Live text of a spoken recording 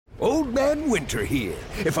Old Man Winter here.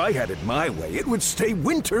 If I had it my way, it would stay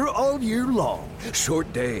winter all year long.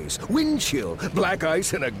 Short days, wind chill, black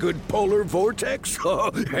ice, and a good polar vortex.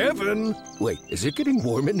 Oh, heaven. Wait, is it getting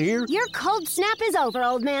warm in here? Your cold snap is over,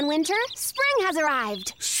 Old Man Winter. Spring has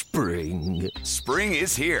arrived. Spring. Spring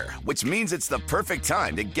is here, which means it's the perfect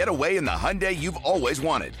time to get away in the Hyundai you've always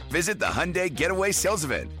wanted. Visit the Hyundai Getaway Sales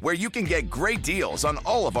Event, where you can get great deals on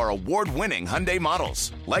all of our award-winning Hyundai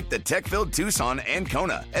models, like the tech-filled Tucson and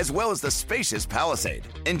Kona, as well as the spacious Palisade.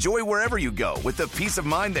 Enjoy wherever you go with the peace of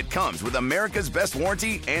mind that comes with America's best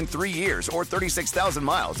warranty and 3 years or 36,000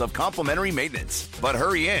 miles of complimentary maintenance. But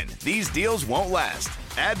hurry in, these deals won't last.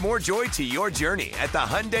 Add more joy to your journey at the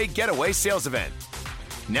Hyundai Getaway Sales Event.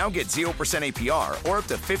 Now get 0% APR or up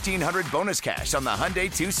to $1,500 bonus cash on the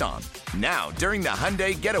Hyundai Tucson. Now, during the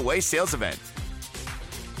Hyundai Getaway Sales Event.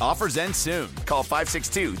 Offers end soon. Call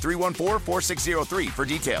 562-314-4603 for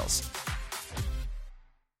details.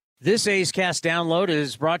 This A's Cast download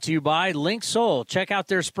is brought to you by Link Soul. Check out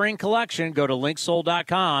their spring collection. Go to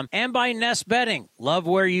linksoul.com. And by Nest Bedding. Love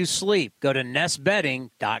where you sleep. Go to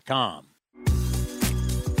nestbedding.com.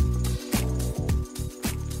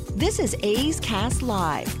 This is A's Cast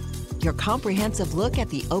Live, your comprehensive look at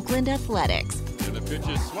the Oakland Athletics. And the pitch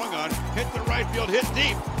is swung on, hit the right field, hit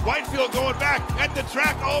deep. Whitefield going back at the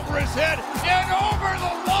track, over his head, and over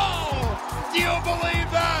the wall. Do you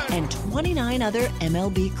believe that? And 29 other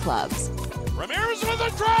MLB clubs. Ramirez with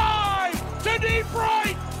a drive to deep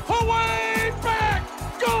right, away back,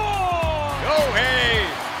 goal! Gohei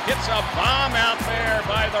hits a bomb out there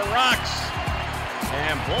by the Rocks.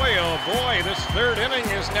 And boy, oh boy, this third inning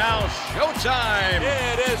is now showtime.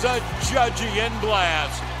 It is a Judgian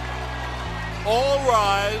blast. All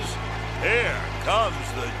rise. Here comes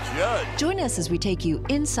the judge. Join us as we take you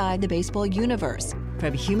inside the baseball universe,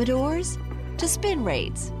 from humidors to spin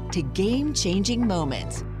rates to game-changing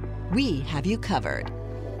moments. We have you covered.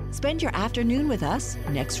 Spend your afternoon with us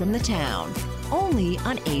next from the town, only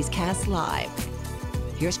on A's Cast Live.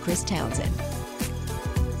 Here's Chris Townsend.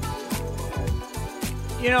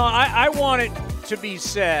 You know, I want it to be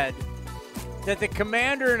said that the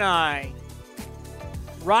Commander and I,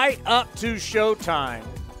 right up to showtime,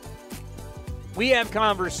 we have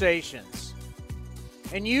conversations.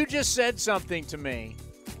 And you just said something to me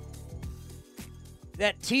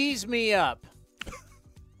that teased me up.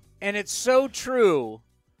 And it's so true.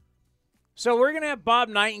 So we're going to have Bob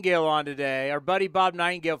Nightingale on today, our buddy Bob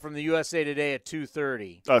Nightingale from the USA Today at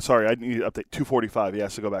 2:30. Sorry, I need to update. 2:45. He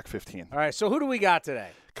has to go back 15. All right, so who do we got today?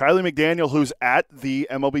 Kylie McDaniel, who's at the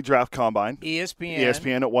MLB Draft Combine.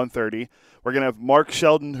 ESPN at 1:30. We're going to have Mark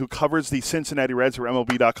Sheldon, who covers the Cincinnati Reds for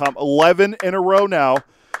MLB.com. 11 in a row now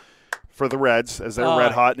for the Reds, as they're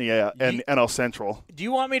red hot in the NL Central. Do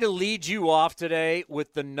you want me to lead you off today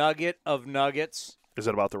with the nugget of nuggets? Is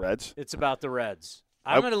it about the Reds? It's about the Reds.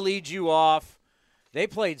 I'm going to lead you off. They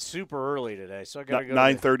played super early today, so I got to go.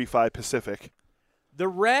 9:35 Pacific. The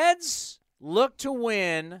Reds look to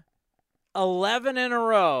win 11 in a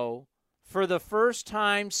row for the first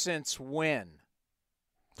time since when?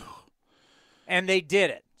 And they did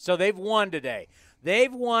it. So they've won today.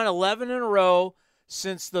 They've won 11 in a row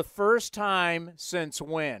since the first time since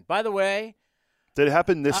when? By the way, did it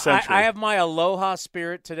happen this century? I have my Aloha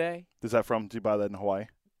Spirit today. Is that from? Did you buy that in Hawaii?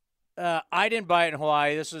 I didn't buy it in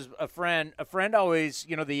Hawaii. This was a friend. A friend always,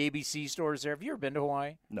 the ABC stores there. Have you ever been to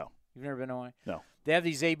Hawaii? No. You've never been to Hawaii? No. They have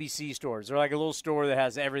these ABC stores. They're like a little store that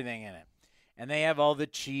has everything in it. And they have all the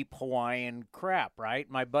cheap Hawaiian crap, right?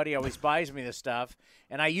 My buddy always buys me this stuff.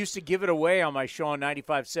 And I used to give it away on my show on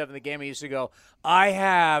 95.7 The Game. I used to go, I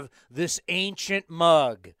have this ancient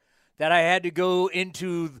mug that I had to go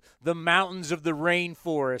into the mountains of the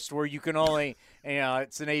rainforest where you can only,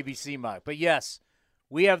 it's an ABC mug. But yes,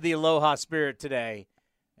 we have the Aloha Spirit today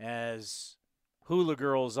as hula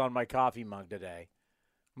girls on my coffee mug today.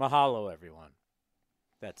 Mahalo, everyone.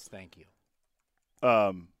 That's thank you.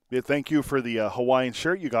 Thank you for the Hawaiian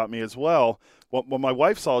shirt you got me as well. When my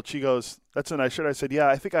wife saw it, she goes, "That's a nice shirt." I said, "Yeah,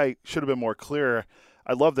 I think I should have been more clear.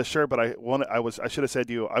 I love the shirt, but I should have said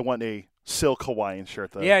to you, I want a silk Hawaiian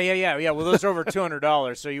shirt." Though. Yeah. Well, those are over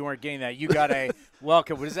 $200, so you weren't getting that. You got a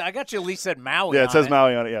welcome. What is that? I got you at least said Maui. Yeah, it says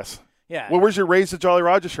Maui on it. Yes. Yeah. Well, where's your Raise the Jolly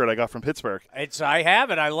Roger shirt I got from Pittsburgh? I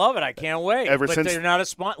have it. I love it. I can't wait. But they're not a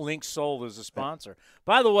sponsor. Link Soul is a sponsor.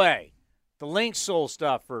 By the way, the Link Soul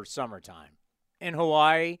stuff for summertime in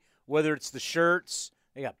Hawaii, whether it's the shirts,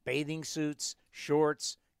 they got bathing suits,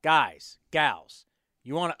 shorts, guys, gals.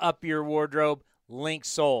 You want to up your wardrobe? Link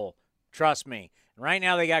Soul. Trust me. And right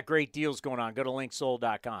now they got great deals going on. Go to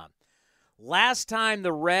linksoul.com. Last time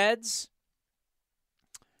the Reds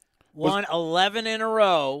won 11 in a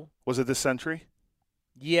row. Was it this century?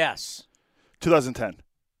 Yes. 2010.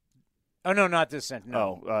 Oh, no, not this century.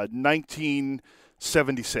 No.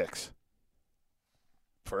 1976.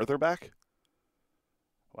 Further back?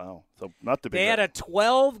 Wow. So not the big. They had a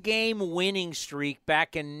 12-game winning streak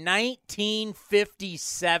back in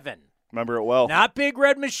 1957. Remember it well. Not Big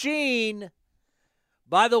Red Machine.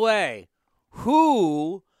 By the way,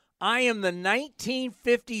 I am the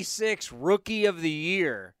 1956 Rookie of the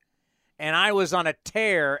Year, and I was on a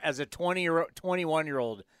tear as a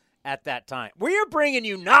 21-year-old at that time. We are bringing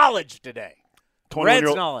you knowledge today.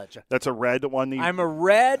 Red's knowledge. That's a Red one. I'm a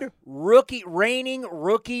Red rookie, reigning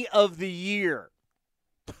Rookie of the Year.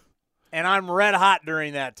 And I'm red hot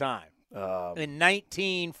during that time in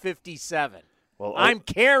 1957. Well, I'm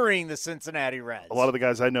carrying the Cincinnati Reds. A lot of the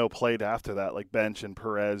guys I know played after that, like Bench and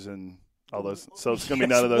Perez and all those. So it's going to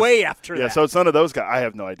be none of those. Way after that. Yeah, so it's none of those guys. I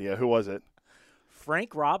have no idea. Who was it?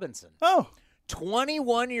 Frank Robinson. Oh.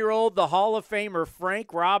 21-year-old, the Hall of Famer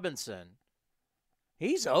Frank Robinson.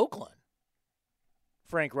 He's Oakland.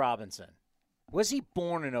 Frank Robinson. Was he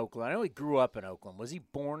born in Oakland? I know he grew up in Oakland. Was he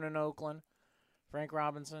born in Oakland? Frank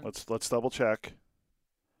Robinson? Let's double check.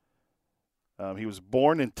 He was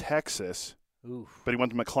born in Texas, but he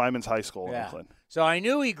went to McClymonds High School in Oakland. So I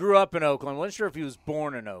knew he grew up in Oakland. Wasn't sure if he was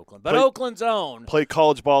born in Oakland. But Oakland's own. Played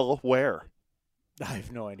college ball where? I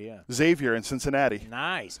have no idea. Xavier in Cincinnati.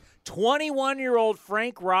 Nice. 21-year-old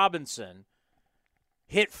Frank Robinson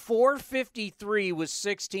hit .453 with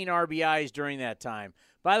 16 RBIs during that time.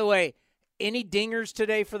 By the way, any dingers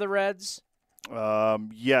today for the Reds?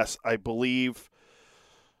 Yes, I believe.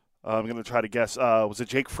 I'm going to try to guess. Was it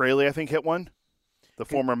Jake Fraley, I think, hit one? The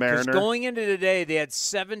former Mariner. Going into today, they had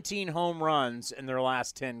 17 home runs in their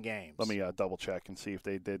last 10 games. Let me double check and see if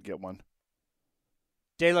they did get one.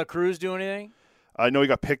 De La Cruz do anything? I know he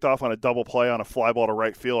got picked off on a double play on a fly ball to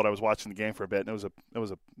right field. I was watching the game for a bit, and it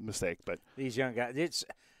was a mistake. But these young guys.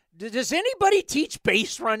 Does anybody teach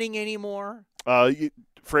base running anymore?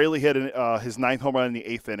 Fraley hit his 9th home run in the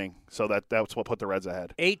 8th inning, so that's what put the Reds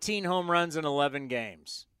ahead. 18 home runs in 11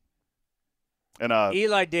 games. And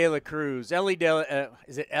Eli De La Cruz.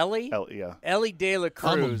 Is it Ellie? Yeah. Ellie De La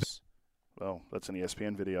Cruz. Oh, that's an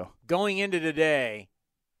ESPN video. Going into today,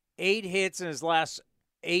 8 hits in his last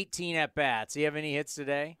 18 at-bats. Do you have any hits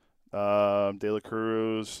today? De La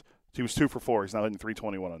Cruz, he was 2 for 4. He's now hitting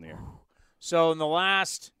 .321 on the year. So in the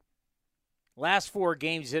last 4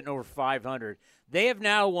 games, he's hitting over .500. They have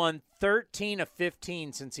now won 13 of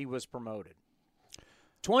 15 since he was promoted.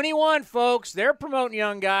 21, folks. They're promoting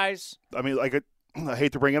young guys. I mean, I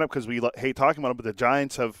hate to bring it up because we hate talking about it, but the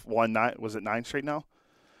Giants have won 9. Was it 9 straight now?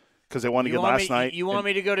 Because they won again last night. You want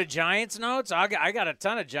me to go to Giants notes? I got a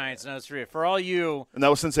ton of Giants notes for you. For all you. And that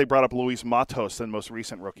was since they brought up Luis Matos, the most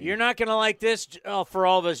recent rookie. You're not going to like this for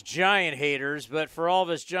all of us Giant haters, but for all of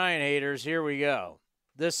us Giant haters, here we go.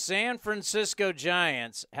 The San Francisco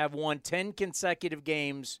Giants have won 10 consecutive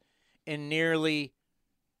games in nearly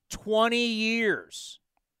 20 years.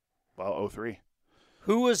 Wow, 03.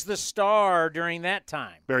 Who was the star during that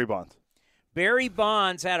time? Barry Bonds. Barry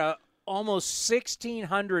Bonds had a almost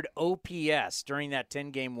 1,600 OPS during that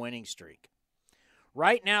 10-game winning streak.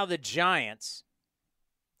 Right now, the Giants,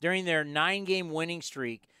 during their 9-game winning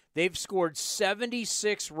streak, they've scored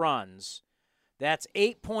 76 runs. That's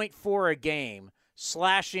 8.4 a game,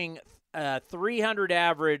 slashing 300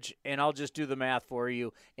 average, and I'll just do the math for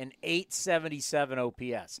you, an 877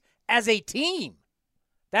 OPS. As a team,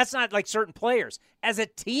 that's not like certain players. As a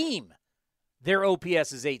team, their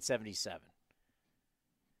OPS is 877.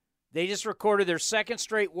 They just recorded their second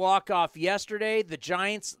straight walk-off yesterday. The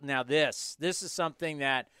Giants, now this is something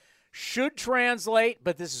that should translate,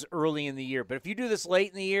 but this is early in the year. But if you do this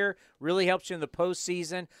late in the year, really helps you in the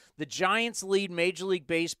postseason. The Giants lead Major League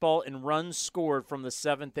Baseball in runs scored from the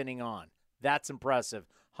 7th inning on. That's impressive,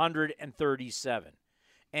 137.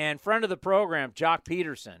 And friend of the program, Jock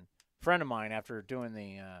Peterson, friend of mine after doing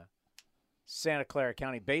the Santa Clara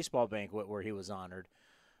County Baseball Banquet where he was honored,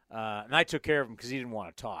 and I took care of him because he didn't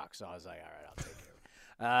want to talk. So I was like, all right, I'll take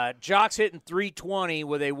care of him. Jock's hitting 320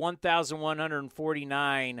 with a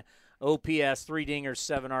 1,149 OPS, 3 dingers,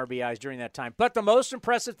 7 RBIs during that time. But the most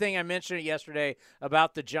impressive thing, I mentioned it yesterday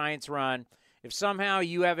about the Giants run, if somehow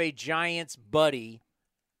you have a Giants buddy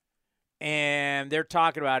and they're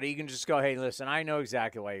talking about it, you can just go, hey, listen, I know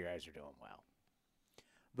exactly why you guys are doing well.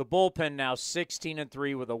 The bullpen now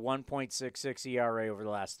 16-3 with a 1.66 ERA over the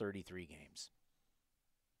last 33 games.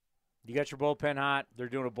 You got your bullpen hot. They're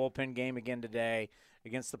doing a bullpen game again today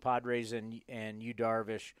against the Padres and Yu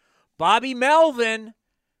Darvish. Bobby Melvin.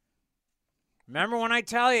 Remember when I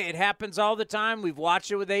tell you, it happens all the time. We've watched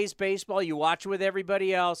it with Ace Baseball. You watch it with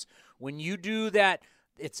everybody else. When you do that,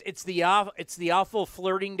 it's the awful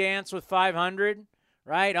flirting dance with 500,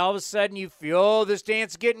 right? All of a sudden you feel, oh, this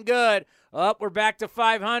dance is getting good. Up, we're back to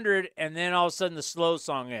 500, and then all of a sudden the slow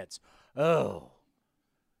song hits. Oh.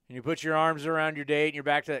 And you put your arms around your date and you're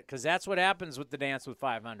back to that, because that's what happens with the dance with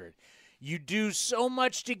 500. You do so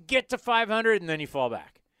much to get to 500, and then you fall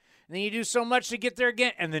back. And then you do so much to get there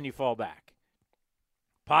again, and then you fall back.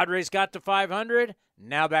 Padres got to 500,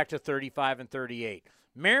 now back to 35 and 38.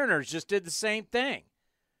 Mariners just did the same thing.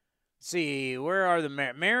 See, where are the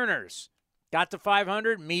Mariners? Got to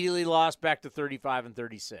 500, immediately lost, back to 35 and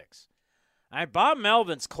 36. Bob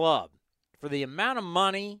Melvin's club, for the amount of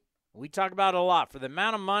money, we talk about it a lot, for the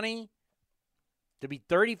amount of money to be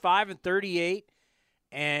 35 and 38,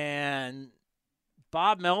 and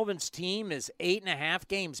Bob Melvin's team is 8.5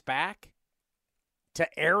 games back to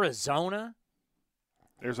Arizona.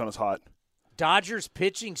 Arizona's hot. Dodgers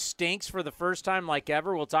pitching stinks for the first time like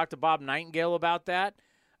ever. We'll talk to Bob Nightingale about that.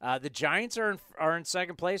 The Giants are in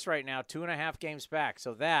second place right now, 2.5 games back.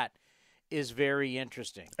 So that is very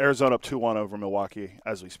interesting. Arizona up 2-1 over Milwaukee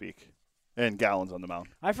as we speak. And Gallon's on the mound.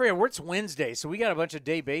 I forget, it's Wednesday, so we got a bunch of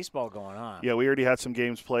day baseball going on. Yeah, we already had some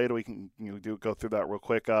games played. We can go through that real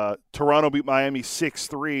quick. Toronto beat Miami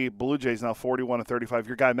 6-3. Blue Jays now 41-35.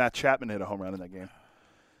 Your guy Matt Chapman hit a home run in that game.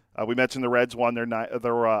 We mentioned the Reds won their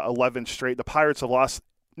 11 straight. The Pirates have lost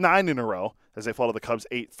 9 in a row as they fall to the Cubs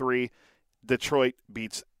 8-3. Detroit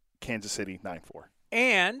beats Kansas City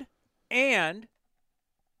 9-4. And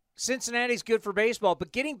Cincinnati's good for baseball,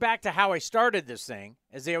 but getting back to how I started this thing,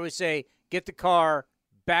 as they always say, get the car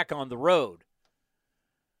back on the road.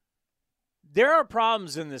 There are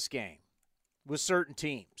problems in this game with certain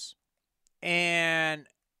teams. And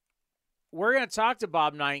we're going to talk to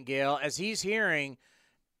Bob Nightingale as he's hearing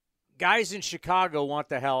guys in Chicago want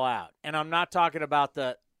the hell out. And I'm not talking about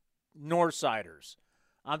the Northsiders.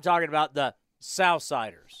 I'm talking about the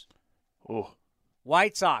Southsiders. Ooh.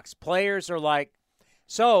 White Sox players are like,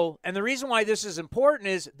 so, and the reason why this is important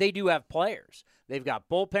is they do have players. They've got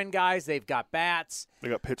bullpen guys. They've got bats. They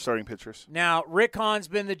got starting pitchers. Now, Rick Hahn's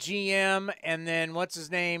been the GM, and then what's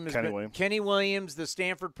his name? Kenny Williams, the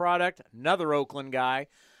Stanford product, another Oakland guy.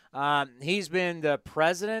 He's been the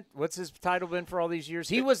president. What's his title been for all these years?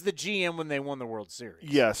 He was the GM when they won the World Series.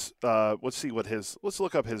 Yes. Let's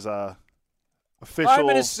look up his official. I'm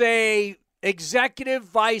going to say executive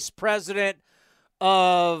vice president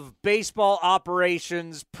of baseball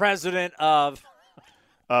operations, president of.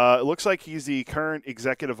 It looks like he's the current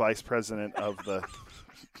executive vice president of the.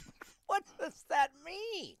 What does that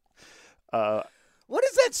mean? What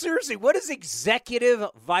is that seriously? What is executive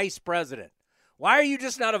vice president? Why are you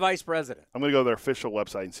just not a vice president? I'm going to go to their official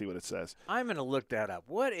website and see what it says. I'm going to look that up.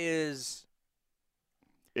 What is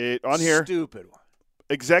it on here? Stupid one.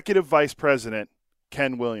 Executive vice president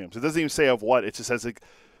Ken Williams. It doesn't even say of what. It just says,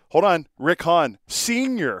 hold on, Rick Hahn,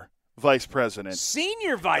 senior vice president.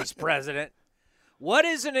 Senior vice president? What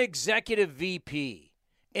is an executive VP?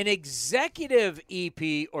 An executive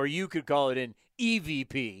EP, or you could call it an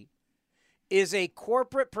EVP, is a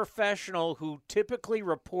corporate professional who typically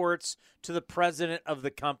reports to the president of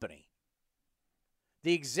the company.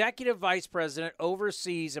 The executive vice president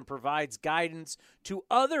oversees and provides guidance to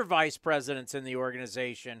other vice presidents in the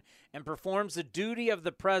organization and performs the duty of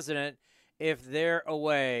the president if they're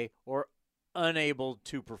away or unable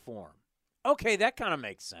to perform. Okay, that kind of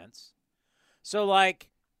makes sense. So, like,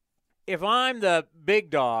 if I'm the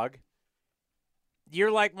big dog,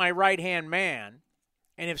 you're like my right-hand man,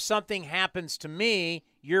 and if something happens to me,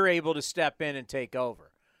 you're able to step in and take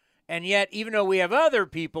over. And yet, even though we have other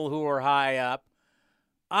people who are high up,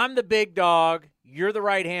 I'm the big dog, you're the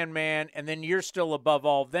right-hand man, and then you're still above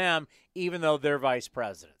all of them, even though they're vice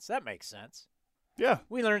presidents. That makes sense. Yeah.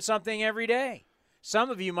 We learn something every day.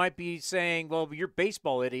 Some of you might be saying, well, you're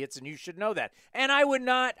baseball idiots, and you should know that. And I would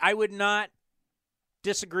not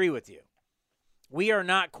disagree with you. We are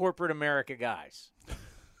not corporate America guys.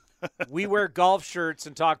 We wear golf shirts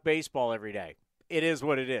and talk baseball every day. It is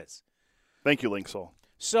what it is. Thank you, Linksole.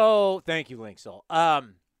 So, thank you, Linksole.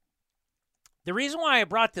 The reason why I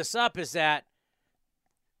brought this up is that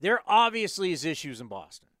there obviously is issues in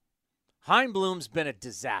Boston. Heimblum's been a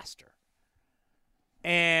disaster.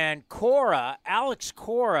 And Alex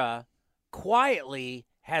Cora, quietly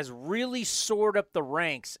has really soared up the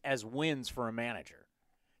ranks as wins for a manager.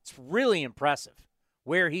 It's really impressive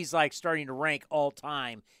where he's like starting to rank all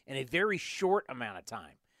time in a very short amount of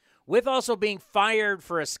time. With also being fired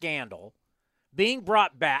for a scandal, being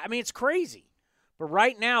brought back. I mean, it's crazy. But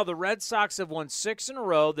right now, the Red Sox have won 6 in a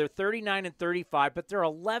row. They're 39-35, but they're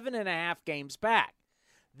 11.5 games back.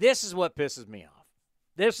 This is what pisses me off.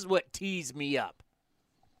 This is what tees me up.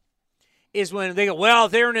 is when they go, well,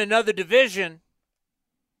 they're in another division.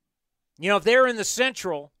 If they're in the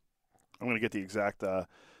Central. I'm going to get the exact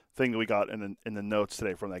thing that we got in the notes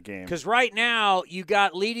today from that game. Because right now, you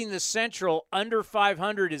got leading the Central under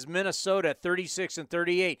 500 is Minnesota at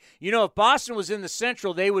 36-38. If Boston was in the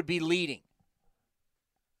Central, they would be leading.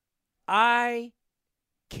 I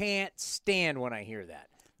can't stand when I hear that.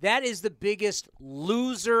 That is the biggest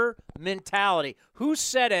loser mentality. Who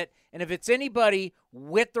said it? And if it's anybody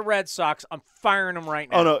with the Red Sox, I'm firing them right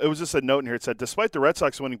now. Oh, no, it was just a note in here. It said, despite the Red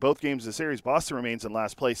Sox winning both games of the series, Boston remains in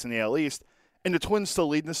last place in the AL East, and the Twins still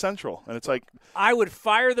lead in the Central. And it's like, I would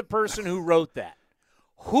fire the person who wrote that.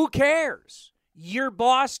 Who cares? You're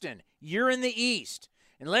Boston. You're in the East.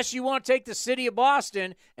 Unless you want to take the city of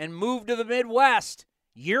Boston and move to the Midwest,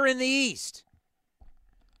 you're in the East.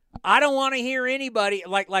 I don't want to hear anybody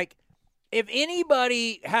like if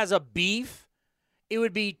anybody has a beef, it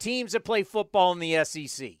would be teams that play football in the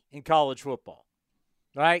SEC in college football.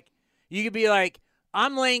 Right? You could be like,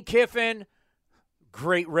 I'm Lane Kiffin,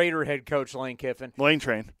 great Raider head coach Lane Kiffin. Lane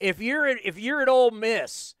Train. If you're at Ole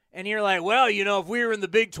Miss and you're like, well, if we were in the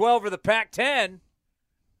Big 12 or the Pac-10,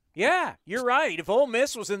 yeah, you're right. If Ole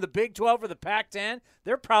Miss was in the Big 12 or the Pac-10,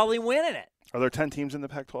 they're probably winning it. Are there 10 teams in the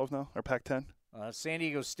Pac-12 now or Pac-10? San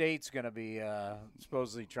Diego State's going to be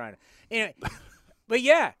supposedly trying to. Anyway, but,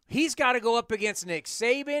 yeah, he's got to go up against Nick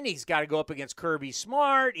Saban. He's got to go up against Kirby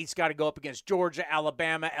Smart. He's got to go up against Georgia,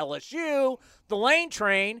 Alabama, LSU. The Lane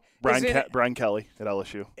Train. Brian Kelly at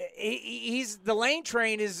LSU. The Lane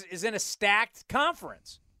Train is in a stacked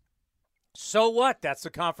conference. So what? That's the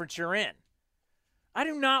conference you're in. I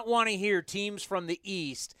do not want to hear teams from the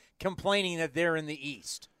East complaining that they're in the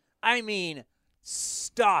East. I mean,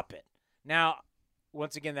 stop it. Now,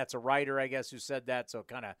 once again, that's a writer, I guess, who said that, so it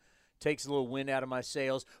kind of takes a little wind out of my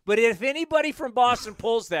sails. But if anybody from Boston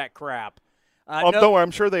pulls that crap, don't worry,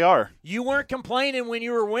 I'm sure they are. You weren't complaining when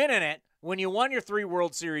you were winning it. When you won your 3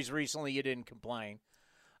 World Series recently, you didn't complain.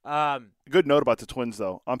 Good note about the Twins,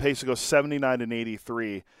 though. On pace to go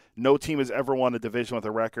 79-83. No team has ever won a division with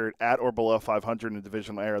a record at or below 500 in the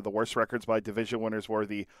divisional era. The worst records by division winners were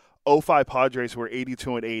the 05 Padres, who were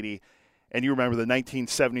 82-80. And you remember the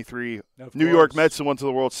 1973 New York Mets who went to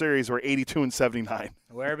the World Series were 82-79.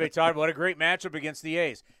 Well, everybody talked about what a great matchup against the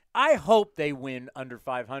A's. I hope they win under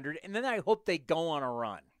 500, and then I hope they go on a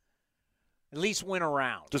run. At least win a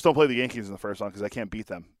round. Just don't play the Yankees in the first round because I can't beat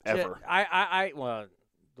them ever. Well,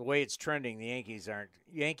 the way it's trending, the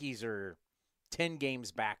Yankees are 10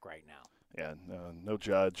 games back right now. Yeah, no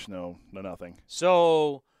Judge, no nothing.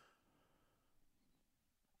 So,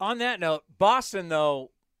 on that note, Boston,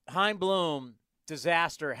 though, Chaim Bloom,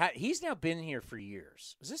 disaster. He's now been here for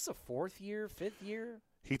years. Is this the 4th year, 5th year?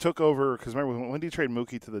 He took over because remember when did he trade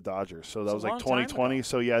Mookie to the Dodgers? So that was like 2020.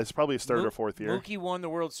 So yeah, it's probably his 3rd or 4th year. Mookie won the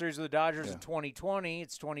World Series of the Dodgers in 2020.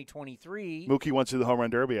 It's 2023. Mookie went to the Home Run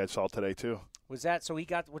Derby. I saw today too. Was that so?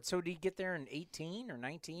 So did he get there in 18 or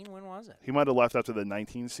 19? When was it? He might have left after the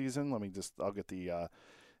 19 season. I'll get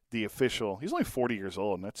the official. He's only 40 years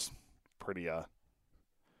old, and that's pretty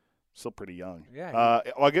still pretty young. Yeah.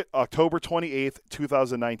 I'll get October 28th,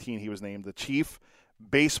 2019. He was named the chief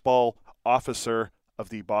baseball officer of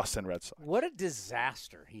the Boston Red Sox. What a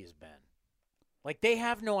disaster he has been. Like, they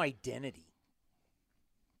have no identity.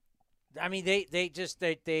 I mean,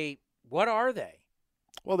 they what are they?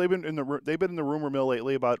 Well, they've been in the rumor mill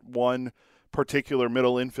lately about one particular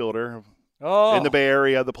middle infielder in the Bay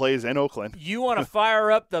Area that plays in Oakland. You want to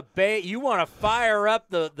fire up the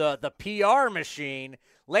the PR machine.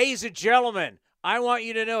 Ladies and gentlemen, I want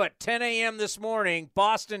you to know at 10 a.m. this morning,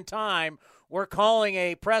 Boston time, we're calling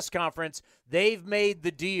a press conference. They've made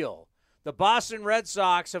the deal. The Boston Red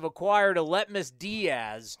Sox have acquired Aledmys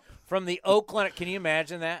Diaz from the Oakland. Can you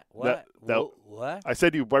imagine that? What? What? I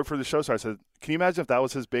said to you right before the show started, I said, can you imagine if that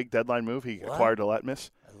was his big deadline move? He acquired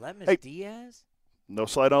Aledmys. Diaz? No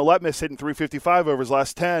slide on Aledmys, hitting .355 over his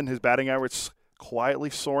last 10. His batting average quietly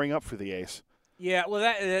soaring up for the A's. Yeah,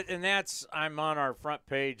 well, I'm on our front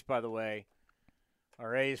page, by the way,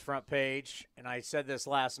 our A's front page, and I said this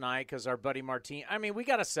last night because our buddy Martin. I mean, we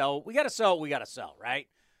got to sell. We got to sell what we got to sell, right?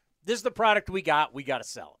 This is the product we got. We got to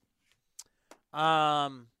sell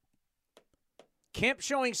it. Kemp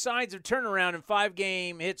showing signs of turnaround in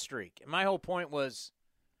 5-game hit streak. And my whole point was,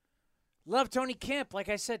 love Tony Kemp. Like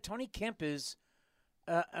I said, Tony Kemp is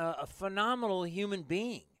a phenomenal human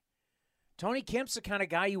being. Tony Kemp's the kind of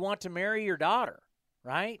guy you want to marry your daughter,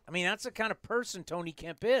 right? I mean, that's the kind of person Tony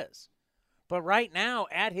Kemp is. But right now,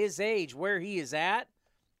 at his age, where he is at,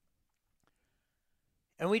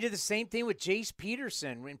 and we did the same thing with Jace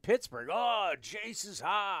Peterson in Pittsburgh. Oh, Jace is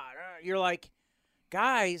hot. You're like,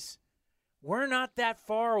 guys, we're not that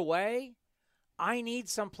far away. I need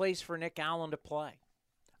some place for Nick Allen to play.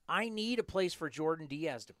 I need a place for Jordan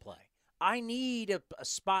Diaz to play. I need a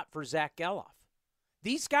spot for Zach Geloff.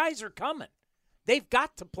 These guys are coming. They've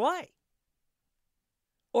got to play.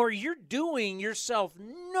 Or you're doing yourself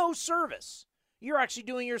no service. You're actually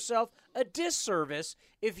doing yourself a disservice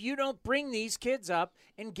if you don't bring these kids up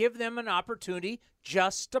and give them an opportunity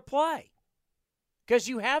just to play. Because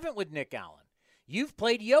you haven't with Nick Allen. You've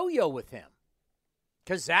played yo-yo with him.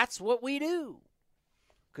 Because that's what we do.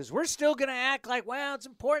 Because we're still going to act like, well, it's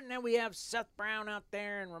important that we have Seth Brown out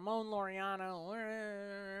there and Ramon Laureano,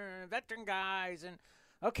 veteran guys. And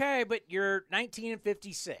okay, but you're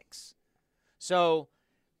 19-56. So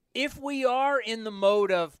if we are in the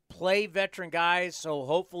mode of play veteran guys, so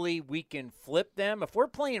hopefully we can flip them. If we're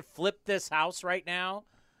playing flip this house right now,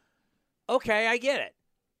 okay, I get it.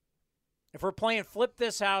 If we're playing flip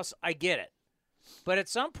this house, I get it. But at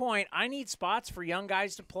some point, I need spots for young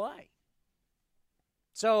guys to play.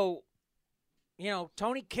 So,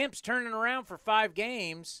 Tony Kemp's turning around for 5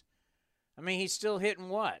 games. I mean, he's still hitting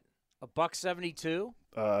what? $172?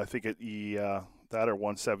 I think that or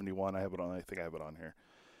 171. I think I have it on here.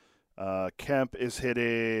 Kemp is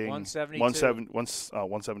hitting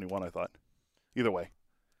 171. I thought. Either way.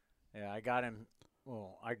 Yeah, I got him.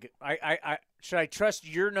 Well, I should I trust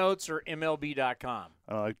your notes or MLB.com?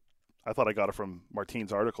 I thought I got it from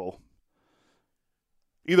Martine's article.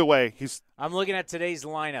 Either way, I'm looking at today's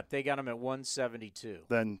lineup. They got him at 172.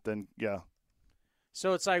 Then yeah.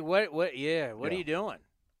 So it's like, what are you doing?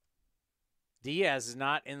 Diaz is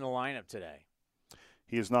not in the lineup today.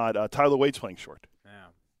 He is not. Tyler Wade's playing short. Yeah,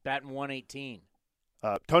 batting 118.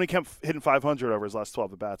 Tony Kemp hitting 500 over his last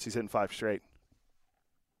 12 at bats. He's hitting 5 straight.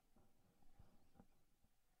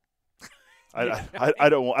 I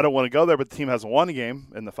don't want to go there, but the team hasn't won a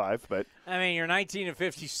game in the 5. But I mean, you're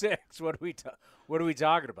 19-56. What are we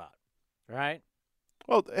talking about, right?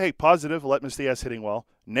 Well, hey, positive. Letmus Diaz hitting well.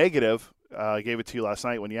 Negative. I gave it to you last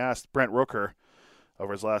night when you asked. Brent Rooker,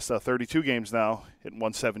 over his last 32 games now, hitting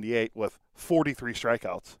 178 with 43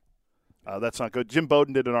 strikeouts. That's not good. Jim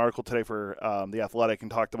Bowden did an article today for The Athletic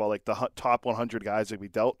and talked about like the top 100 guys that we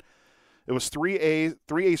dealt. It was three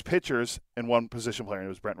ace pitchers and 1 position player, and it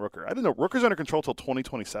was Brent Rooker. I didn't know. Rooker's under control till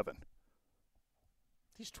 2027.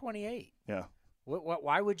 He's 28. Yeah.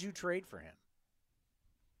 Why would you trade for him?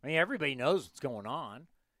 I mean, everybody knows what's going on.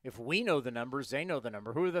 If we know the numbers, they know the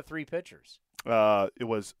number. Who are the 3 pitchers? It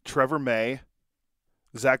was Trevor May,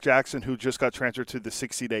 Zach Jackson, who just got transferred to the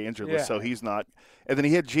 60-day injured list, so he's not. And then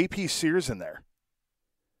he had J.P. Sears in there,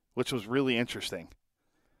 which was really interesting.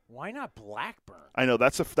 Why not Blackburn? I know.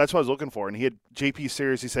 That's what I was looking for. And he had J.P.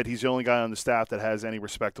 Sears. He said he's the only guy on the staff that has any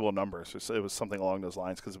respectable numbers. So it was something along those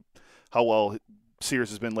lines because of how well Sears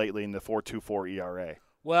has been lately in the 4.24 ERA.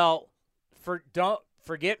 Well, don't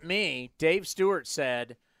forget me. Dave Stewart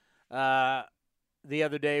said the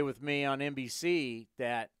other day with me on NBC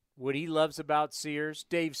that what he loves about Sears,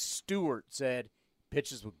 Dave Stewart said,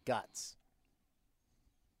 pitches with guts.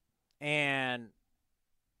 And,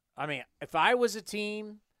 I mean, if I was a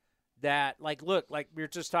team that, like we were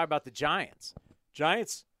just talking about the Giants.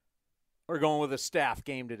 Giants are going with a staff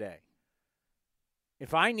game today.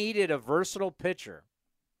 If I needed a versatile pitcher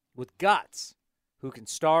with guts who can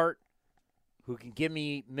start, who can give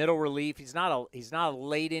me middle relief, he's not a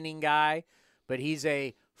late inning guy, but he's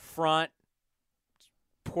a front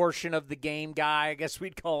portion of the game guy, I guess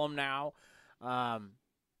we'd call him now.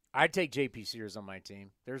 I'd take J.P. Sears on my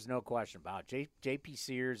team. There's no question about it. J.P.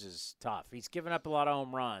 Sears is tough. He's given up a lot of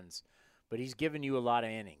home runs, but he's given you a lot of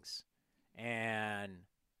innings. And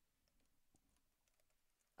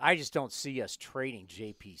I just don't see us trading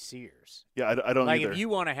J.P. Sears. Yeah, I don't either. If you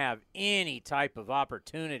want to have any type of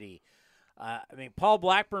opportunity, Paul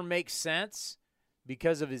Blackburn makes sense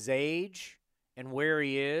because of his age and where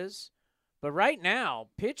he is. But right now,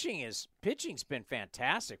 pitching's been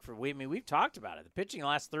fantastic we've talked about it. The pitching the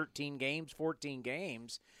last 13 games, 14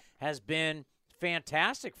 games has been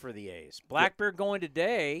fantastic for the A's. Blackburn going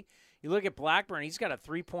today, you look at Blackburn, he's got a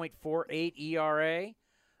 3.48 ERA.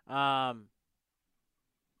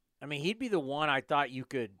 He'd be the one I thought you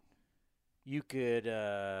could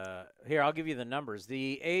here, I'll give you the numbers.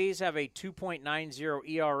 The A's have a 2.90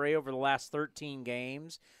 ERA over the last 13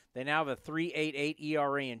 games. They now have a 3.88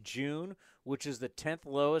 ERA in June, which is the 10th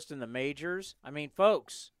lowest in the majors. I mean,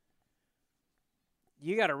 folks,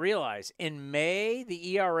 you got to realize, in May,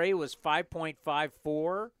 the ERA was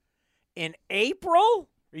 5.54. In April,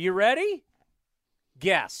 are you ready?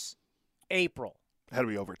 Guess. April. Had to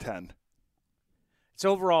be over 10. It's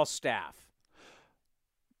overall staff.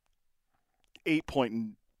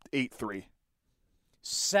 8.83.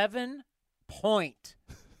 7.9.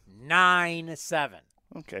 9-7.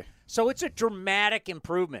 Okay. So it's a dramatic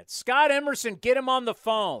improvement. Scott Emerson, get him on the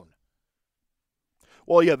phone.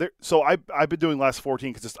 Well, yeah. So I've been doing last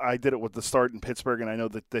 14 because I did it with the start in Pittsburgh, and I know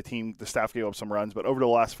that the staff gave up some runs, but over the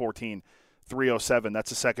last 14, 307. That's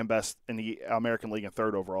the second best in the American League and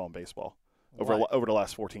third overall in baseball. Over the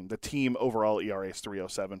last 14, the team overall ERA is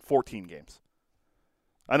 307. 14 games.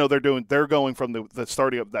 I know they're going from the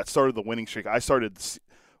started the winning streak. I started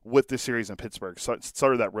with this series in Pittsburgh. So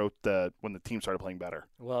started that road when the team started playing better.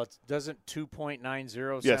 Well, doesn't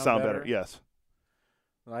 2.90 sound better? Yes.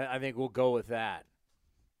 I think we'll go with that.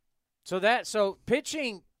 So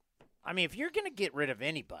pitching, I mean, if you're going to get rid of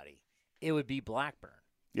anybody, it would be Blackburn.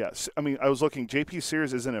 Yes. I mean, I was looking. JP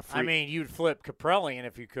Sears isn't a free. I mean, you'd flip Kaprelian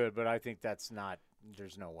if you could, but I think that's not.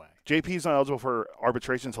 There's no way. JP's not eligible for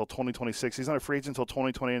arbitration until 2026. He's not a free agent until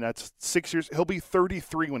 2020, and that's 6 years. He'll be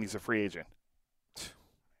 33 when he's a free agent.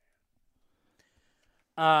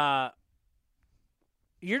 You're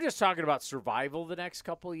just talking about survival the next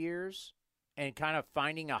couple of years and kind of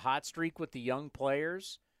finding a hot streak with the young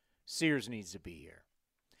players. Sears needs to be here.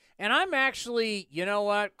 And I'm actually, you know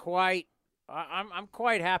what, I'm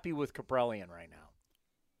quite happy with Kaprelian right now.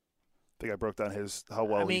 I think I broke down how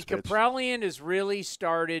well he's pitched. Kaprelian has really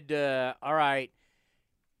started, all right,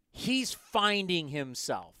 he's finding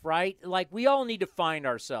himself, right? Like, we all need to find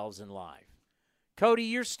ourselves in life. Cody,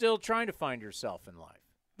 you're still trying to find yourself in life.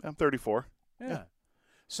 I'm 34. Yeah.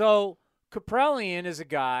 So Kaprelian is a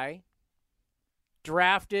guy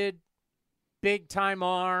drafted, big-time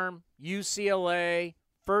arm, UCLA,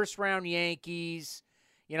 first-round Yankees.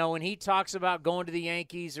 You know, when he talks about going to the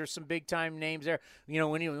Yankees, there's some big-time names there. You know,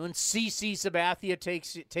 when CC Sabathia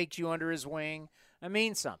takes you under his wing, that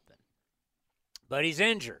means something. But he's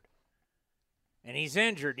injured. And he's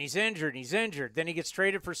injured, and he's injured, and he's injured. Then he gets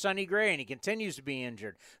traded for Sonny Gray, and he continues to be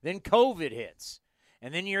injured. Then COVID hits.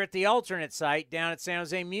 And then you're at the alternate site down at San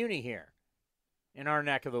Jose Muni here in our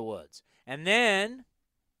neck of the woods. And then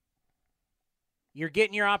you're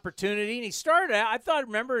getting your opportunity. And he started out,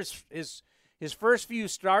 remember his first few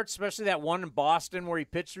starts, especially that one in Boston where he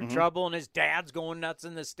pitched through trouble and his dad's going nuts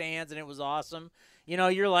in the stands, and it was awesome. You know,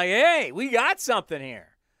 you're like, hey, we got something here.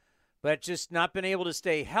 But just not been able to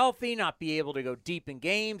stay healthy, not be able to go deep in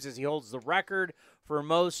games as he holds the record for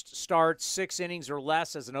most starts, 6 innings or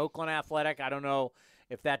less as an Oakland Athletic. I don't know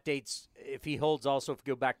if he holds also if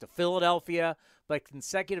you go back to Philadelphia, but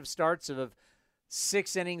consecutive starts of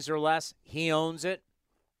 6 innings or less, he owns it.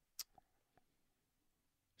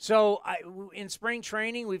 So in spring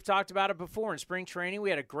training, we've talked about it before. In spring training, we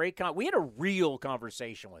had a real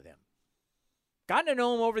conversation with him. Gotten to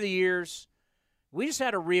know him over the years. We just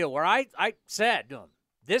had a real where I said to him,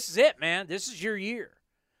 this is it, man. This is your year.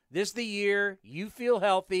 This is the year. You feel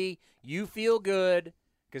healthy. You feel good.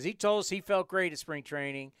 Because he told us he felt great at spring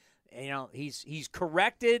training. And, you know, he's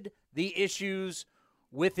corrected the issues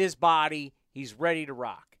with his body. He's ready to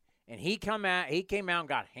rock. And he came out and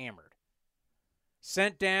got hammered.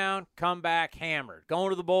 Sent down, come back, hammered. Going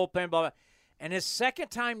to the bullpen, blah, blah. And his second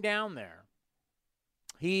time down there,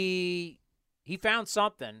 he found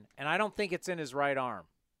something, and I don't think it's in his right arm.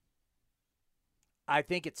 I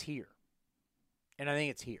think it's here. And I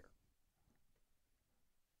think it's here.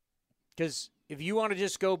 Because if you want to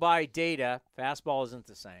just go by data, fastball isn't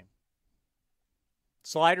the same.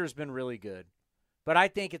 Slider's been really good. But I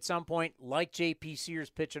think at some point, like J.P.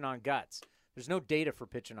 Sears pitching on guts, there's no data for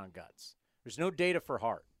pitching on guts. There's no data for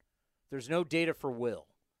heart. There's no data for will.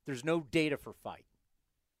 There's no data for fight.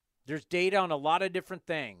 There's data on a lot of different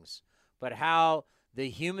things, but how the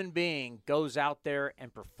human being goes out there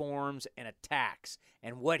and performs and attacks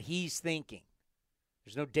and what he's thinking.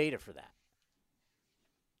 There's no data for that.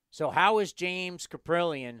 So how is James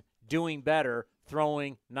Kaprelian doing better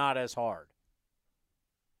throwing not as hard?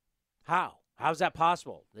 How? How's that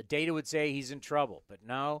possible? The data would say he's in trouble, but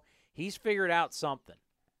no, he's figured out something.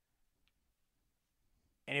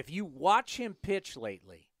 And if you watch him pitch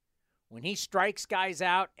lately, when he strikes guys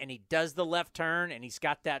out and he does the left turn and he's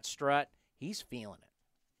got that strut, he's feeling it.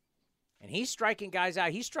 And he's striking guys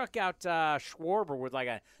out. He struck out Schwarber with like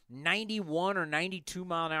a 91 or 92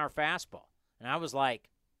 mile an hour fastball. And I was like,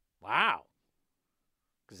 wow.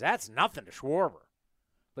 Because that's nothing to Schwarber.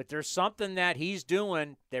 But there's something that he's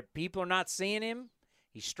doing that people are not seeing him.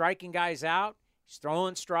 He's striking guys out. He's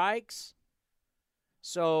throwing strikes.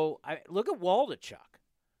 So look at Waldichuk.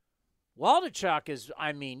 Waldichuk is,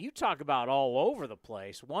 I mean, you talk about all over the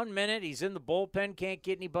place. 1 minute he's in the bullpen, can't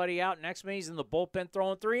get anybody out. Next minute he's in the bullpen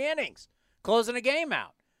throwing 3 innings, closing a game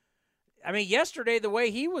out. I mean, yesterday the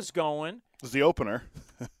way he was going. It was the opener.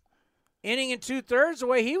 Inning and 2/3, the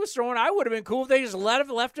way he was throwing, I would have been cool if they just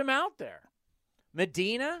left him out there.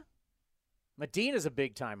 Medina's a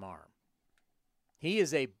big-time arm. He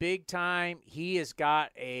is a big-time. He has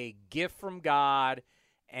got a gift from God,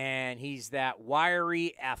 and he's that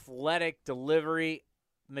wiry, athletic delivery.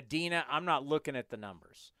 Medina, I'm not looking at the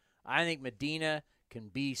numbers. I think Medina can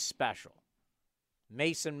be special.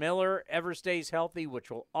 Mason Miller ever stays healthy,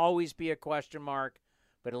 which will always be a question mark,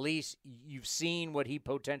 but at least you've seen what he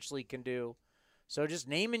potentially can do. So just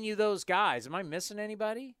naming you those guys. Am I missing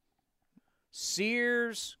anybody?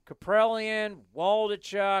 Sears, Kaprelian,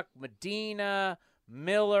 Waldachuk, Medina,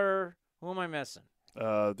 Miller. Who am I missing?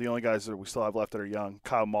 The only guys that we still have left that are young,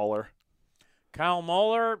 Kyle Muller. Kyle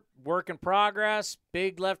Muller, work in progress,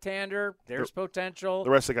 big left-hander. There's potential. The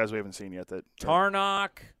rest of the guys we haven't seen yet.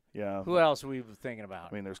 Tarnock. Yeah. Who else are we thinking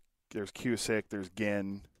about? I mean, there's Cusick, there's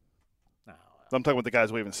Ginn. No, I'm talking about the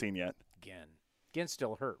guys we haven't seen yet. Ginn's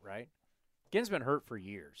still hurt, right? Ginn's been hurt for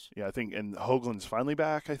years. Yeah, I think, and Hoagland's finally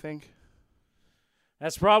back, I think.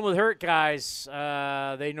 That's the problem with hurt guys.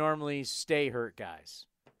 They normally stay hurt guys.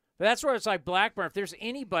 But that's where it's like Blackburn. If there's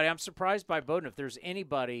anybody, I'm surprised by Bowden. If there's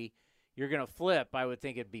anybody you're going to flip, I would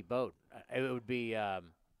think it'd be Bowden. It would be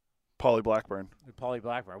Paulie Blackburn.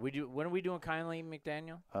 When are we doing Kindly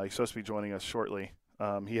McDaniel? He's supposed to be joining us shortly.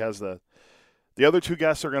 He has the other two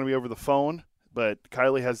guests are going to be over the phone, but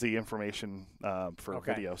Kylie has the information for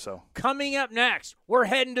video. So coming up next, we're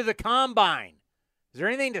heading to the Combine. Is there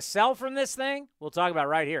anything to sell from this thing? We'll talk about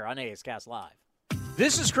right here on A's Cast Live.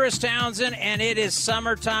 This is Chris Townsend, and it is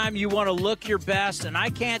summertime. You want to look your best, and I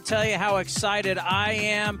can't tell you how excited I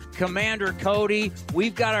am. Commander Cody,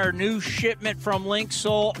 we've got our new shipment from Link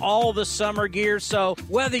Soul, all the summer gear. So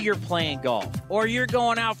whether you're playing golf or you're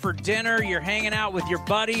going out for dinner, you're hanging out with your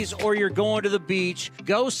buddies, or you're going to the beach,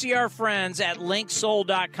 go see our friends at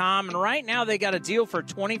linksoul.com. And right now they got a deal for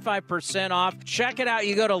 25% off. Check it out.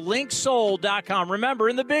 You go to linksoul.com. Remember,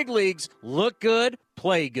 in the big leagues, look good,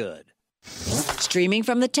 play good. Streaming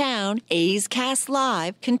from the town, A's Cast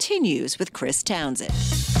Live continues with Chris Townsend.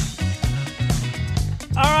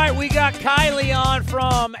 All right, we got Kylie on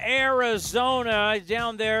from Arizona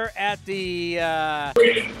down there at the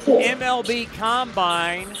MLB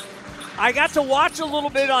Combine. I got to watch a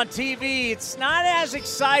little bit on TV. It's not as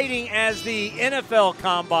exciting as the NFL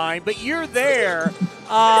Combine, but you're there.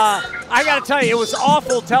 I got to tell you, it was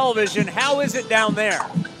awful television. How is it down there?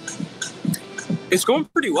 It's going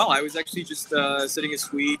pretty well. I was actually just sitting a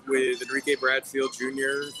suite with Enrique Bradfield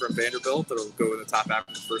Jr. from Vanderbilt. That'll go in the top half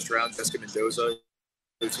of the first round. Jessica Mendoza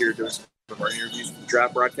who's here doing some of our interviews from the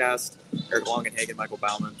draft broadcast. Eric Longenhagen, Michael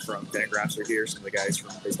Baumann from Fangraphs are here. Some of the guys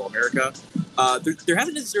from Baseball America. There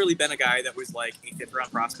hasn't necessarily been a guy that was like a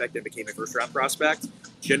fifth-round prospect and became a first-round prospect.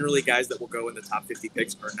 Generally, guys that will go in the top 50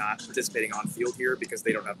 picks are not participating on field here because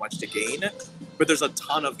they don't have much to gain. But there's a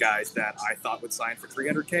ton of guys that I thought would sign for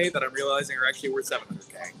 $300K that I'm realizing are actually worth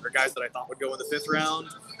 $700K. Or guys that I thought would go in the fifth round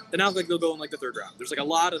that now look like they'll go in like the third round. There's like a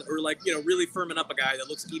lot of, or like, you know, really firming up a guy that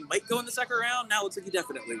looks like he might go in the second round. Now looks like he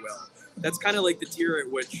definitely will. That's kind of like the tier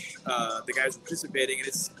at which the guys are participating. And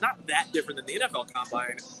it's not that different than the NFL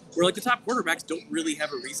Combine, where like the top quarterbacks don't really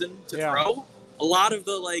have a reason to throw. A lot of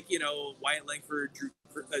the, like, you know, Wyatt Langford,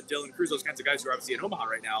 Dylan Cruz, those kinds of guys who are obviously in Omaha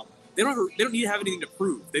right now, they don't need to have anything to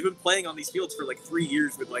prove. They've been playing on these fields for like 3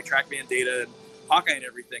 years with like TrackMan data and Hawkeye and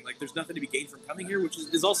everything. Like, there's nothing to be gained from coming here, which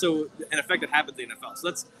is also an effect that happens in the NFL.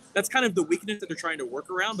 So that's kind of the weakness that they're trying to work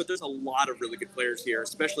around. But there's a lot of really good players here,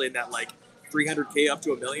 especially in that like $300K up to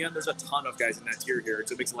 $1 million. There's a ton of guys in that tier here,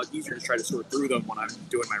 so it makes it a lot easier to try to sort through them when I'm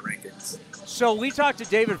doing my rankings. So we talked to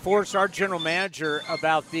David Forst, our general manager,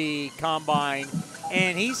 about the Combine,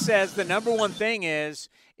 and he says the number one thing is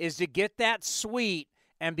to get that suite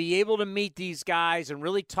and be able to meet these guys and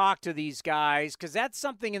really talk to these guys, because that's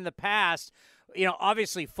something in the past, you know,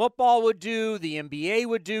 obviously football would do, the NBA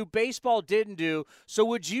would do, baseball didn't do. So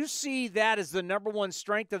would you see that as the number one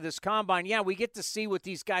strength of this Combine? Yeah, we get to see what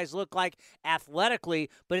these guys look like athletically,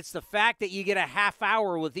 but it's the fact that you get a half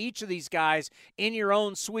hour with each of these guys in your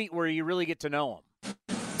own suite where you really get to know them.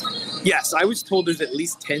 Yes, I was told there's at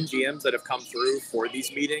least 10 GMs that have come through for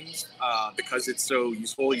these meetings because it's so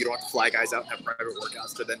useful. You don't have to fly guys out and have private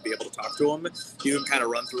workouts to then be able to talk to them. You can kind of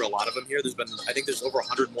run through a lot of them here. I think there's over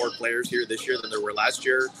 100 more players here this year than there were last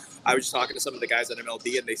year. I was just talking to some of the guys at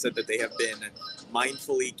MLB, and they said that they have been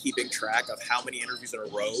mindfully keeping track of how many interviews in a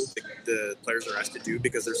row the players are asked to do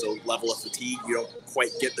because there's a level of fatigue. You don't quite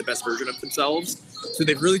get the best version of themselves. So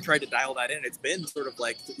they've really tried to dial that in. It's been sort of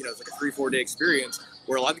like, you know, it's like a 3-4 day experience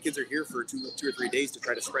where a lot of the kids are here for two or 3 days to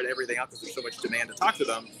try to spread everything out because there's so much demand to talk to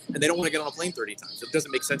them, and they don't want to get on a plane 30 times. So it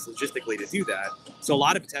doesn't make sense logistically to do that. So a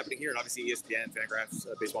lot of it's happening here, and obviously ESPN, Fangraphs,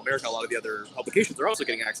 Baseball America, a lot of the other publications are also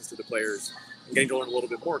getting access to the players and getting to learn a little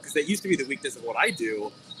bit more, because that used to be the weakness of what I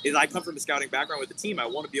do. Is I come from a scouting background with the team. I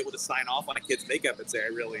want to be able to sign off on a kid's makeup and say I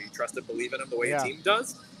really trust and believe in him the way a team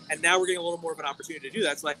does. And now we're getting a little more of an opportunity to do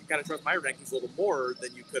that, so I can kind of trust my rankings a little more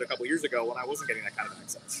than you could a couple years ago when I wasn't getting that kind of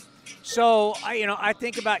access. So, I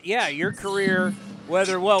think about, your career, what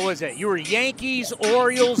was it? You were Yankees,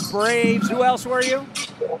 Orioles, Braves. Who else were you?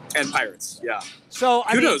 And Pirates, yeah. So,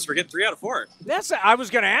 kudos for getting 3 out of 4. I was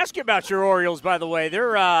going to ask you about your Orioles, by the way.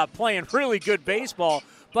 They're playing really good baseball.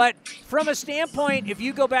 But from a standpoint, if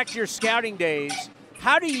you go back to your scouting days,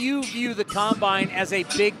 how do you view the combine as a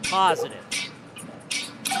big positive?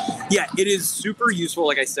 Yeah, it is super useful,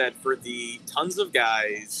 like I said, for the tons of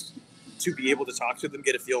guys to be able to talk to them,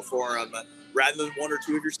 get a feel for them. Rather than 1 or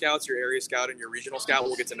 2 of your scouts, your area scout and your regional scout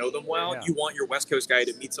will get to know them well. Yeah. You want your West Coast guy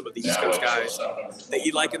to meet some of the East Coast guys that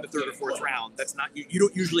you like in the 3rd or 4th round. That's not you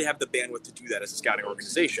don't usually have the bandwidth to do that as a scouting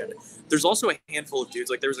organization. There's also a handful of dudes.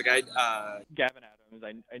 Like there was a guy, Gavin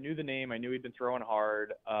Adams. I knew the name. I knew he'd been throwing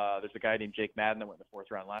hard. There's a guy named Jake Madden that went in the 4th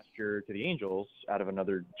round last year to the Angels out of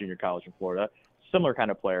another junior college in Florida. Similar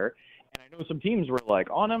kind of player. And I know some teams were like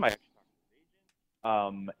on him. I actually talked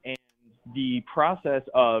to his agent. And the process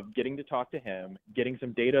of getting to talk to him, getting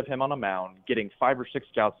some data of him on a mound, getting 5 or 6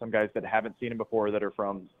 scouts, some guys that haven't seen him before that are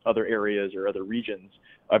from other areas or other regions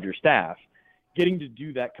of your staff, getting to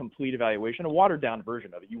do that complete evaluation, a watered down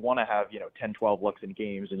version of it. You want to have, 10, 12 looks in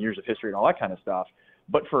games and years of history and all that kind of stuff.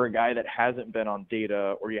 But for a guy that hasn't been on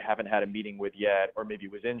data or you haven't had a meeting with yet, or maybe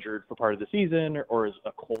was injured for part of the season, or is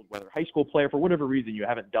a cold weather high school player, for whatever reason you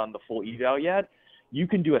haven't done the full eval yet, you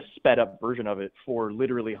can do a sped up version of it for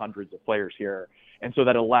literally hundreds of players here. And so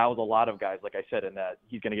that allows a lot of guys, like I said, in that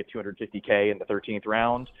he's going to get $250K in the 13th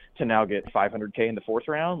round to now get $500K in the 4th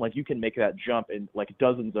round. Like you can make that jump, and like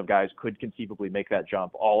dozens of guys could conceivably make that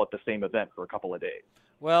jump all at the same event for a couple of days.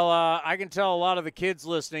 Well, I can tell a lot of the kids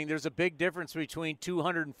listening, there's a big difference between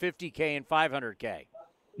 $250K and $500K.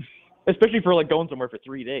 Especially for like going somewhere for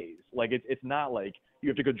 3 days. Like it's not like you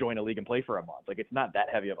have to go join a league and play for a month. Like it's not that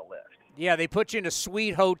heavy of a lift. Yeah, they put you in a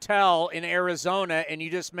sweet hotel in Arizona, and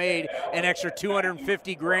you just made an extra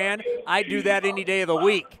 $250,000. I'd do that any day of the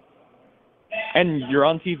week. And you're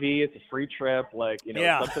on TV. It's a free trip,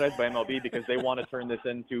 Yeah. Subsidized by MLB because they want to turn this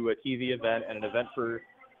into a TV event and an event for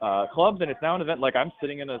clubs. And it's now an event. Like I'm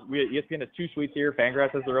sitting in ESPN has 2 suites here.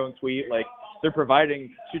 Fangraphs has their own suite. Like they're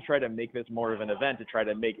providing to try to make this more of an event to try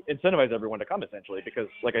to incentivize everyone to come essentially. Because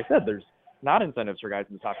like I said, there's not incentives for guys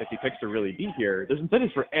in the top 50 picks to really be here. There's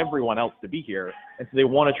incentives for everyone else to be here. And so they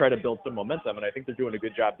want to try to build some momentum. And I think they're doing a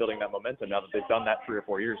good job building that momentum now that they've done that 3 or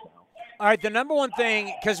 4 years now. All right, the number one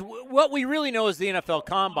thing, because what we really know is the NFL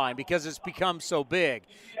Combine because it's become so big.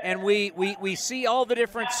 And we see all the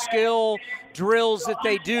different skill drills that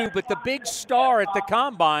they do, but the big star at the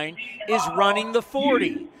Combine is running the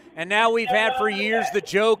 40. And now we've had for years the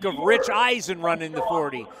joke of Rich Eisen running the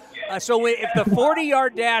 40. So if the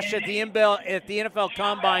 40-yard dash at the NFL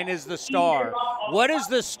Combine is the star, what is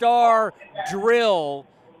the star drill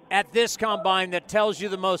at this Combine that tells you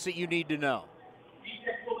the most that you need to know?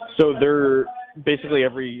 So they're basically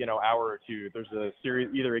every hour or two, there's a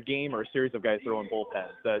series, either a game or a series of guys throwing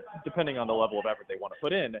bullpens that, depending on the level of effort they want to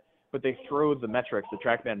put in, but they throw the metrics, the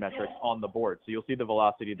TrackMan metrics, on the board. So you'll see the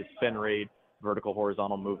velocity, the spin rate, vertical,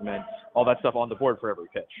 horizontal movement, all that stuff on the board for every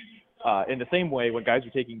pitch. In the same way, when guys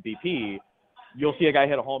are taking BP, you'll see a guy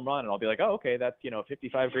hit a home run, and I'll be like, oh, okay, that's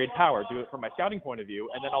 55 grade power. Do it from my scouting point of view,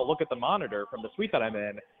 and then I'll look at the monitor from the suite that I'm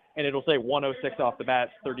in, and it'll say 106 off the bat,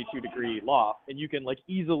 32-degree loft, and you can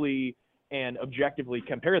easily and objectively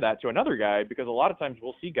compare that to another guy, because a lot of times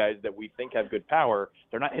we'll see guys that we think have good power.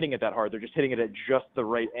 They're not hitting it that hard. They're just hitting it at just the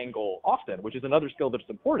right angle often, which is another skill that's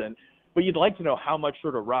important. But you'd like to know how much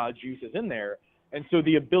sort of raw juice is in there. And so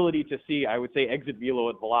the ability to see, I would say, exit velo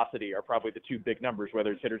and velocity are probably the 2 big numbers,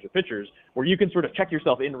 whether it's hitters or pitchers, where you can sort of check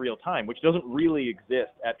yourself in real time, which doesn't really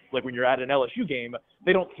exist at when you're at an LSU game.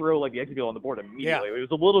 They don't throw the exit velo on the board immediately. Yeah. It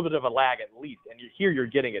was a little bit of a lag at least, and here you're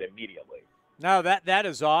getting it immediately. No, that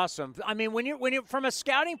is awesome. I mean, when you're from a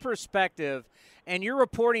scouting perspective and you're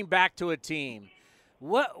reporting back to a team,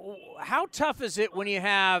 how tough is it when you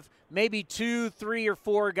have maybe 2, 3, or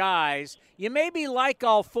 4 guys? You maybe like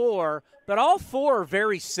all 4, but all 4 are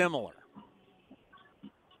very similar.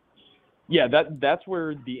 Yeah, that's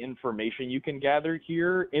where the information you can gather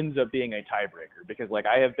here ends up being a tiebreaker, because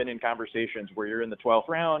I have been in conversations where you're in the 12th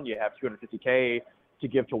round, you have $250K to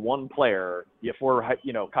give to one player, you have 4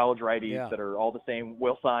 college righties that are all the same,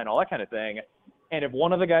 will sign, all that kind of thing. And if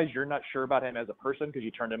one of the guys you're not sure about him as a person because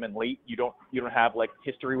you turned him in late, you don't have like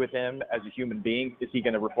history with him as a human being. Is he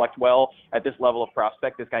going to reflect well at this level of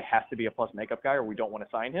prospect? This guy has to be a plus makeup guy, or we don't want to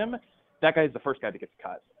sign him. That guy's the first guy that gets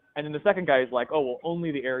cut. And then the second guy is like, oh well,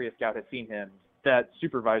 only the area scout has seen him. That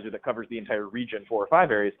supervisor that covers the entire region, 4 or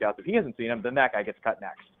 5 area scouts, if he hasn't seen him, then that guy gets cut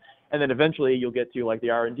next. And then eventually you'll get to like the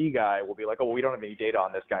R&D guy will be like, oh, well, we don't have any data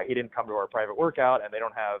on this guy. He didn't come to our private workout, and they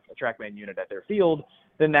don't have a TrackMan unit at their field.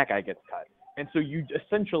 Then that guy gets cut. And so you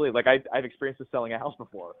essentially, like I've experienced this selling a house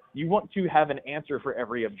before, you want to have an answer for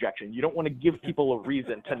every objection. You don't want to give people a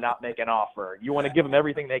reason to not make an offer. You want to give them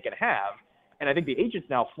everything they can have. And I think the agents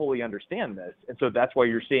now fully understand this. And so that's why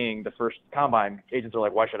you're seeing the first combine, agents are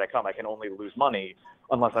like, why should I come? I can only lose money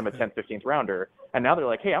unless I'm a 10th, 15th rounder. And now they're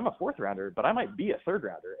like, hey, I'm a 4th rounder, but I might be a 3rd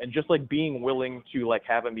rounder. And just like being willing to like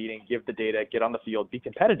have a meeting, give the data, get on the field, be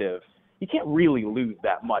competitive, you can't really lose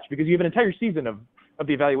that much because you have an entire season of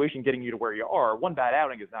the evaluation getting you to where you are. One bad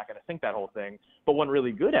outing is not going to sink that whole thing, but one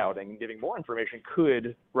really good outing and giving more information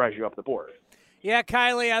could rise you up the board. Yeah,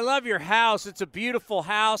 Kylie, I love your house. It's a beautiful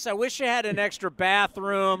house. I wish you had an extra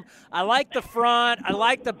bathroom. I like the front. I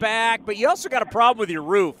like the back, but you also got a problem with your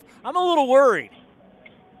roof. I'm a little worried.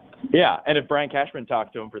 Yeah, and if Brian Cashman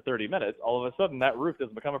talked to him for 30 minutes, all of a sudden that roof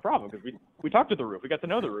doesn't become a problem because we talked to the roof. We got to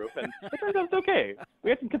know the roof, and it turns out it's okay. We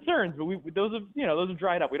had some concerns, but those have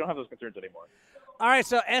dried up. We don't have those concerns anymore. All right,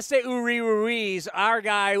 so Ese Uri Ruiz, our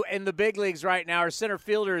guy in the big leagues right now, our center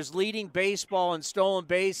fielder, is leading baseball in stolen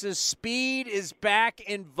bases. Speed is back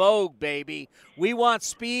in vogue, baby. We want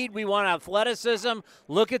speed. We want athleticism.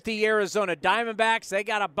 Look at the Arizona Diamondbacks. They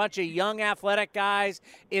got a bunch of young athletic guys.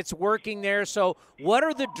 It's working there. So what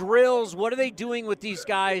are the drills? What are they doing with these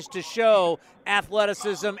guys to show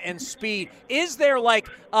athleticism and speed? Is there like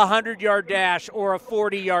a 100-yard dash or a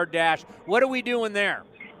 40-yard dash? What are we doing there?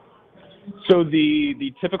 So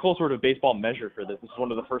the typical sort of baseball measure for this is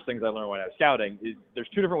one of the first things I learned when I was scouting is there's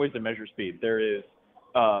 2 different ways to measure speed. There is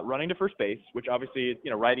running to first base, which obviously,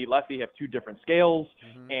 righty, lefty have 2 different scales,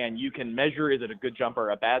 and you can measure, is it a good jump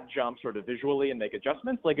or a bad jump sort of visually and make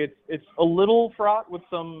adjustments. Like it's a little fraught with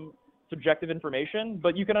some subjective information,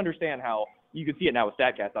 but you can understand how you can see it now with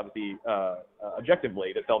StatCast, obviously,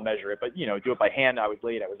 objectively that they'll measure it, but, do it by hand. I was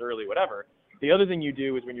late, I was early, whatever. The other thing you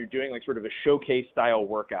do is when you're doing like sort of a showcase style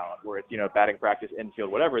workout where it's, batting practice,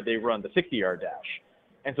 infield, whatever, they run the 60-yard dash.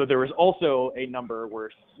 And so there is also a number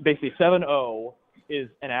where basically 7.0 is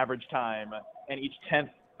an average time, and each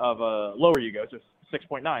 10th of a lower you go, so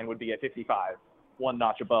 6.9 would be a 55, one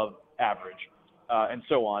notch above average, and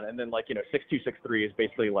so on. And then 6.2, 6.3 is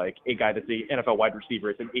basically like a guy that's the NFL wide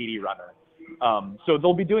receiver. It's an 80 runner. So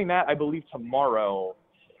they'll be doing that, I believe, tomorrow,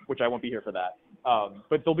 which I won't be here for that.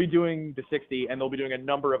 But they'll be doing the 60, and they'll be doing a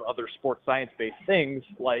number of other sports science-based things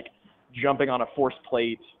like jumping on a force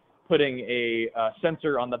plate, putting a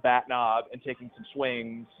sensor on the bat knob and taking some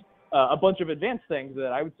swings, a bunch of advanced things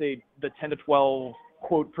that I would say the 10 to 12,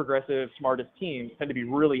 quote, progressive, smartest teams tend to be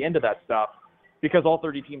really into that stuff because all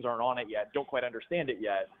 30 teams aren't on it yet, don't quite understand it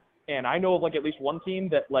yet. And I know of at least one team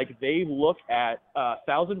that they look at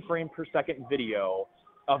 1,000 frame per second video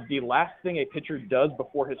of the last thing a pitcher does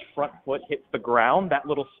before his front foot hits the ground, that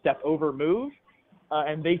little step over move,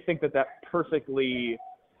 and they think that perfectly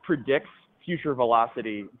predicts future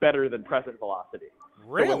velocity better than present velocity.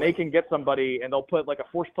 Really? So when they can get somebody and they'll put like a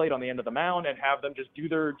force plate on the end of the mound and have them just do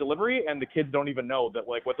their delivery, and the kids don't even know that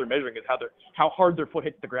what they're measuring is how hard their foot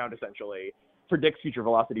hits the ground, essentially predicts future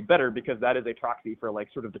velocity better because that is a proxy for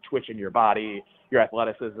sort of the twitch in your body, your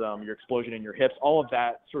athleticism, your explosion in your hips. All of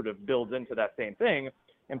that sort of builds into that same thing.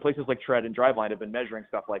 And places like Tread and Driveline have been measuring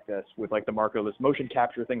stuff like this with the Marco-less motion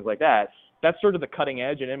capture, things like that. That's sort of the cutting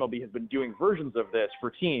edge, and MLB has been doing versions of this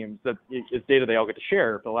for teams that is data they all get to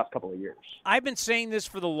share for the last couple of years. I've been saying this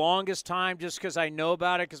for the longest time just because I know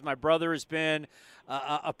about it because my brother has been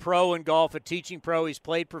a pro in golf, a teaching pro. He's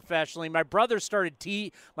played professionally. My brother started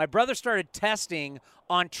testing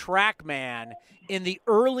on TrackMan in the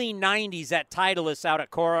early 90s at Titleist out at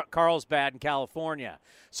Carlsbad in California.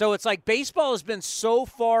 So it's like baseball has been so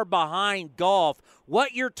far behind golf.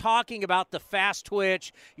 What you're talking about, the fast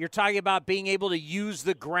twitch, you're talking about being able to use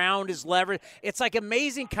the ground as leverage. It's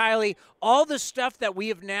amazing, Kylie, all the stuff that we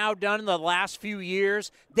have now done in the last few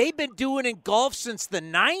years, they've been doing in golf since the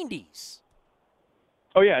 90s.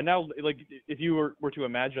 Oh, yeah. Now, if you were to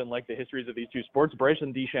imagine, the histories of these two sports,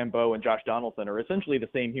 Bryson DeChambeau and Josh Donaldson are essentially the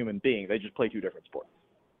same human being. They just play 2 different sports.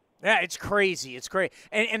 Yeah, it's crazy. It's crazy.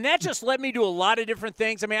 And that just led me to a lot of different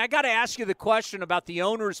things. I mean, I got to ask you the question about the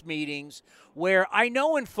owners' meetings, where I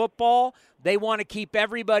know in football they want to keep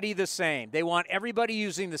everybody the same. They want everybody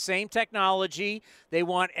using the same technology. They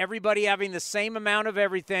want everybody having the same amount of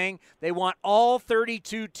everything. They want all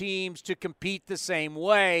 32 teams to compete the same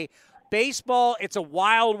way. Baseball, it's a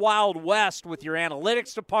wild, wild west with your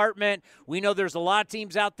analytics department. We know there's a lot of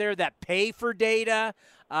teams out there that pay for data.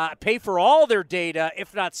 Pay for all their data,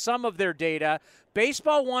 if not some of their data.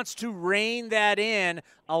 Baseball wants to rein that in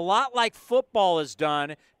a lot like football has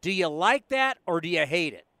done. Do you like that or do you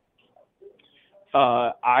hate it?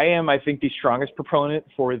 I am, I think, the strongest proponent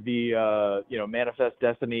for the, manifest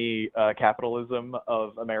destiny capitalism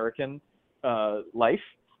of American life,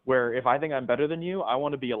 where if I think I'm better than you, I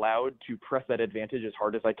want to be allowed to press that advantage as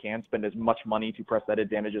hard as I can, spend as much money to press that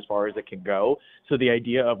advantage as far as it can go. So the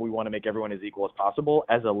idea of we want to make everyone as equal as possible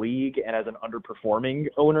as a league and as an underperforming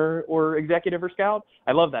owner or executive or scout,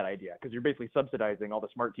 I love that idea, because you're basically subsidizing all the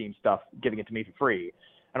smart team stuff, giving it to me for free.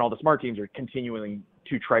 And all the smart teams are continuing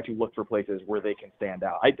to try to look for places where they can stand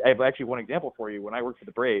out. I have actually one example for you. When I worked for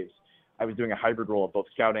the Braves, I was doing a hybrid role of both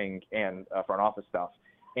scouting and front office stuff.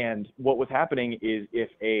 And what was happening is if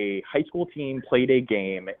a high school team played a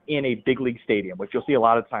game in a big league stadium, which you'll see a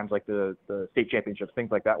lot of times, like the state championships,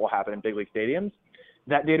 things like that will happen in big league stadiums,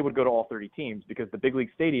 that data would go to all 30 teams because the big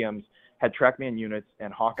league stadiums had TrackMan units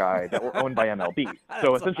and Hawkeye that were owned by MLB.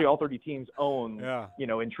 So essentially all 30 teams own,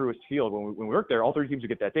 in Truist Field. When we worked there, all 30 teams would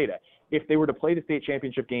get that data. If they were to play the state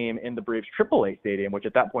championship game in the Braves AAA stadium, which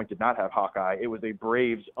at that point did not have Hawkeye, it was a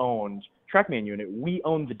Braves-owned TrackMan unit. We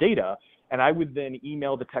owned the data. And I would then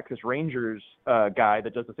email the Texas Rangers guy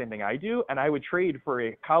that does the same thing I do, and I would trade for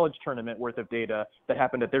a college tournament worth of data that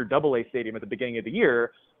happened at their AA stadium at the beginning of the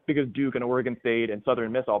year, because Duke and Oregon State and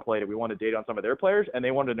Southern Miss all played it. We wanted data on some of their players, and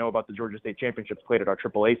they wanted to know about the Georgia State Championships played at our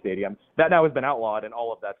AAA stadium. That now has been outlawed, and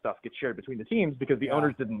all of that stuff gets shared between the teams because the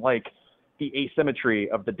owners didn't like the asymmetry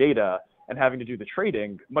of the data and having to do the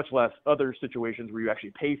trading, much less other situations where you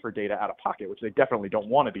actually pay for data out of pocket, which they definitely don't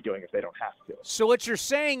want to be doing if they don't have to. So what you're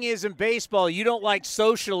saying is in baseball, you don't like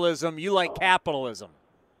socialism, you like capitalism.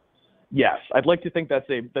 Yes, I'd like to think that's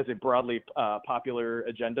a broadly popular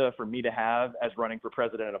agenda for me to have as running for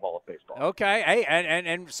president of all of baseball. Okay, hey,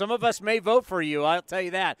 and some of us may vote for you, I'll tell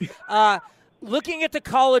you that. Looking at the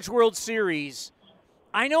College World Series,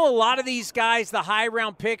 I know a lot of these guys, the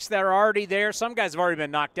high-round picks that are already there, some guys have already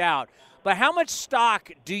been knocked out, but how much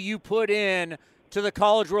stock do you put in to the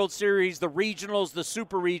College World Series, the regionals, the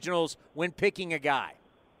super regionals, when picking a guy?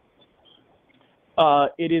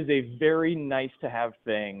 It is a very nice to have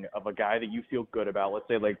thing of a guy that you feel good about. Let's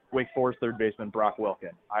say like Wake Forest third baseman Brock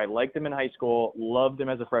Wilken. I liked him in high school, loved him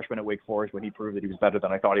as a freshman at Wake Forest when he proved that he was better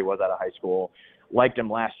than I thought he was out of high school. Liked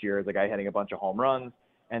him last year as a guy hitting a bunch of home runs.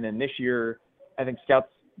 And then this year, I think scouts,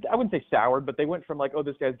 I wouldn't say soured, but they went from like, oh,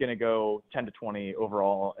 this guy's going to go 10 to 20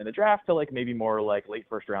 overall in the draft to like maybe more like late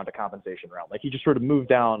first round to compensation round. Like he just sort of moved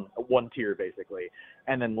down one tier basically.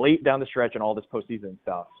 And then late down the stretch and all this postseason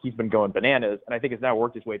stuff, he's been going bananas. And I think has now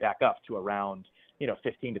worked his way back up to around,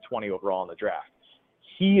 15 to 20 overall in the draft.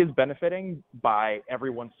 He is benefiting by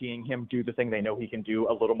everyone seeing him do the thing they know he can do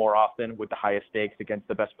a little more often with the highest stakes against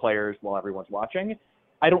the best players while everyone's watching.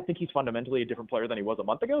 I don't think he's fundamentally a different player than he was a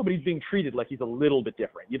month ago, but he's being treated like he's a little bit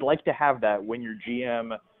different. You'd like to have that when your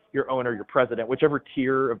GM, your owner, your president, whichever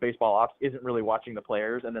tier of baseball ops isn't really watching the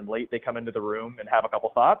players, and then late they come into the room and have a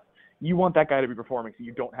couple thoughts. You want that guy to be performing so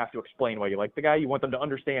you don't have to explain why you like the guy. You want them to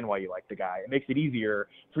understand why you like the guy. It makes it easier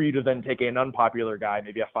for you to then take an unpopular guy,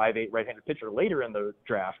 maybe a 5'8" right-handed pitcher later in the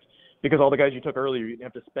draft, because all the guys you took earlier, you didn't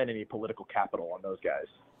have to spend any political capital on those guys.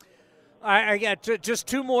 I got just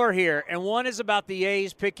two more here, and one is about the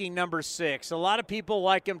A's picking number 6. A lot of people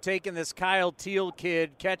like him taking this Kyle Teal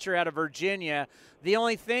kid, catcher out of Virginia. The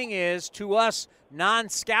only thing is, to us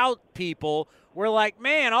non-scout people, we're like,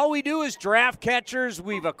 man, all we do is draft catchers.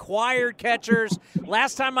 We've acquired catchers.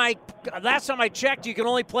 Last time I checked, you can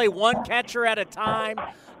only play one catcher at a time.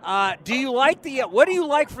 What do you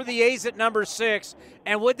like for the A's at number 6?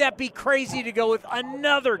 And would that be crazy to go with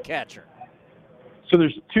another catcher? So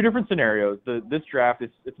there's two different scenarios. This draft,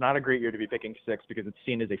 it's not a great year to be picking 6 because it's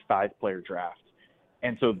seen as a 5-player draft.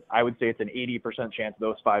 And so I would say it's an 80% chance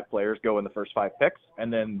those 5 players go in the first 5 picks,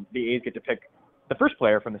 and then the A's get to pick the first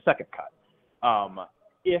player from the second cut.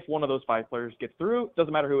 If one of those 5 players gets through,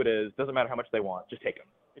 doesn't matter who it is, doesn't matter how much they want, just take them.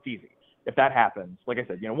 It's easy. If that happens, like I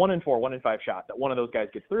said, 1 in 4, 1 in 5 shot that one of those guys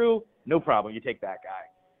gets through, no problem, you take that guy.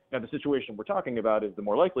 Now the situation we're talking about is the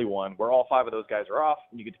more likely one where all 5 of those guys are off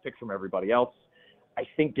and you get to pick from everybody else. I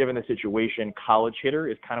think given the situation, college hitter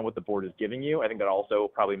is kind of what the board is giving you. I think that also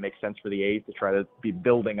probably makes sense for the A's to try to be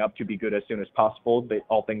building up to be good as soon as possible.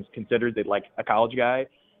 All things considered, they'd like a college guy.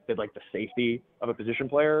 They'd like the safety of a position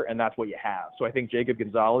player, and that's what you have. So I think Jacob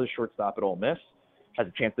Gonzalez, shortstop at Ole Miss, has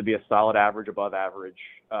a chance to be a solid average, above average,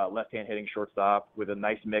 left-hand hitting shortstop with a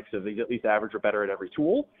nice mix of he's at least average or better at every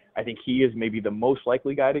tool. I think he is maybe the most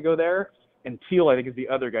likely guy to go there. And Teal, I think, is the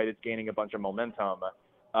other guy that's gaining a bunch of momentum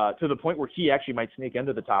to the point where he actually might sneak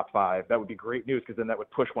into the top 5. That would be great news because then that would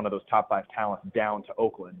push one of those top 5 talents down to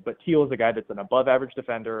Oakland. But Teal is a guy that's an above-average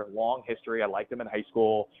defender, long history. I liked him in high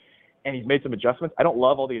school. And he's made some adjustments. I don't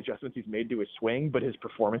love all the adjustments he's made to his swing, but his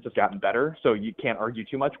performance has gotten better, so you can't argue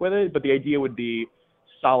too much with it. But the idea would be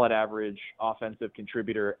solid average offensive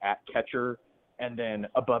contributor at catcher, and then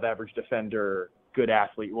above average defender, good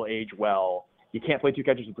athlete, will age well. You can't play 2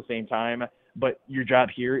 catchers at the same time, but your job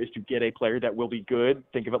here is to get a player that will be good.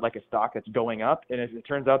 Think of it like a stock that's going up, and if it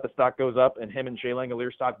turns out the stock goes up and him and Shea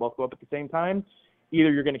Langoliers' stock both go up at the same time, either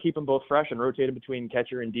you're going to keep them both fresh and rotate them between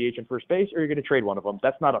catcher and DH and first base, or you're going to trade one of them.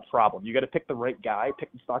 That's not a problem. You got to pick the right guy,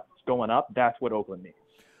 pick the stock that's going up. That's what Oakland needs.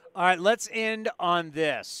 All right, let's end on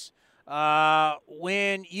this.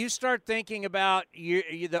 When you start thinking about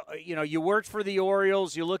you worked for the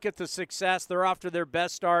Orioles, you look at the success. They're off to their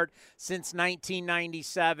best start since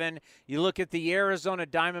 1997. You look at the Arizona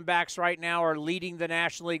Diamondbacks right now are leading the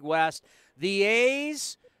National League West. The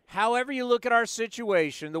A's, however you look at our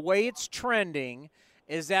situation, the way it's trending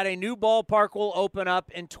is that a new ballpark will open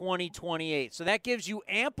up in 2028. So that gives you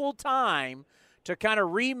ample time to kind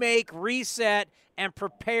of remake, reset, and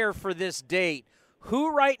prepare for this date.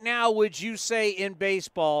 Who right now would you say in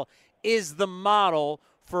baseball is the model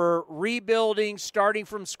for rebuilding, starting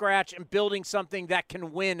from scratch, and building something that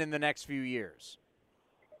can win in the next few years?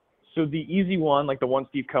 So the easy one, like the one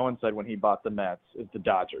Steve Cohen said when he bought the Mets, is the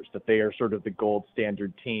Dodgers, that they are sort of the gold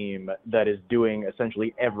standard team that is doing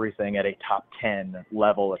essentially everything at a top 10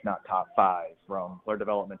 level, if not top 5, from player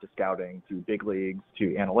development to scouting to big leagues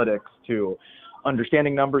to analytics to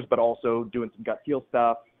understanding numbers, but also doing some gut feel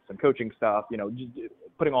stuff, some coaching stuff, just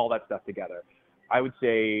putting all that stuff together. I would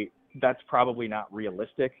say that's probably not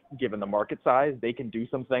realistic given the market size. They can do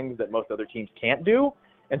some things that most other teams can't do.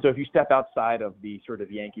 And so if you step outside of the sort of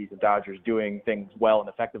Yankees and Dodgers doing things well and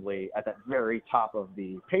effectively at that very top of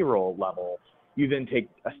the payroll level, you then take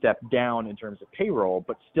a step down in terms of payroll,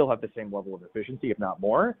 but still have the same level of efficiency, if not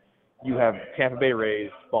more. You have Tampa Bay Rays,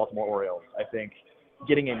 Baltimore Orioles. I think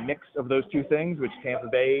getting a mix of those two things, which Tampa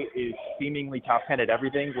Bay is seemingly top 10 at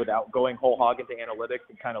everything without going whole hog into analytics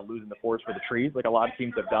and kind of losing the forest for the trees like a lot of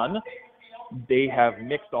teams have done. They have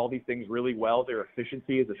mixed all these things really well. Their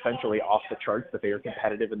efficiency is essentially off the charts, that they are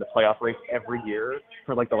competitive in the playoff race every year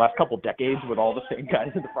for like the last couple decades with all the same guys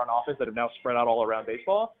in the front office that have now spread out all around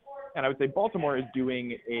baseball. And I would say Baltimore is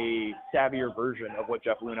doing a savvier version of what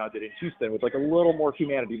Jeff Luna did in Houston with like a little more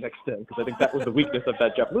humanity mixed in, because I think that was the weakness of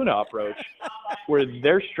that Jeff Luna approach, where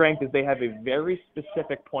their strength is they have a very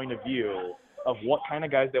specific point of view of what kind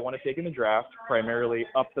of guys they want to take in the draft, primarily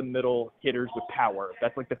up the middle hitters with power.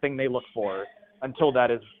 That's like the thing they look for until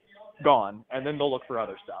that is gone, and then they'll look for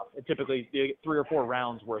other stuff. And typically they get 3 or 4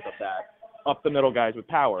 rounds worth of that, up the middle guys with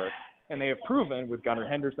power. And they have proven with Gunnar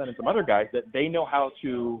Henderson and some other guys that they know how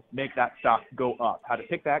to make that stock go up, how to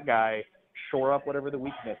pick that guy, shore up whatever the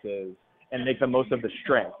weakness is, and make the most of the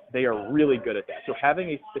strength. They are really good at that. So having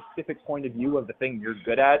a specific point of view of the thing you're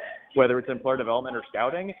good at, whether it's in player development or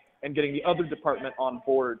scouting, and getting the other department on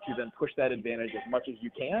board to then push that advantage as much as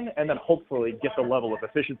you can, and then hopefully get the level of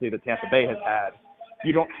efficiency that Tampa Bay has had.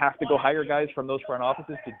 You don't have to go hire guys from those front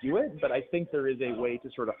offices to do it, but I think there is a way to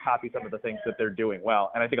sort of copy some of the things that they're doing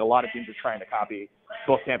well. And I think a lot of teams are trying to copy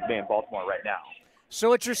both Tampa Bay and Baltimore right now. So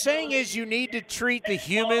what you're saying is you need to treat the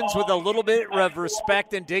humans with a little bit of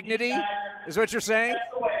respect and dignity, is what you're saying?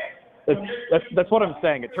 That's what I'm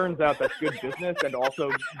saying. It turns out that's good business and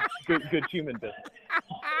also good human business.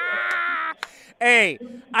 Hey,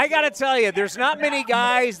 I got to tell you, there's not many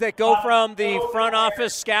guys that go from the front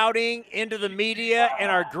office scouting into the media and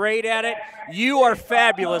are great at it. You are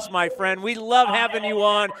fabulous, my friend. We love having you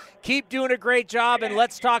on. Keep doing a great job, and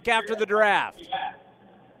let's talk after the draft.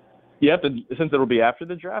 Yep, and since it'll be after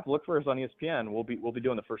the draft, look for us on ESPN. We'll be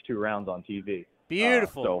doing the first 2 rounds on TV.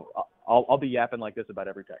 Beautiful. So I'll be yapping like this about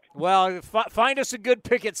every pick. Well, find us a good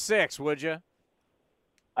pick at 6, would you?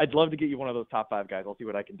 I'd love to get you one of those top 5 guys. I'll see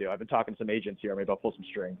what I can do. I've been talking to some agents here. Maybe I'll pull some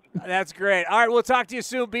strings. That's great. All right, we'll talk to you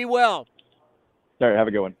soon. Be well. All right, have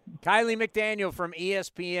a good one. Kiley McDaniel from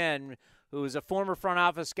ESPN, who is a former front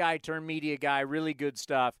office guy turned media guy. Really good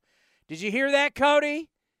stuff. Did you hear that, Cody?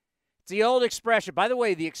 It's the old expression. By the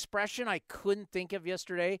way, the expression I couldn't think of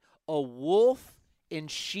yesterday, a wolf in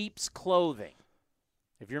sheep's clothing.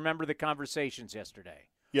 If you remember the conversations yesterday.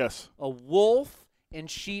 Yes. A wolf in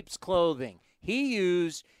sheep's clothing. He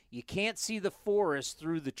used, you can't see the forest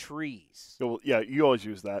through the trees. Yeah, you always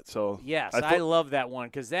use that. So yes, I love that one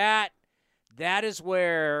because that is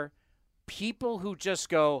where people who just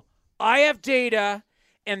go, I have data,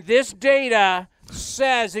 and this data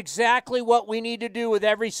says exactly what we need to do with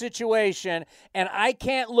every situation, and I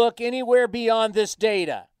can't look anywhere beyond this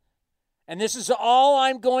data. And this is all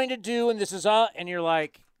I'm going to do, and this is all. And you're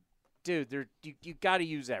like, dude, you got to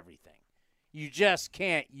use everything. You just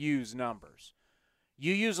can't use numbers.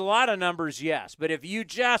 You use a lot of numbers, yes, but if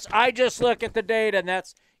I just look at the data, and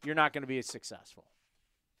you're not going to be as successful.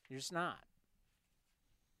 You're just not.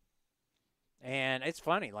 And it's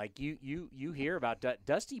funny, like you hear about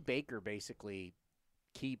Dusty Baker basically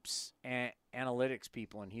keeps analytics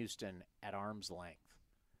people in Houston at arm's length.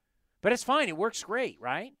 But it's fine. It works great,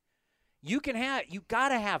 right? You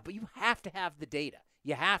have to have the data.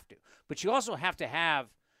 You have to. But you also have to have,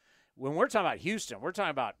 when we're talking about Houston, we're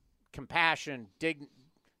talking about compassion,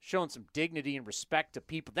 showing some dignity and respect to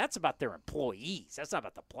people. That's about their employees. That's not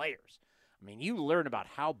about the players. I mean, you learn about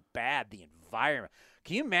how bad the environment.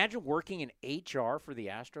 Can you imagine working in HR for the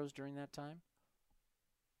Astros during that time?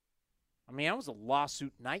 I mean, that was a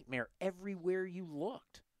lawsuit nightmare everywhere you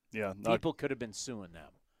looked. Yeah. People could have been suing them.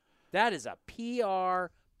 That is a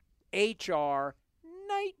PR, HR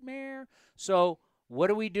nightmare. So what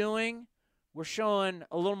are we doing? We're showing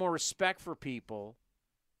a little more respect for people.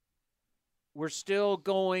 We're still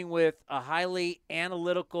going with a highly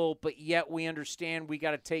analytical, but yet we understand we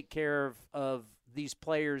got to take care of these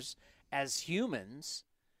players as humans.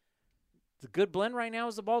 The good blend right now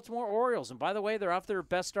is the Baltimore Orioles. And by the way, they're off their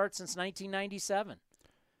best start since 1997.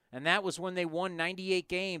 And that was when they won 98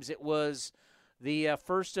 games. It was the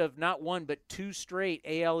first of not one, but two straight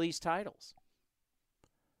AL East titles.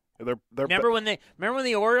 Remember when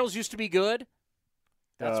the Orioles used to be good?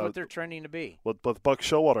 That's what they're trending to be. With Buck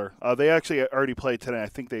Showalter. They actually already played today. I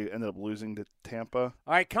think they ended up losing to Tampa. All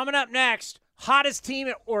right, coming up next, hottest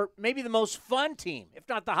team, or maybe the most fun team, if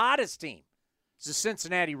not the hottest team, is the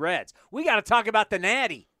Cincinnati Reds. We got to talk about the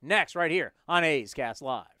Natty next right here on A's Cast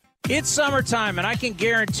Live. It's summertime, and I can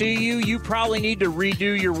guarantee you probably need to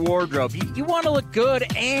redo your wardrobe. You want to look good,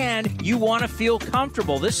 and you want to feel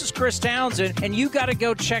comfortable. This is Chris Townsend, and you got to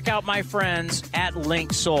go check out my friends at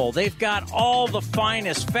Link Soul. They've got all the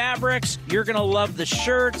finest fabrics. You're going to love the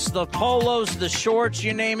shirts, the polos, the shorts,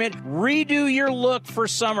 you name it. Redo your look for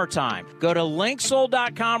summertime. Go to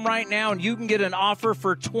linksoul.com right now, and you can get an offer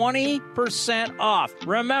for 20% off.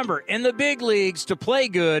 Remember, in the big leagues, to play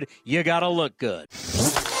good, you got to look good.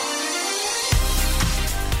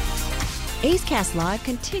 A's Cast Live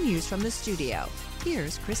continues from the studio.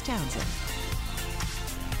 Here's Chris Townsend.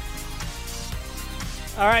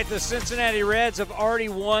 All right, the Cincinnati Reds have already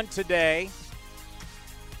won today.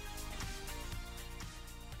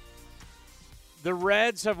 The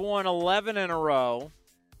Reds have won 11 in a row.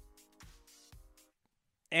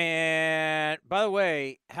 And, by the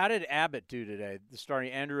way, how did Abbott do today, the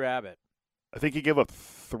starting Andrew Abbott? I think he gave up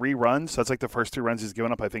 3 runs. That's like the first 2 runs he's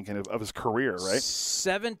given up, I think, of his career, right?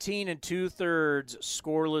 17 2/3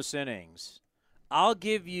 scoreless innings. I'll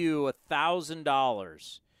give you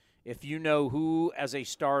 $1,000 if you know who, as a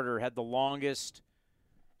starter, had the longest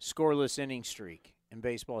scoreless inning streak in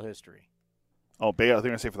baseball history. Oh, I think I'm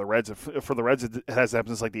going to say for the Reds. For the Reds, it has happened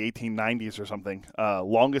since like the 1890s or something.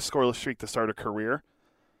 Longest scoreless streak to start a career.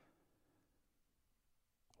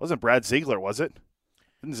 Wasn't Brad Ziegler, was it?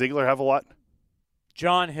 Didn't Ziegler have a lot?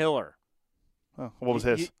 John Hiller. Oh, what was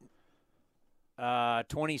his?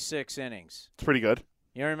 26 innings. It's pretty good.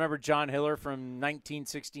 You remember John Hiller from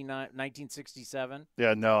 1967?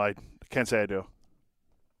 Yeah, no, I can't say I do.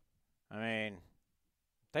 I mean,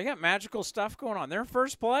 they got magical stuff going on. They're in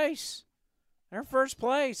first place. And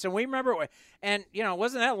we remember, and, it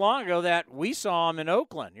wasn't that long ago that we saw them in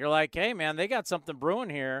Oakland. You're like, hey, man, they got something brewing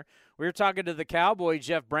here. We were talking to the Cowboy,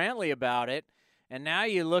 Jeff Brantley, about it. And now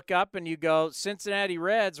you look up and you go, Cincinnati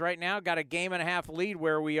Reds right now got a 1.5 game lead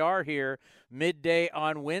where we are here midday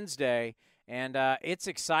on Wednesday. And it's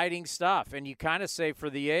exciting stuff. And you kind of say for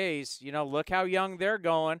the A's, look how young they're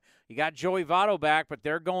going. You got Joey Votto back, but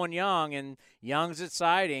they're going young, and young's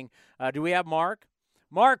exciting. Do we have Mark?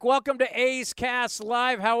 Mark, welcome to A's Cast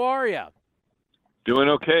Live. How are you? Doing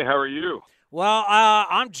okay. How are you? Well,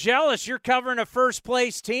 I'm jealous. You're covering a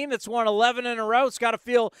first-place team that's won 11 in a row. It's got to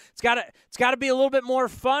be a little bit more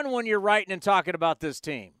fun when you're writing and talking about this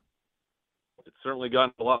team. It's certainly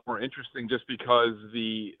gotten a lot more interesting just because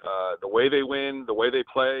the way they win, the way they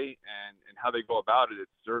play, and how they go about it.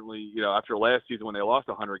 It's certainly, after last season when they lost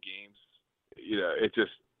 100 games, it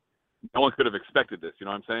just no one could have expected this. You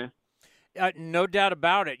know what I'm saying? No doubt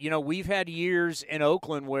about it. We've had years in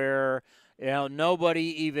Oakland where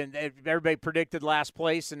everybody predicted last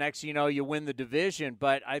place, and next you win the division.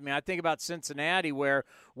 But, I think about Cincinnati, where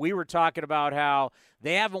we were talking about how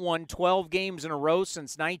they haven't won 12 games in a row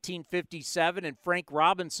since 1957, and Frank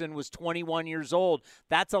Robinson was 21 years old.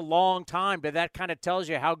 That's a long time, but that kind of tells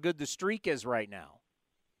you how good the streak is right now.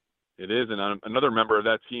 It is, and another member of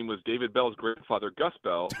that team was David Bell's grandfather, Gus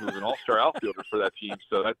Bell, who was an all-star outfielder for that team.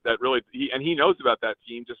 So that really – he knows about that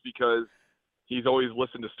team just because – he's always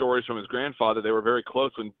listened to stories from his grandfather. They were very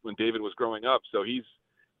close when David was growing up. So he's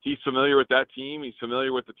familiar with that team. He's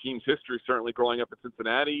familiar with the team's history, certainly growing up in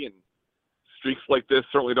Cincinnati. And streaks like this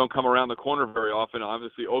certainly don't come around the corner very often.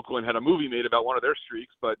 Obviously, Oakland had a movie made about one of their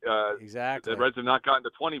streaks, but exactly. The Reds have not gotten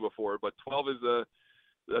to 20 before. But 12 is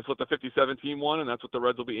that's what the 57 team won, and that's what the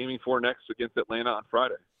Reds will be aiming for next against Atlanta on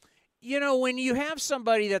Friday. When you have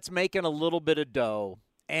somebody that's making a little bit of dough,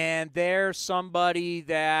 and there's somebody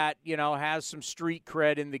that, has some street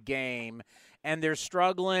cred in the game, and they're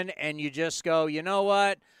struggling, and you just go, you know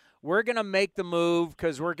what, we're going to make the move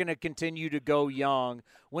because we're going to continue to go young.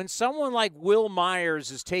 When someone like Will Myers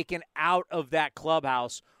is taken out of that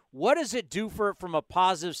clubhouse, what does it do for it from a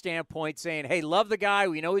positive standpoint, saying, hey, love the guy,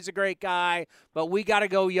 we know he's a great guy, but we got to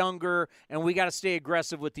go younger, and we got to stay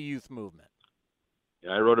aggressive with the youth movement?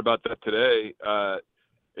 Yeah, I wrote about that today.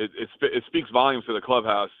 It speaks volumes to the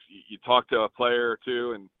clubhouse. You talk to a player or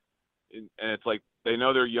two, and it's like they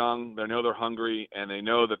know they're young, they know they're hungry, and they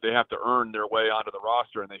know that they have to earn their way onto the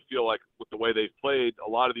roster. And they feel like with the way they've played, a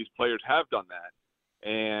lot of these players have done that.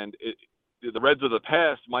 And the Reds of the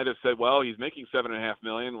past might have said, "Well, he's making $7.5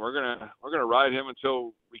 million. We're gonna ride him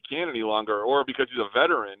until we can't any longer," or because he's a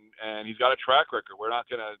veteran and he's got a track record, we're not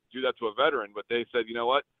gonna do that to a veteran. But they said, you know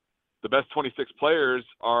what? The best 26 players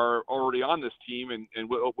are already on this team, and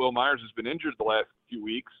Will Myers has been injured the last few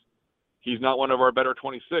weeks. He's not one of our better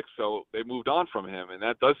 26, so they moved on from him. And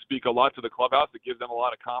that does speak a lot to the clubhouse. It gives them a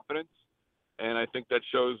lot of confidence, and I think that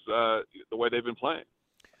shows the way they've been playing.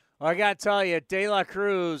 Well, I got to tell you, De La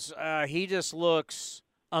Cruz, he just looks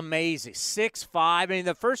amazing. 6'5". I mean,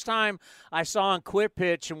 the first time I saw him quit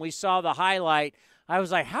pitch and we saw the highlight, I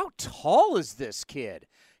was like, how tall is this kid?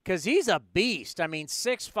 Because he's a beast. I mean,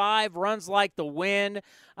 6'5", runs like the wind.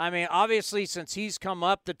 I mean, obviously, since he's come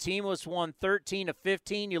up, the team was won 13 of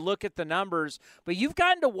 15. You look at the numbers, but you've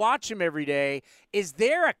gotten to watch him every day. Is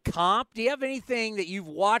there a comp? Do you have anything that you've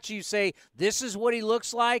watched you say, this is what he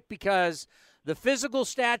looks like? Because the physical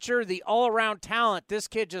stature, the all-around talent, this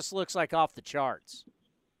kid just looks like off the charts.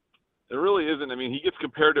 There really isn't. I mean, he gets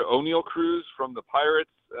compared to O'Neal Cruz from the Pirates.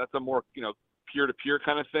 That's a more, peer-to-peer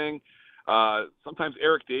kind of thing. Sometimes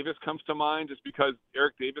Eric Davis comes to mind just because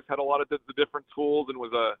Eric Davis had a lot of the different tools and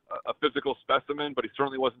was a physical specimen, but he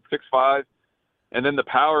certainly wasn't 6'5". And then the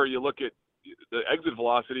power, you look at the exit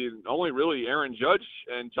velocity, and only really Aaron Judge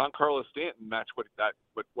and Giancarlo Stanton match what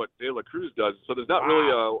De La Cruz does. So there's not really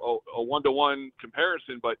a one-to-one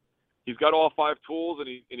comparison, but he's got all five tools, and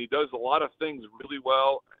he does a lot of things really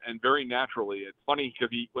well and very naturally. It's funny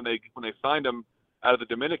because when they signed him out of the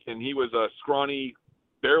Dominican, he was a scrawny,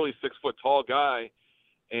 barely 6 foot tall guy,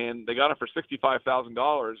 and they got him for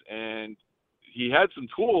 $65,000. And he had some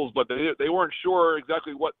tools, but they weren't sure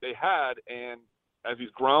exactly what they had. And as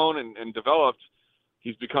he's grown and developed,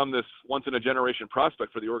 he's become this once in a generation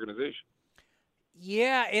prospect for the organization.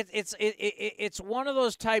 Yeah, it's one of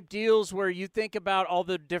those type deals where you think about all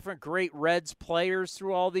the different great Reds players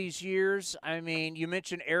through all these years. I mean, you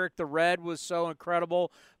mentioned Eric the Red was so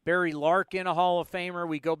incredible. Barry Larkin, a Hall of Famer.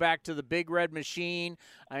 We go back to the Big Red Machine.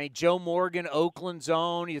 I mean, Joe Morgan, Oakland's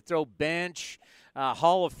own. You throw Bench,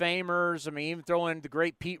 Hall of Famers. I mean, even throw in the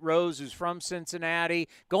great Pete Rose, who's from Cincinnati.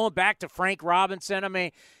 Going back to Frank Robinson. I mean,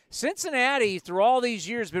 Cincinnati, through all these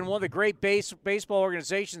years, has been one of the great baseball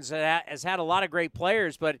organizations that has had a lot of great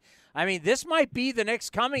players. But, I mean, this might be the next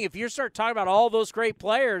coming. If you start talking about all those great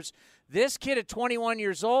players, this kid at 21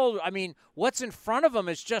 years old, I mean, what's in front of him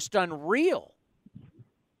is just unreal.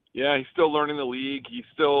 Yeah, he's still learning the league. He's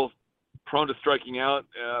still prone to striking out,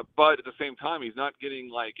 but at the same time, he's not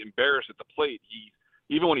getting, embarrassed at the plate.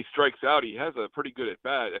 Even when he strikes out, he has a pretty good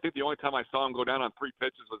at-bat. I think the only time I saw him go down on 3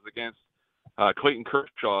 pitches was against Clayton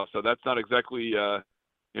Kershaw, so that's not exactly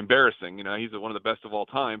embarrassing. He's one of the best of all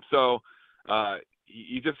time. So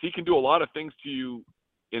he can do a lot of things to you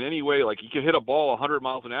in any way. Like, he can hit a ball 100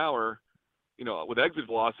 miles an hour, with exit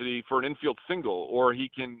velocity for an infield single, or he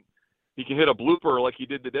can hit a blooper like he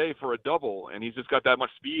did today for a double, and he's just got that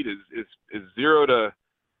much speed. His 0 to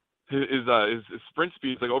his sprint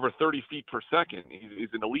speed is like over 30 feet per second. He's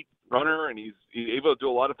an elite runner, and he's able to do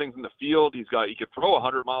a lot of things in the field. He can throw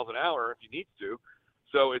 100 miles an hour if he needs to.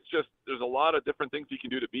 So it's just there's a lot of different things he can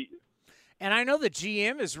do to beat you. And I know the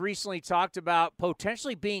GM has recently talked about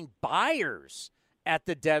potentially being buyers at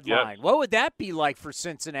the deadline. Yes. What would that be like for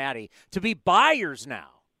Cincinnati to be buyers now?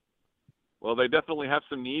 Well, they definitely have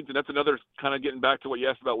some needs, and that's another kind of getting back to what you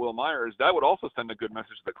asked about Will Myers. That would also send a good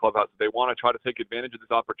message to the clubhouse that they want to try to take advantage of this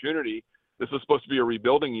opportunity. This was supposed to be a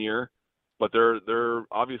rebuilding year, but they're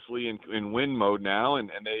obviously in win mode now, and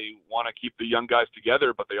they want to keep the young guys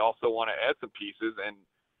together, but they also want to add some pieces. And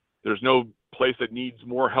there's no place that needs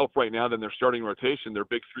more help right now than their starting rotation. Their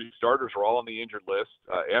big three starters are all on the injured list.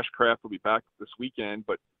 Ashcraft will be back this weekend,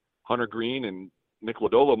 but Hunter Green and Nick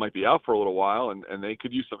Lodolo might be out for a little while, and they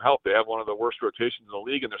could use some help. They have one of the worst rotations in the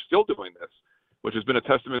league, and they're still doing this, which has been a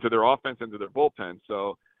testament to their offense and to their bullpen.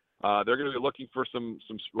 So they're going to be looking for some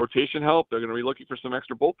rotation help. They're going to be looking for some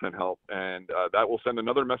extra bullpen help, and that will send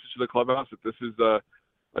another message to the clubhouse that this is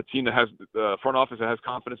a team that has front office that has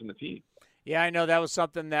confidence in the team. Yeah, I know that was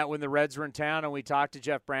something that when the Reds were in town and we talked to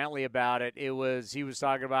Jeff Brantley about it, he was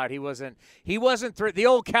talking about the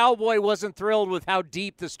old Cowboy wasn't thrilled with how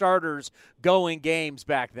deep the starters go in games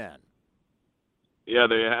back then. Yeah,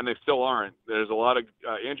 they still aren't. There's a lot of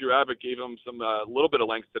Andrew Abbott gave them some little bit of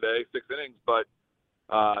length today, 6 innings, but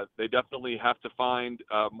they definitely have to find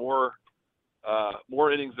more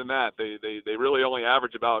innings than that. They really only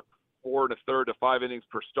average about 4 1/3 to 5 innings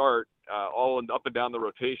per start, all up and down the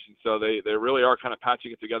rotation. So they really are kind of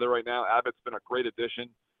patching it together right now. Abbott's been a great addition,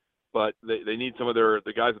 but they need some of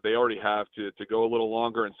the guys that they already have to go a little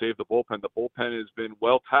longer and save the bullpen. The bullpen has been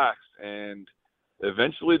well taxed, and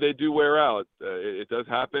eventually they do wear out. It does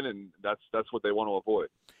happen, and that's what they want to avoid.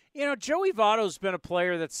 You know, Joey Votto's been a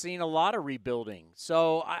player that's seen a lot of rebuilding.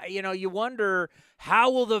 So, you wonder how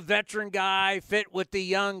will the veteran guy fit with the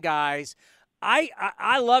young guys.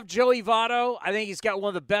 I love Joey Votto. I think he's got one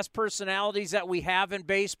of the best personalities that we have in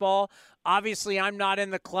baseball. Obviously, I'm not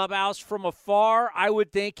in the clubhouse. From afar, I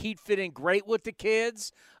would think he'd fit in great with the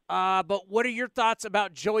kids. But what are your thoughts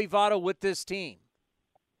about Joey Votto with this team?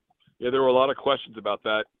 Yeah, there were a lot of questions about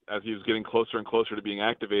that as he was getting closer and closer to being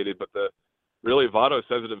activated. But really, Votto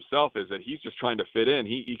says it himself, is that he's just trying to fit in.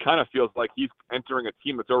 He kind of feels like he's entering a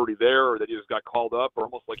team that's already there, or that he just got called up, or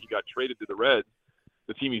almost like he got traded to the Reds,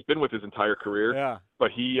 the team he's been with his entire career. Yeah.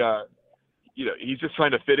 But he's just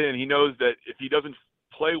trying to fit in. He knows that if he doesn't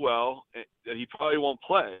play well, that he probably won't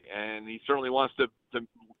play, and he certainly wants to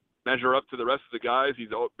measure up to the rest of the guys. He's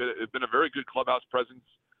been a very good clubhouse presence,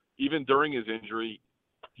 even during his injury.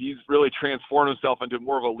 He's really transformed himself into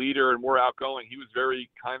more of a leader and more outgoing. He was very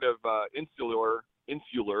kind of insular, and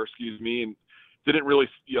didn't really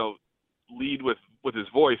lead with his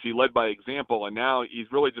voice. He led by example, and now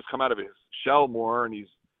he's really just come out of his shell more, and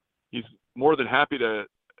he's more than happy to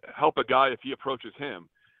help a guy if he approaches him.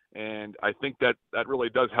 And I think that really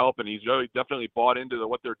does help, and he's really definitely bought into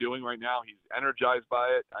what they're doing right now. He's energized by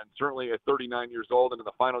it, and certainly at 39 years old and in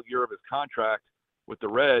the final year of his contract with the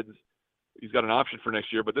Reds, he's got an option for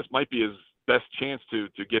next year, but this might be his best chance to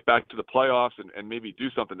get back to the playoffs and maybe do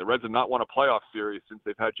something. The Reds have not won a playoff series since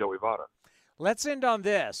they've had Joey Votto. Let's end on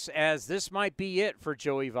this, as this might be it for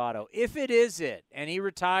Joey Votto. If it is it, and he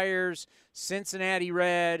retires Cincinnati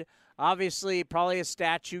Red, obviously probably a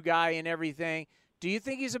statue guy and everything, do you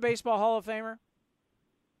think he's a Baseball Hall of Famer?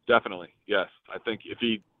 Definitely, yes. I think if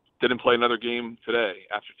he didn't play another game today,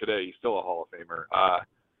 after today, he's still a Hall of Famer.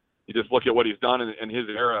 You just look at what he's done in his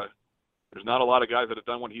era. There's not a lot of guys that have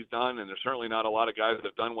done what he's done, and there's certainly not a lot of guys that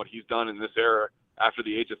have done what he's done in this era after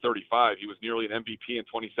the age of 35. He was nearly an MVP in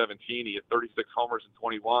 2017. He had 36 homers in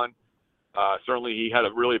 21. Certainly he had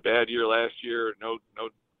a really bad year last year. No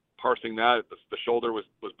parsing that. The shoulder was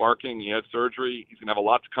barking. He had surgery. He's going to have a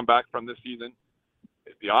lot to come back from this season.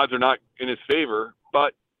 The odds are not in his favor,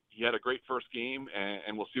 but he had a great first game,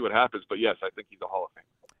 and we'll see what happens. But, yes, I think he's a Hall of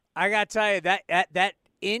Famer. I got to tell you, that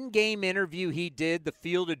in-game interview he did, the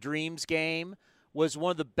Field of Dreams game, was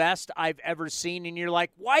one of the best I've ever seen. And you're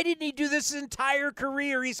like, why didn't he do this his entire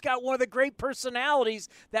career? He's got one of the great personalities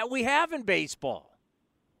that we have in baseball.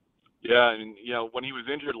 Yeah, and, when he was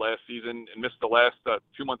injured last season and missed the last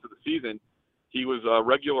 2 months of the season, he was a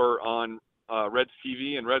regular on Reds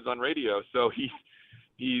TV and Reds on radio. So he's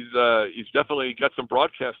definitely got some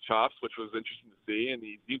broadcast chops, which was interesting to see, and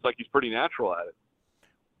he seems like he's pretty natural at it.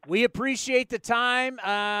 We appreciate the time.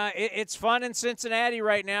 It's fun in Cincinnati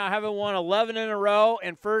right now, having won 11 in a row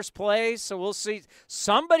in first place. So we'll see.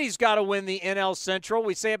 Somebody's got to win the NL Central.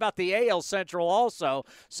 We say about the AL Central also.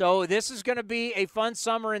 So this is going to be a fun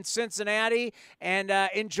summer in Cincinnati. And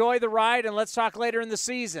enjoy the ride, and let's talk later in the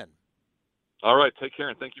season. All right. Take care,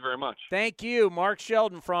 and thank you very much. Thank you, Mark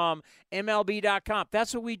Sheldon from MLB.com.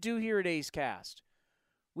 That's what we do here at A's Cast.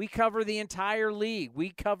 We cover the entire league. We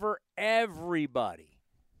cover everybody.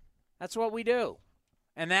 That's what we do.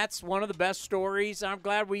 And that's one of the best stories. I'm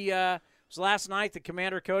glad it was last night, the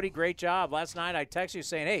Commander Cody, great job. Last night I texted you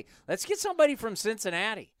saying, hey, let's get somebody from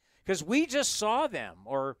Cincinnati because we just saw them,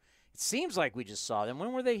 or it seems like we just saw them.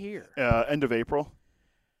 When were they here? End of April.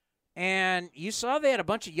 And you saw they had a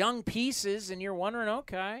bunch of young pieces, and you're wondering,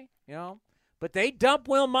 okay, But they dump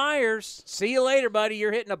Will Myers. See you later, buddy.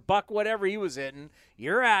 You're hitting a buck, whatever he was hitting.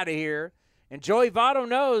 You're out of here. And Joey Votto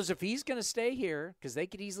knows if he's going to stay here, because they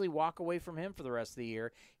could easily walk away from him for the rest of the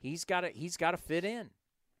year, he's got to fit in.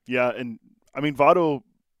 Yeah, and I mean Votto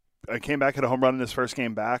came back at a home run in his first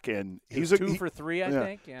game back, and he's 2 for 3, I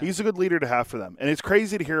think. Yeah. He's a good leader to have for them, and it's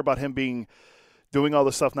crazy to hear about him doing all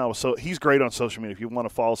this stuff now. So he's great on social media. If you want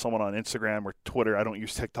to follow someone on Instagram or Twitter, I don't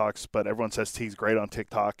use TikToks, but everyone says he's great on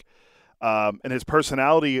TikTok. And his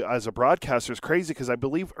personality as a broadcaster is crazy because I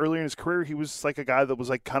believe earlier in his career he was like a guy that was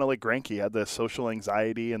like kind of like Greinke. He had the social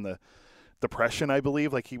anxiety and the depression, I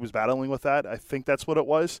believe. Like he was battling with that. I think that's what it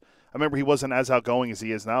was. I remember he wasn't as outgoing as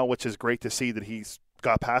he is now, which is great to see that he's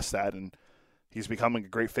got past that and he's becoming a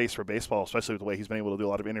great face for baseball, especially with the way he's been able to do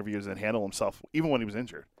a lot of interviews and handle himself even when he was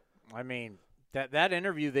injured. I mean, that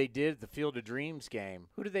interview they did at the Field of Dreams game,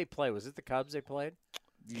 who did they play? Was it the Cubs they played?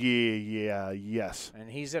 Yes. And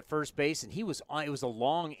he's at first base, and he was on. It was a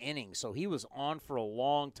long inning, so he was on for a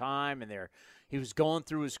long time. And he was going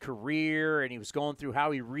through his career, and he was going through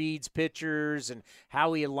how he reads pitchers and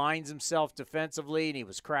how he aligns himself defensively, and he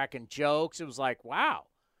was cracking jokes. It was like, wow,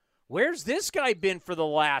 where's this guy been for the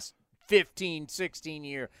last 15, 16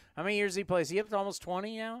 years? How many years he plays? He up to almost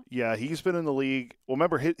 20 now? Yeah, he's been in the league. Well,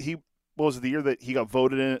 remember, he what was it, the year that he got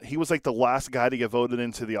voted in? He was like the last guy to get voted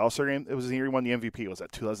into the All-Star game. It was the year he won the MVP. Was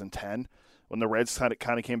that 2010 when the Reds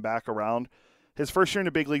kind of came back around? His first year in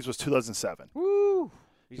the big leagues was 2007. Woo!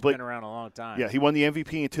 He's been around a long time. Yeah, he won the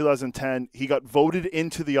MVP in 2010. He got voted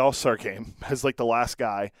into the All-Star game as like the last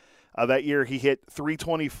guy. That year he hit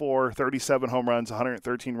 324, 37 home runs,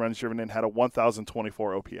 113 runs driven in, had a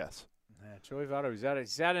 1,024 OPS. Yeah, Joey Votto,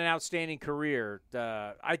 he's had an outstanding career.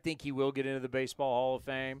 I think he will get into the Baseball Hall of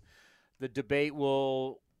Fame. The debate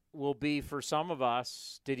will be for some of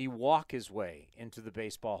us, did he walk his way into the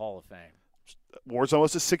Baseball Hall of Fame? Warzone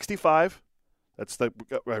was a 65. That's a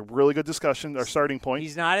really good discussion, our starting point.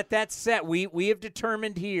 He's not at that set. We have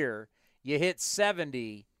determined here, you hit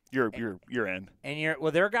 70. You're in. And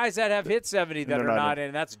there are guys that have hit 70 that are not in,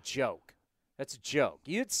 and that's a joke. That's a joke.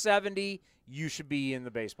 You hit 70, you should be in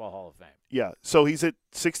the Baseball Hall of Fame. Yeah, so he's at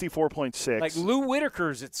 64.6. Like Lou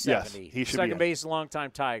Whitaker's at 70. Yes, he should Second be base,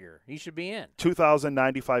 longtime Tiger. He should be in.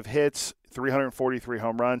 2,095 hits, 343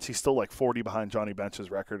 home runs. He's still like 40 behind Johnny Bench's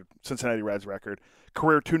record, Cincinnati Reds record.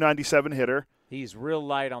 Career 297 hitter. He's real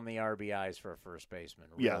light on the RBIs for a first baseman.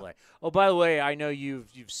 Yeah. Light. Oh, by the way, I know you've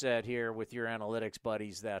said here with your analytics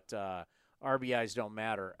buddies that RBIs don't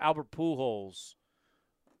matter. Albert Pujols,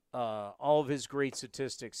 all of his great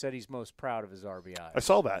statistics, said he's most proud of his RBIs. I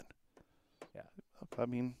saw that. Yeah. I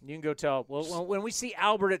mean, you can go tell. Well, when we see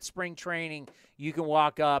Albert at spring training, you can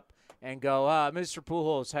walk up and go, Mr.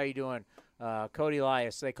 Pujols, how you doing? Cody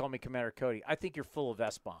Elias, they call me Commander Cody. I think you're full of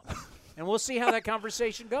S-bombs. And we'll see how that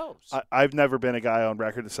conversation goes. I've never been a guy on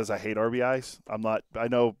record that says I hate RBIs. I'm not. I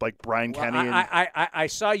know, like Brian Kenny. I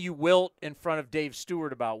saw you wilt in front of Dave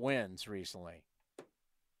Stewart about wins recently.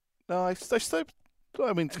 No, I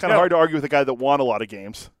mean, it's kind of hard to argue with a guy that won a lot of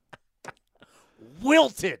games.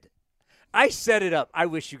 Wilted. I set it up. I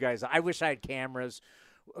wish I had cameras.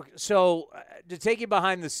 So to take you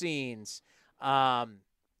behind the scenes,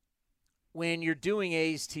 when you're doing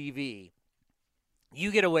A's TV, you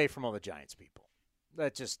get away from all the Giants people.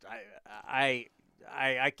 That just I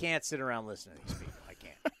can't sit around listening to these people. I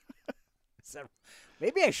can't. So,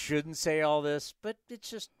 maybe I shouldn't say all this, but it's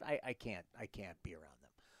just I can't be around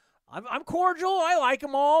them. I'm cordial. I like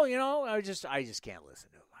them all. I just can't listen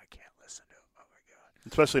to them. I can't listen to them. Oh my God.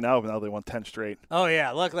 Especially now they won 10 straight. Oh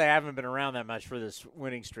yeah. Luckily, I haven't been around that much for this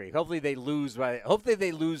winning streak. Hopefully they lose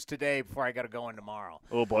today before I got to go in tomorrow.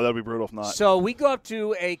 Oh boy, that'd be brutal if not. So we go up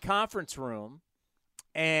to a conference room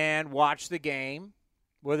and watch the game,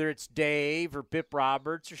 whether it's Dave or Bip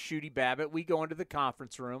Roberts or Shooty Babbitt. We go into the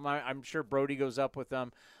conference room. I'm sure Brody goes up with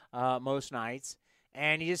them most nights.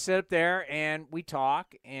 And you just sit up there and we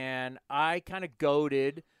talk. And I kind of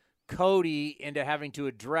goaded Cody into having to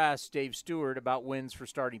address Dave Stewart about wins for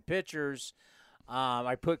starting pitchers.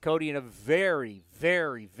 I put Cody in a very,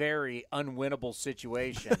 very, very unwinnable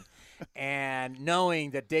situation. And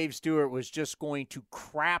knowing that Dave Stewart was just going to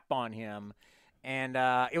crap on him And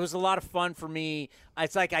it was a lot of fun for me.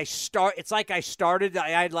 It's like I started.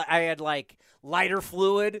 I had like lighter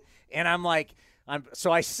fluid, and I'm like,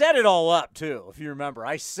 so I set it all up too. If you remember,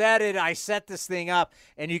 I set this thing up,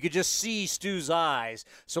 and you could just see Stu's eyes.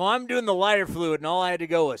 So I'm doing the lighter fluid, and all I had to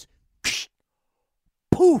go was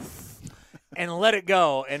poof. And let it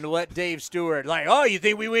go, and let Dave Stewart you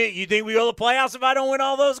think we win? You think we go to the playoffs if I don't win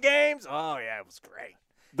all those games? Oh yeah, it was great.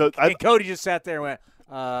 And Cody just sat there and went,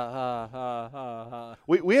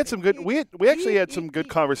 We had some good. We actually had some good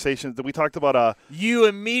conversations that we talked about. You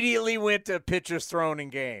immediately went to pitchers thrown in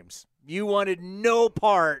games. You wanted no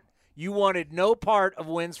part. You wanted no part of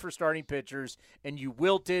wins for starting pitchers, and you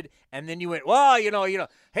wilted. And then you went, well,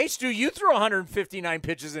 hey Stu, you threw 159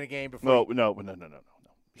 pitches in a game before. No.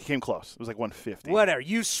 He came close. It was like 150. Whatever.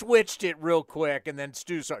 You switched it real quick, and then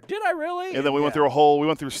Stu started. Did I really? And then we went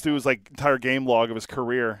through Stu's like entire game log of his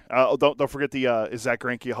career. Don't forget the is Zach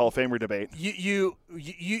Greinke a Hall of Famer debate. You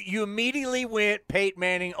immediately went Peyton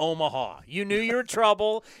Manning Omaha. You knew you were in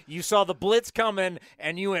trouble. You saw the blitz coming,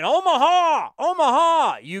 and you went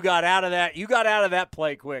Omaha. You got out of that. You got out of that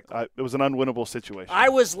play quickly. It was an unwinnable situation. I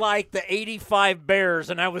was like the 85 Bears,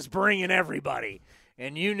 and I was bringing everybody.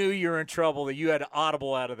 And you knew you were in trouble that you had to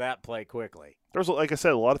audible out of that play quickly. There's, like I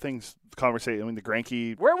said, a lot of things conversation. I mean, the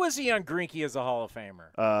Greinke. Where was he on Greinke as a Hall of Famer?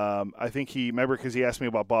 I think remember because he asked me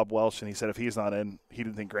about Bob Welch, and he said if he's not in, he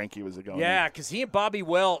didn't think Greinke was going. Yeah, because he and Bobby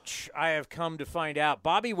Welch, I have come to find out,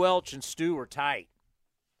 Bobby Welch and Stu were tight.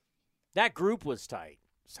 That group was tight.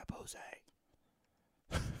 Except Jose.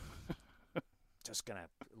 Just going to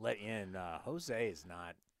let you in. Jose is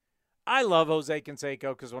not. I love Jose Canseco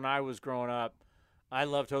because when I was growing up, I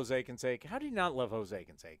loved Jose Canseco. How do you not love Jose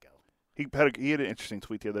Canseco? He had an interesting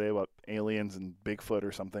tweet the other day about aliens and Bigfoot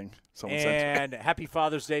or something. Someone and happy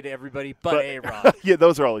Father's Day to everybody but A-Rod. Yeah,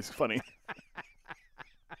 those are always funny.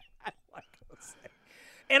 I like Jose.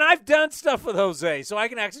 And I've done stuff with Jose, so I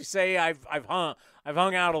can actually say I've hung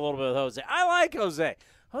out a little bit with Jose. I like Jose.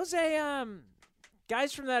 Jose,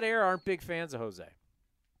 guys from that era aren't big fans of Jose.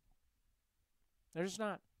 They're just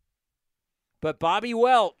not. But Bobby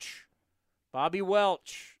Welch,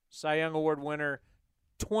 Cy Young Award winner,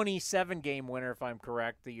 27-game winner, if I'm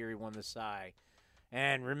correct, the year he won the Cy.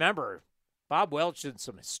 And remember, Bob Welch did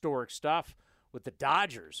some historic stuff with the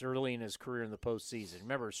Dodgers early in his career in the postseason.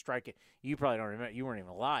 Remember striking, you probably don't remember, you weren't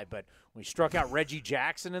even alive, but when he struck out Reggie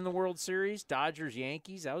Jackson in the World Series, Dodgers,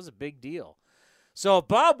 Yankees, that was a big deal. So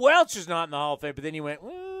Bob Welch is not in the Hall of Fame, but then he went,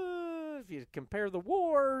 if you compare the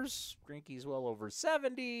wars, Greinke's well over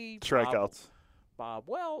 70. Strikeouts. Bob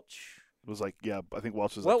Welch. It was like, yeah, I think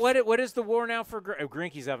Welch was what is the war now for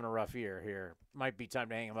Greinke's having a rough year here. Might be time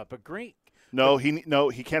to hang him up. But Greinke.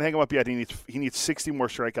 He can't hang him up yet. He needs 60 more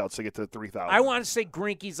strikeouts to get to 3,000. I want to say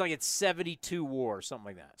Greinke's like at 72 WAR, something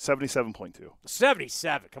like that. 77.2.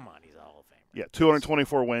 77. Come on, he's a Hall of Famer. Yeah,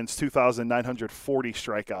 224 wins, 2,940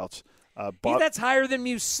 strikeouts. That's higher than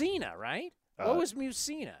Musina, right? What was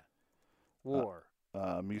Musina? WAR.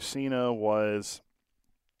 Musina was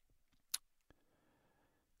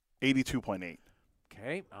 82.8.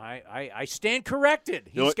 Okay, I stand corrected.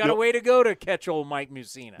 He's got a way to go to catch old Mike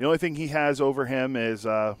Musina. The only thing he has over him is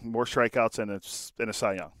more strikeouts and a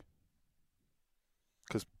Cy Young.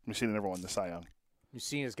 Because Musina never won the Cy Young.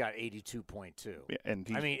 Musina's got 82.2. Yeah,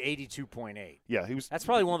 82.8. Yeah, That's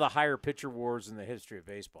probably one of the higher pitcher wars in the history of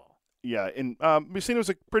baseball. Yeah, and Musina was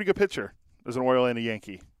a pretty good pitcher as an Oriole and a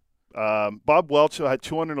Yankee. Bob Welch had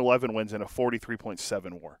 211 wins and a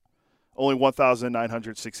 43.7 WAR. Only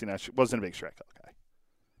 1,969. Wasn't a big strikeout guy.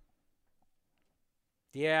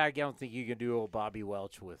 Yeah, I don't think you can do old Bobby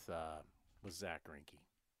Welch with Zach Greinke.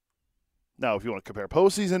 Now, if you want to compare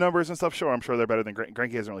postseason numbers and stuff, sure, I'm sure they're better than Greinke.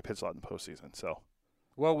 Greinke hasn't really pitched a lot in the postseason. So,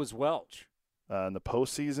 what was Welch? In the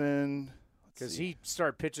postseason, because he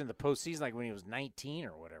started pitching the postseason like when he was 19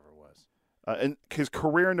 or whatever it was. And his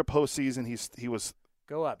career in the postseason, he was.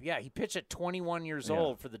 Go up. Yeah, he pitched at 21 years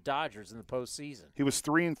old for the Dodgers in the postseason. He was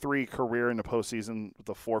 3-3 career in the postseason with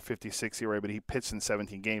a 4.56 ERA, but he pitched in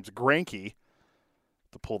 17 games. Greinke,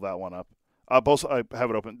 to pull that one up. Both I have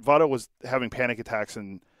it open. Votto was having panic attacks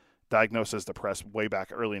and diagnosed as depressed way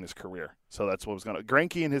back early in his career. So that's what was going to.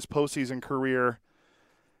 Greinke in his postseason career,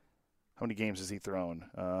 how many games has he thrown?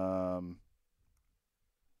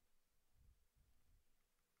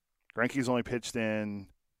 Greinke's only pitched in.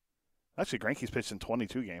 Actually, Greinke's pitched in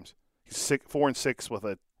 22 games. He's 4-6 with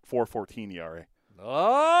a 4.14 ERA.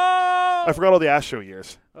 Oh! I forgot all the Astro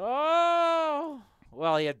years. Oh!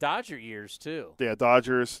 Well, he had Dodger years, too. Yeah,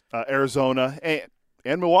 Dodgers, Arizona,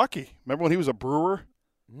 and Milwaukee. Remember when he was a Brewer?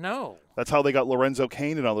 No. That's how they got Lorenzo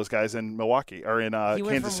Cain and all those guys in Milwaukee or in Kansas City. He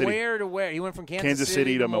went from where to where? He went from Kansas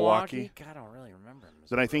City to Milwaukee. God, I don't really remember him.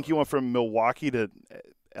 Then I think he went from Milwaukee to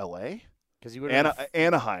L.A. Because he would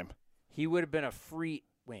Anaheim. He would have been a free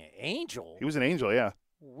Angel. He was an Angel, yeah.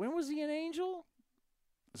 When was he an Angel?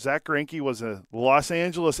 Zach Greinke was a Los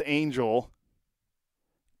Angeles Angel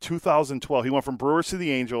 2012. He went from Brewers to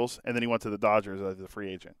the Angels, and then he went to the Dodgers as a free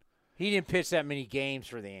agent. He didn't pitch that many games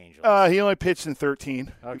for the Angels. He only pitched in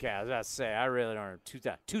 13. Okay, I was about to say, I really don't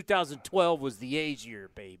know. 2012 was the age year,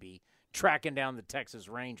 baby, tracking down the Texas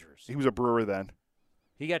Rangers. He was a Brewer then.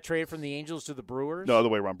 He got traded from the Angels to the Brewers? No, other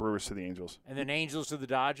way around, Brewers to the Angels. And then Angels to the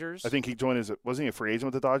Dodgers? I think he joined wasn't he a free agent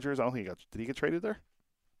with the Dodgers? I don't think did he get traded there?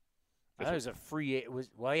 I thought he was a free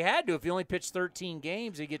well, he had to. If he only pitched 13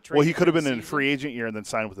 games, he'd get traded. Well, he could have been in a free agent year and then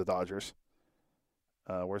signed with the Dodgers.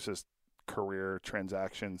 Where's his career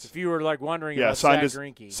transactions? If you were wondering about Zach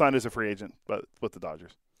Greinke. Signed as a free agent, but with the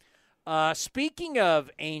Dodgers. Speaking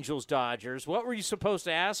of Angels Dodgers, what were you supposed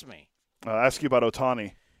to ask me? Ask you about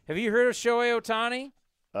Ohtani. Have you heard of Shohei Ohtani?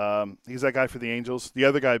 He's that guy for the Angels. The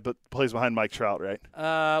other guy plays behind Mike Trout,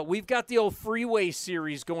 right? We've got the old Freeway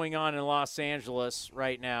Series going on in Los Angeles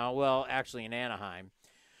right now. Well, actually in Anaheim.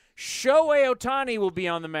 Shohei Ohtani will be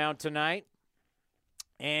on the mound tonight.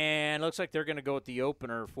 And looks like they're going to go with the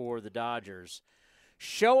opener for the Dodgers.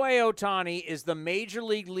 Shohei Ohtani is the major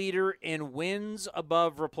league leader in wins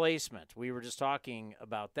above replacement. We were just talking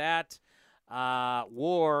about that.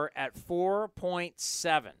 WAR at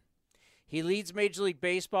 4.7. He leads Major League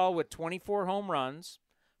Baseball with 24 home runs,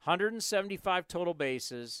 175 total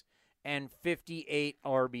bases, and 58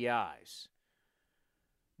 RBIs.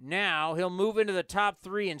 Now he'll move into the top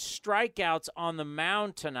 3 in strikeouts on the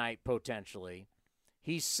mound tonight, potentially.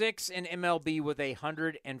 He's 6th in MLB with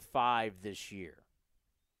 105 this year.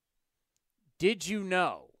 Did you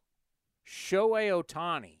know Shohei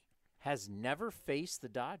Ohtani has never faced the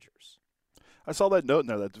Dodgers? I saw that note in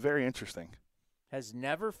there. That's very interesting. Has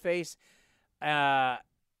never faced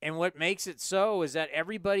and what makes it so is that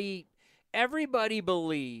everybody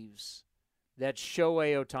believes that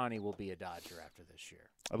Shohei Ohtani will be a Dodger after this year.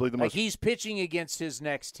 I believe he's pitching against his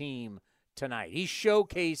next team tonight. He's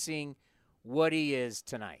showcasing what he is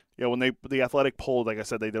tonight. Yeah, when the Athletic polled, like I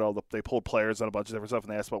said, they polled players on a bunch of different stuff,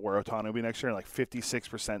 and they asked about where Ohtani will be next year, and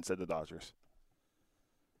 56% said the Dodgers.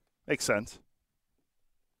 Makes sense.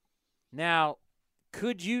 Now,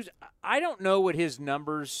 I don't know what his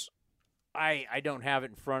numbers, I don't have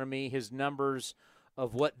it in front of me, his numbers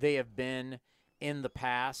of what they have been in the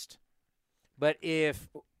past. But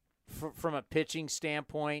from a pitching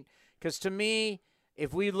standpoint, because to me,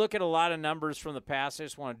 if we look at a lot of numbers from the past, I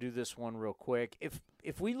just want to do this one real quick.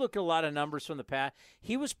 If we look at a lot of numbers from the past,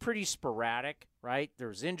 he was pretty sporadic, right? There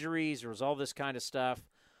was injuries, there was all this kind of stuff.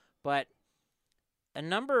 But a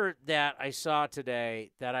number that I saw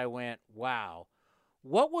today that I went, wow,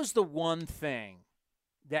 what was the one thing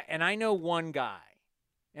that, and I know one guy,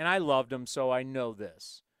 and I loved him, so I know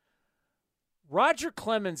this. Roger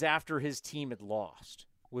Clemens, after his team had lost,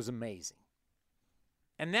 was amazing.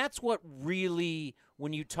 And that's what really,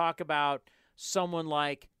 when you talk about someone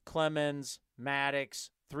like Clemens,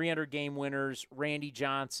 Maddox, 300-game winners, Randy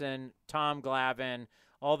Johnson, Tom Glavine,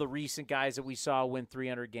 all the recent guys that we saw win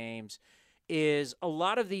 300 games, is a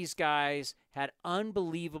lot of these guys had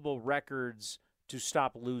unbelievable records to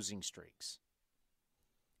stop losing streaks.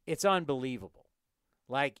 It's unbelievable.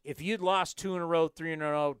 Like, if you'd lost 2 in a row, 3 in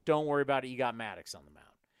a row, don't worry about it. You got Maddox on the mound.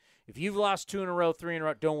 If you've lost 2 in a row, 3 in a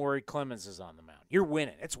row, don't worry, Clemens is on the mound. You're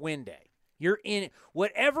winning. It's win day. You're in it.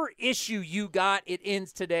 Whatever issue you got, it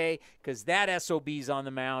ends today because that SOB's on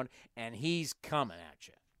the mound, and he's coming at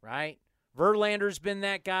you, right? Verlander's been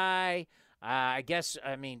that guy.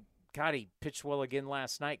 God, he pitched well again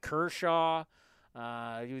last night. Kershaw.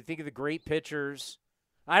 You think of the great pitchers.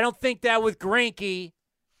 I don't think that with Greinke.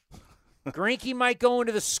 Greinke might go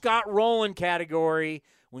into the Scott Rowland category.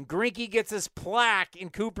 When Greinke gets his plaque in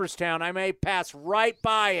Cooperstown, I may pass right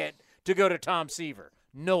by it to go to Tom Seaver.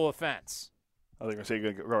 No offense. I think I say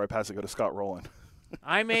you're going to go right past it, go to Scott Rowland.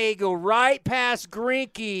 I may go right past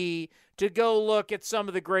Greinke to go look at some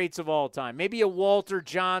of the greats of all time. Maybe a Walter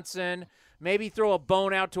Johnson. Maybe throw a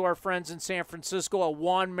bone out to our friends in San Francisco, a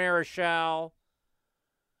Juan Marichal.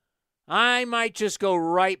 I might just go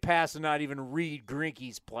right past and not even read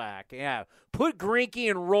Greinke's plaque. Yeah, put Greinke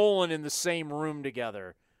and Rowland in the same room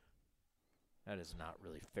together. That is not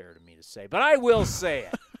really fair to me to say, but I will say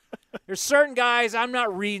it. There's certain guys, I'm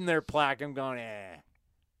not reading their plaque. I'm going,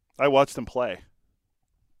 I watched them play.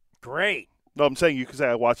 Great. No, I'm saying you could say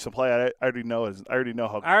I watched them play. I already know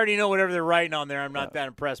how. I already know whatever they're writing on there. I'm not that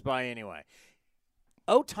impressed by anyway.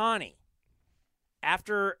 Ohtani.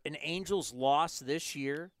 after an Angels loss this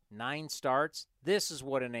year, 9 starts, this is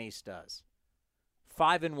what an ace does.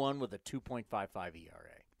 5-1 with a 2.55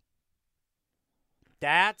 ERA.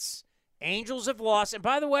 That's Angels have lost. And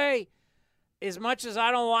by the way, as much as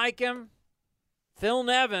I don't like him, Phil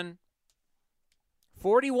Nevin,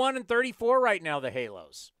 41-34 right now, the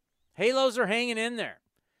Halos. Halos are hanging in there.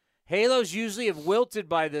 Halos usually have wilted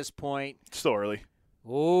by this point. Still early.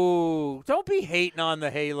 Ooh, don't be hating on the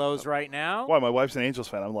Halos right now. Why? My wife's an Angels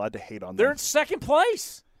fan. I'm allowed to hate on them. They're in second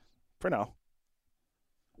place. For now.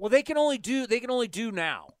 Well, they can only do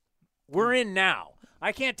now. We're in now.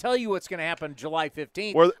 I can't tell you what's going to happen July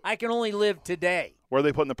 15th. I can only live today. Where are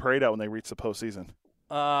they putting the parade out when they reach the postseason?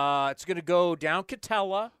 It's going to go down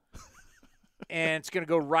Catella, and it's going to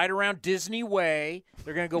go right around Disney Way.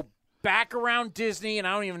 They're going to go back around Disney, and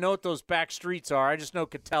I don't even know what those back streets are. I just know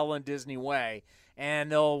Catella and Disney Way,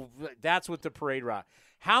 and that's what the parade route.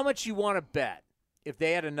 How much you want to bet if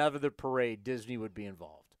they had another parade, Disney would be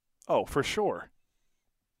involved? Oh, for sure.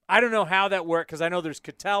 I don't know how that worked because I know there's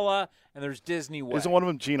Catella and there's Disney Way. Isn't one of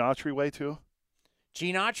them Gene Autry Way too?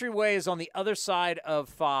 Gene Autry Way is on the other side of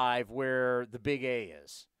 5 where the Big A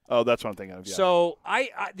is. Oh, that's what I'm thinking of, yeah. So I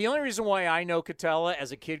the only reason why I know Catella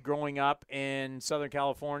as a kid growing up in Southern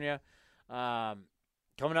California,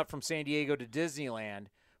 coming up from San Diego to Disneyland,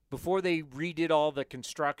 before they redid all the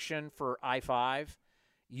construction for I-5,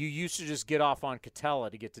 you used to just get off on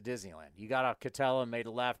Catella to get to Disneyland. You got off Catella and made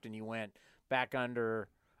a left, and you went back under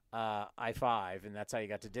I-5, and that's how you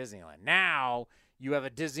got to Disneyland. Now you have a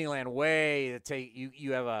Disneyland Way that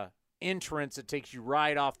you have a entrance that takes you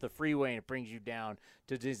right off the freeway and it brings you down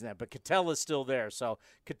to Disneyland. But Catella's still there. So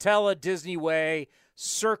Catella, Disney Way,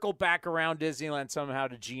 circle back around Disneyland somehow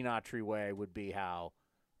to Gene Autry Way would be how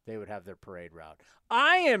they would have their parade route.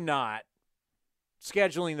 I am not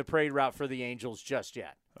scheduling the parade route for the Angels just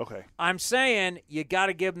yet. Okay. I'm saying you got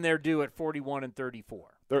to give them their due at 41-34.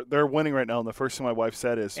 They're winning right now, and the first thing my wife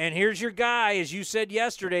said is... And here's your guy, as you said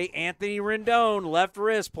yesterday, Anthony Rendon, left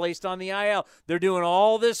wrist, placed on the IL. They're doing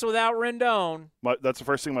all this without Rendon. That's the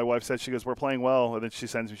first thing my wife said. She goes, we're playing well. And then she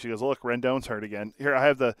sends me, she goes, look, Rendon's hurt again. Here, I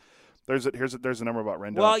have there's a number about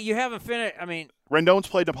Rendon. Well, you haven't finished. I mean... Rendon's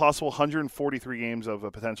played a possible 143 games of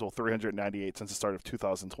a potential 398 since the start of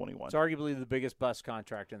 2021. It's arguably the biggest bust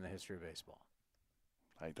contract in the history of baseball.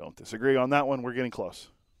 I don't disagree on that one. We're getting close.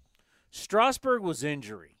 Strasburg was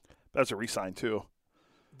injury. That's a re-sign, too.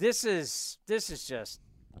 This is just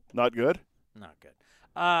not good. Not good.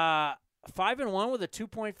 5-1 with a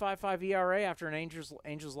 2.55 ERA after an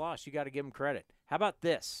Angels loss. You got to give him credit. How about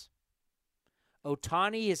this?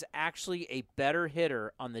 Ohtani is actually a better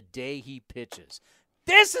hitter on the day he pitches.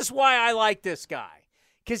 This is why I like this guy,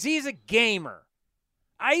 because he's a gamer.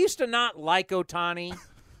 I used to not like Ohtani.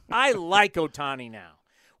 I like Ohtani now.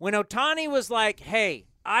 When Ohtani was like, hey,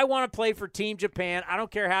 I want to play for Team Japan. I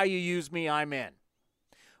don't care how you use me. I'm in.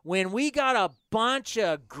 When we got a bunch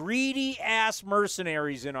of greedy-ass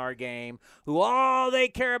mercenaries in our game who all they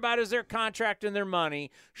care about is their contract and their money,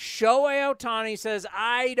 Shohei Ohtani says,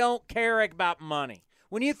 I don't care about money.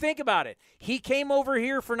 When you think about it, he came over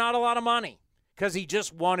here for not a lot of money because he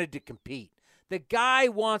just wanted to compete. The guy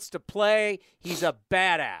wants to play. He's a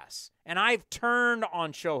badass. And I've turned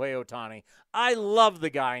on Shohei Ohtani. I love the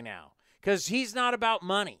guy now because he's not about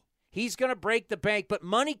money. He's going to break the bank, but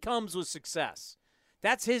money comes with success.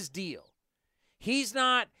 That's his deal. He's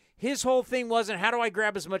not, his whole thing wasn't, how do I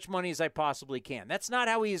grab as much money as I possibly can? That's not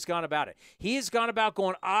how he has gone about it. He has gone about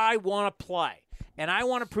going, I want to play, and I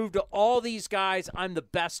want to prove to all these guys I'm the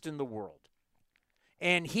best in the world.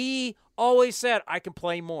 And he always said, I can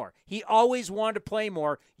play more. He always wanted to play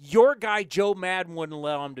more. Your guy, Joe Madden, wouldn't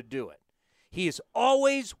allow him to do it. He has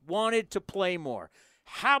always wanted to play more.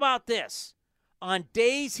 How about this? On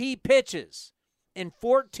days he pitches in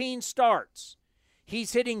 14 starts,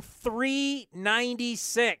 he's hitting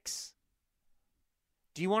 396.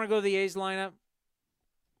 Do you want to go to the A's lineup?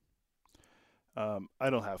 I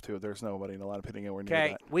don't have to. There's nobody in the lineup hitting anywhere near that.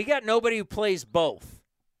 Okay, we got nobody who plays both,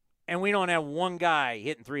 and we don't have one guy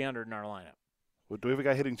hitting 300 in our lineup. Well, do we have a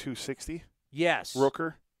guy hitting 260? Yes.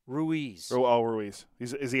 Rooker? Ruiz. Ruiz.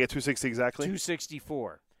 Is he at 260 exactly?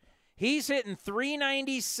 264. He's hitting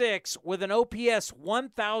 396 with an OPS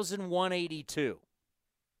 1,182.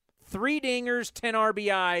 3 dingers, 10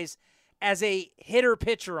 RBIs as a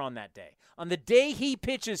hitter-pitcher on that day. On the day he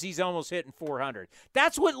pitches, he's almost hitting 400.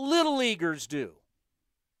 That's what little leaguers do.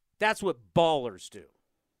 That's what ballers do.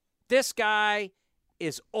 This guy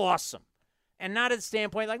is awesome. And not at the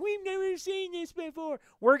standpoint like, we've never seen this before.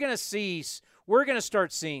 We're going to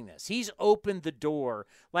start seeing this. He's opened the door.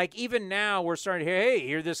 Like even now we're starting to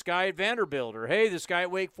hear this guy at Vanderbilt or, hey, this guy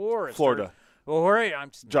at Wake Forest. Florida. Well, right,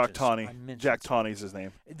 Jack Tawney. Jack Tawney's his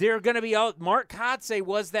name. They're going to be out. Mark Kotze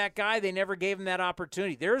was that guy. They never gave him that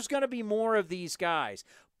opportunity. There's going to be more of these guys,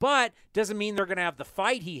 but doesn't mean they're going to have the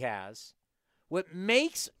fight he has. What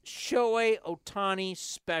makes Shohei Ohtani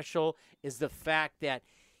special is the fact that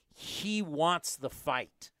he wants the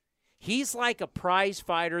fight. He's like a prize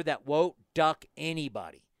fighter that won't duck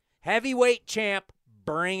anybody. Heavyweight champ,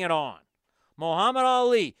 bring it on. Muhammad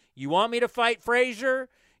Ali, you want me to fight Frazier?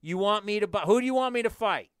 You want me to? Who do you want me to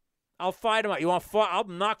fight? I'll fight him out. You want? I'll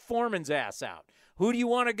knock Foreman's ass out. Who do you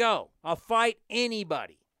want to go? I'll fight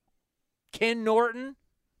anybody. Ken Norton,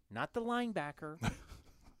 not the linebacker.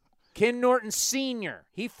 Ken Norton Sr.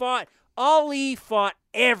 Ali fought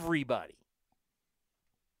everybody.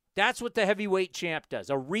 That's what the heavyweight champ does.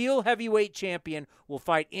 A real heavyweight champion will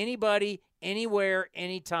fight anybody, anywhere,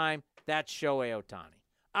 anytime. That's Shohei Ohtani.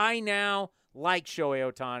 I now like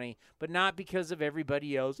Shohei Ohtani, but not because of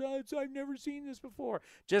everybody else. I've never seen this before.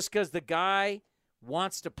 Just because the guy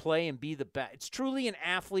wants to play and be the best. It's truly an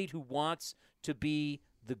athlete who wants to be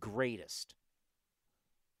the greatest.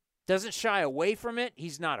 Doesn't shy away from it.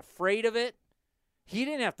 He's not afraid of it. He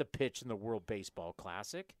didn't have to pitch in the World Baseball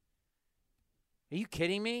Classic. Are you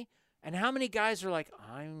kidding me? And how many guys are like,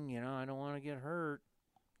 I don't want to get hurt.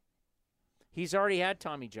 He's already had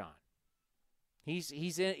Tommy John.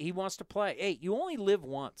 He wants to play. Hey, you only live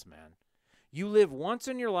once, man. You live once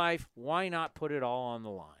in your life. Why not put it all on the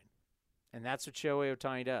line? And that's what Shohei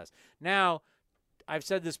Ohtani does. Now, I've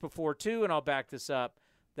said this before too, and I'll back this up,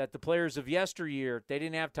 that the players of yesteryear, they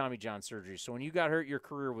didn't have Tommy John surgery. So when you got hurt, your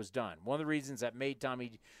career was done. One of the reasons that made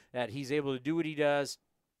that he's able to do what he does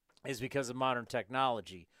is because of modern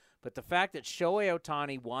technology. But the fact that Shohei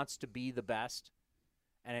Ohtani wants to be the best,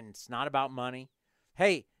 and it's not about money.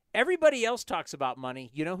 Hey, everybody else talks about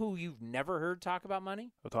money. You know who you've never heard talk about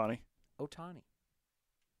money? Ohtani.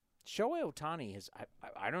 Shohei Ohtani is,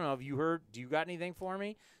 I don't know, have you heard, do you got anything for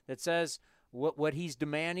me that says what he's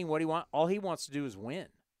demanding, what he wants? All he wants to do is win.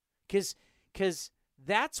 Because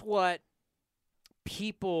that's what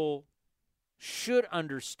people should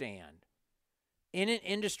understand in an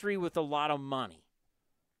industry with a lot of money.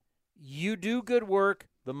 You do good work,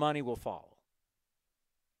 the money will follow.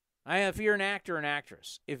 If you're an actor or an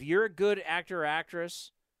actress, if you're a good actor or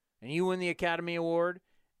actress and you win the Academy Award,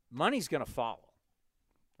 money's going to follow,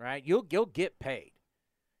 right? You'll get paid.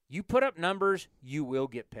 You put up numbers, you will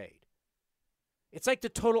get paid. It's like the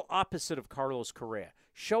total opposite of Carlos Correa.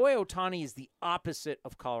 Shohei Ohtani is the opposite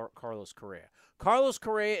of Carlos Correa. Carlos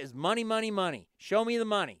Correa is money, money, money. Show me the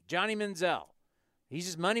money. Johnny Manziel. He's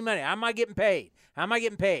just money, money. How am I getting paid? How am I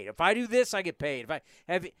getting paid? If I do this, I get paid.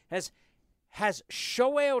 Has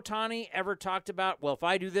Shohei Ohtani ever talked about, well, if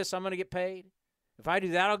I do this, I'm going to get paid? If I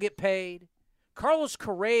do that, I'll get paid? Carlos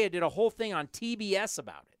Correa did a whole thing on TBS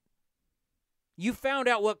about it. You found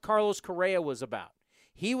out what Carlos Correa was about.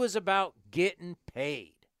 He was about getting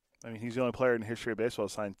paid. I mean, he's the only player in the history of baseball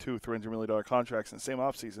to sign two $300 million contracts in the same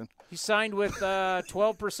offseason. He signed with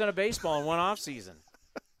 12% of baseball in one offseason.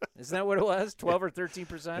 Isn't that what it was? 12 or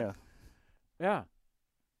 13%? Yeah.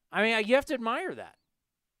 I mean, you have to admire that.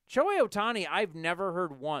 Shohei Ohtani, I've never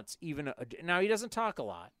heard once even now he doesn't talk a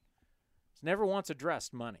lot. He's never once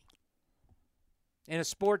addressed money. In a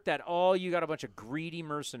sport that you got a bunch of greedy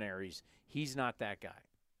mercenaries, he's not that guy.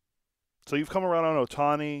 So you've come around on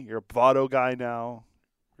Ohtani. You're a Votto guy now.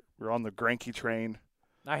 You're on the Greinke train.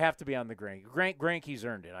 I have to be on the Greinke. Greinke's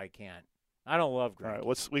earned it. I can't. I don't love Greinke. All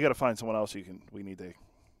right, we got to find someone else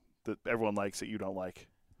that everyone likes that you don't like.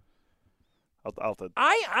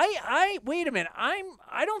 I wait a minute.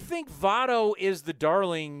 I don't think Votto is the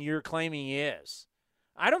darling you're claiming he is.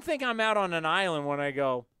 I don't think I'm out on an island when I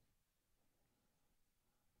go.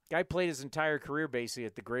 Guy played his entire career basically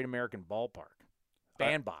at the Great American Ballpark.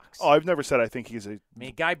 Bandbox. I've never said I think he's a. I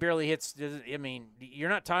mean, guy barely hits. I mean, you're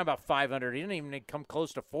not talking about 500. He didn't even come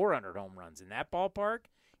close to 400 home runs in that ballpark.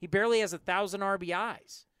 He barely has 1,000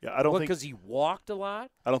 RBIs. Yeah, I don't think because he walked a lot.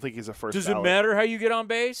 I don't think he's a first. Does it matter how you get on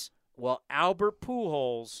base? Well, Albert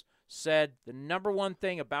Pujols said the number one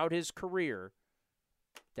thing about his career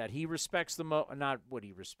that he respects the most. Not what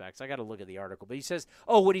he respects. I got to look at the article, but he says,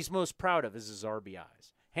 what he's most proud of is his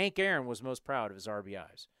RBIs. Hank Aaron was most proud of his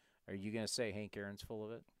RBIs. Are you going to say Hank Aaron's full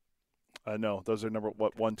of it? No, those are number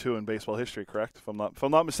 1, 2 in baseball history, correct? If I'm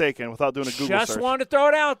not mistaken, without doing a Google search. Just wanted to throw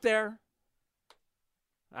it out there.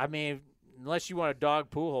 I mean, unless you want to dog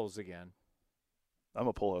Pujols again. I'm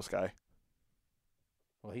a Pujols guy.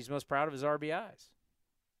 Well, he's most proud of his RBIs.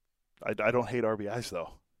 I don't hate RBIs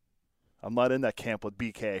though. I'm not in that camp with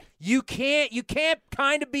BK. You can't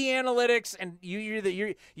kind of be analytics, and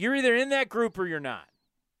you're either in that group or you're not.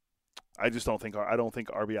 I just don't think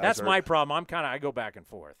RBIs. That's my problem. I go back and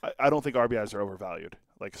forth. I don't think RBIs are overvalued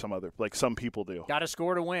like some people do. Got to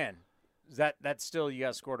score to win. That's still you got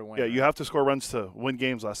to score to win. Yeah, right? you have to score runs to win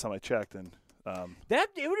games. Last time I checked, and that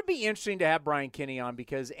it would be interesting to have Brian Kinney on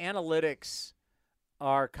because analytics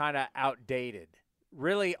are kind of outdated.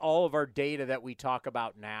 Really, all of our data that we talk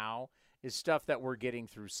about now is stuff that we're getting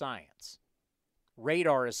through science.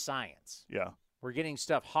 Radar is science. Yeah, we're getting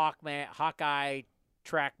stuff Hawkeye,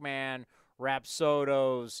 TrackMan,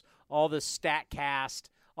 Rapsodos, all the StatCast.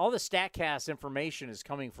 All the StatCast information is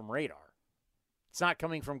coming from Radar. It's not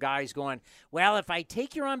coming from guys going, well, if I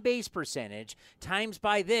take your on-base percentage times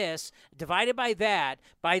by this, divided by that,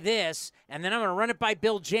 by this, and then I'm going to run it by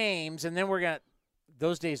Bill James, and then we're going to –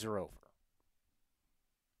 those days are over.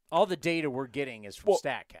 All the data we're getting is from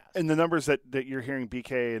StatCast. And the numbers that you're hearing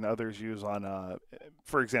BK and others use on,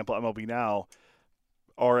 for example, MLB Now –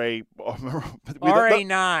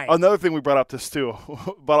 RA9. Another thing we brought up this too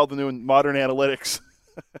about all the new modern analytics.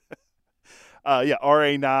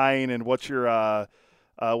 RA9 and what's your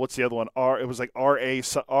what's the other one? It was like RAA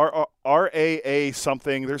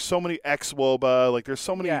something. There's so many XWOBA. Like there's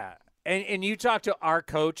so many. Yeah, and you talk to our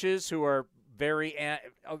coaches who are very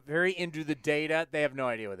into the data. They have no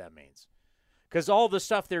idea what that means because all the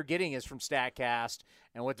stuff they're getting is from StatCast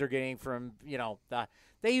and what they're getting from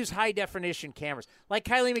They use high-definition cameras. Like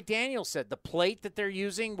Kylie McDaniel said, the plate that they're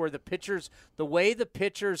using where the way the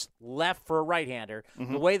pitcher's left for a right-hander,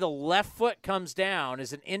 the way the left foot comes down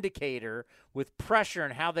is an indicator with pressure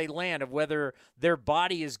and how they land of whether their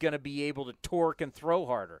body is going to be able to torque and throw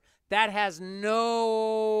harder. That has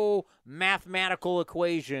no mathematical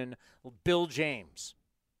equation, Bill James.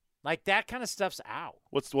 Like that kind of stuff's out.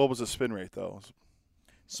 What was the spin rate, though?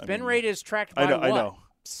 Spin rate is tracked by I know.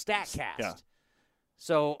 StatCast. Yeah.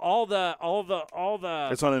 So all the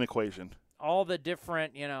it's not an equation. All the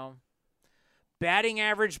different, batting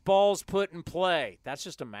average balls put in play. That's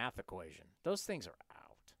just a math equation. Those things are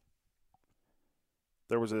out.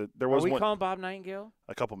 There was Are we calling Bob Nightingale?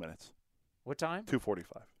 A couple minutes. What time? 2:45.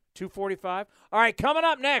 2:45. All right, coming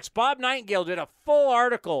up next, Bob Nightingale did a full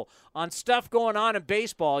article on stuff going on in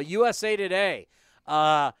baseball, USA Today.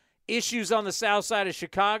 Issues on the south side of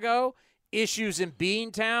Chicago, issues in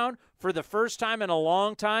Beantown. For the first time in a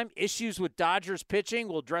long time, issues with Dodgers pitching.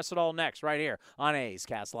 We'll address it all next right here on A's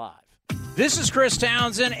Cast Live. This is Chris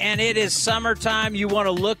Townsend, and it is summertime. You want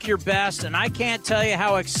to look your best, and I can't tell you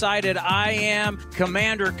how excited I am.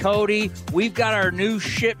 Commander Cody, we've got our new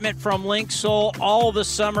shipment from Link Soul, all the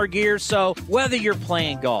summer gear. So whether you're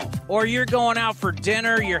playing golf or you're going out for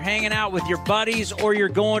dinner, you're hanging out with your buddies, or you're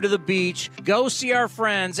going to the beach, go see our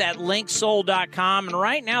friends at linksoul.com. And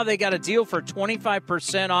right now they got a deal for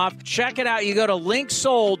 25% off. Check it out. You go to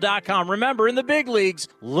linksoul.com. Remember, in the big leagues,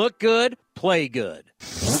 look good, play good.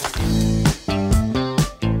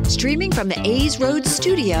 Streaming from the A's Road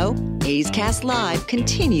studio, A's Cast Live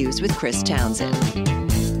continues with Chris Townsend.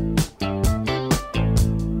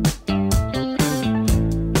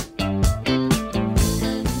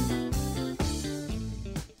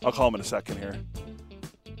 I'll call him in a second here.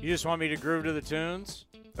 You just want me to groove to the tunes?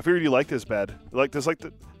 I figured you liked this bed.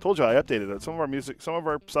 Told you I updated it. Some of our music, some of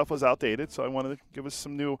our stuff was outdated, so I wanted to give us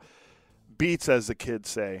some new beats, as the kids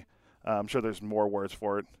say. I'm sure there's more words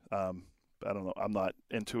for it. I don't know. I'm not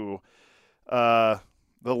into the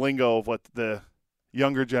lingo of what the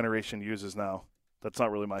younger generation uses now. That's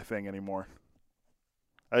not really my thing anymore.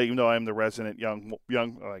 Even though I am the resident young.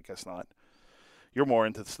 I guess not. You're more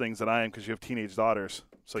into things than I am because you have teenage daughters.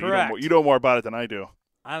 So you know more about it than I do.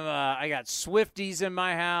 I got Swifties in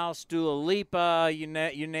my house, Dua Lipa, you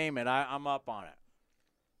name it. I'm up on it.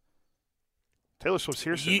 Taylor Swift's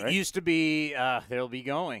here soon, right? Used to be they'll be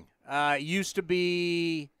going. Used to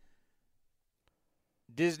be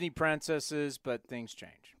Disney princesses, but things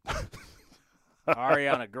change.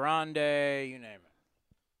 Ariana Grande, you name it.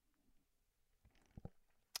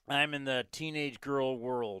 I'm in the teenage girl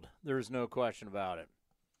world. There's no question about it.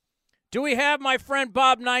 Do we have my friend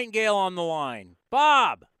Bob Nightingale on the line?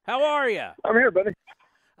 Bob, how are you? I'm here, buddy.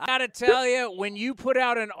 I got to tell you, when you put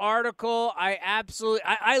out an article,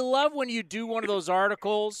 I love when you do one of those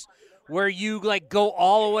articles where you go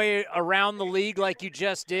all the way around the league like you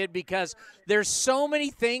just did, because there's so many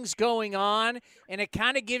things going on, and it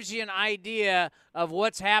kind of gives you an idea of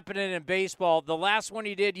what's happening in baseball. The last one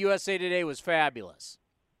you did, USA Today, was fabulous.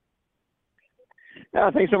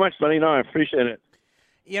 Yeah, thanks so much, buddy. No, I appreciate it.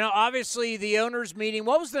 Obviously the owners' meeting.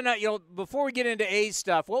 What was before we get into A's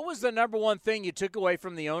stuff, what was the number one thing you took away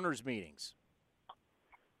from the owners' meetings?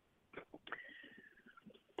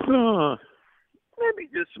 Maybe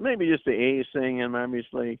just the A's thing, and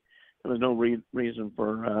obviously, there was no reason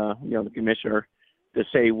for the commissioner to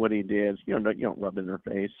say what he did. You don't rub it in their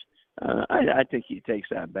face. I think he takes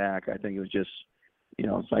that back. I think it was just,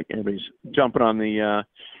 it's like everybody's jumping on the,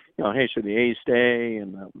 hey, should the A's stay,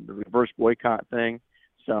 and the reverse boycott thing.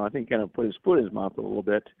 So I think kind of put his foot in his mouth a little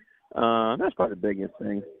bit. That's probably the biggest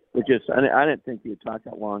thing. But just, I didn't think you would talk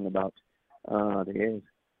that long about the A's.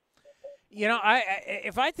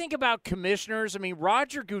 If I think about commissioners, I mean,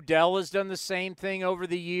 Roger Goodell has done the same thing over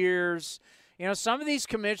the years. Some of these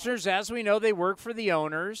commissioners, as we know, they work for the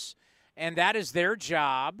owners, and that is their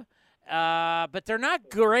job. But they're not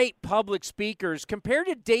great public speakers compared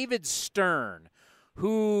to David Stern,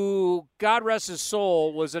 who, God rest his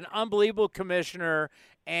soul, was an unbelievable commissioner,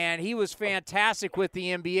 and he was fantastic with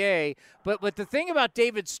the NBA. But the thing about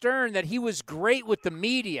David Stern, that he was great with the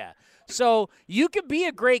media. So you could be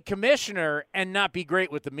a great commissioner and not be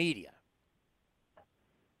great with the media.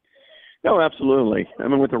 No, absolutely. I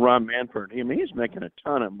mean, with the Rob Manfred, he's making a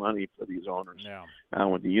ton of money for these owners. Yeah.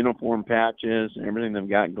 With the uniform patches and everything they've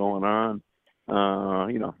got going on,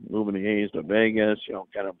 moving the A's to Vegas,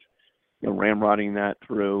 kind of, ramrodding that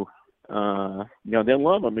through. They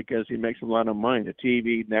love him because he makes a lot of money. The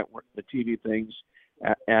TV network, the TV things,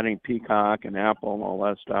 adding Peacock and Apple and all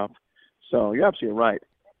that stuff. So you're absolutely right.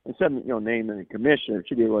 Instead of naming the commissioner, it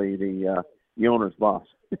should be really the owner's boss.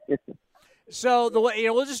 So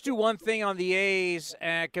we'll just do one thing on the A's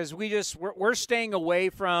because we're staying away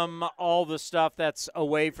from all the stuff that's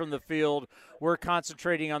away from the field. We're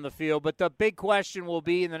concentrating on the field. But the big question will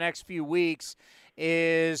be in the next few weeks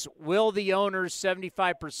is, will the owners,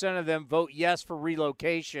 75% of them, vote yes for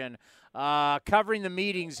relocation? Covering the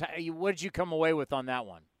meetings, what did you come away with on that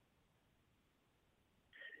one?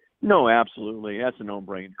 No, absolutely. That's a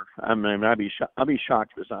no-brainer. I mean, I'll be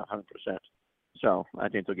shocked if it's not 100%. So I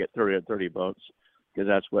think they'll get 30 or 30 votes because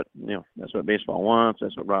that's what baseball wants.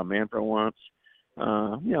 That's what Rob Manfred wants.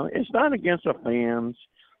 It's not against the fans.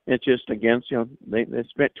 It's just against, they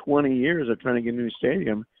spent 20 years of trying to get a new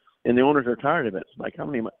stadium, and the owners are tired of it. It's like, how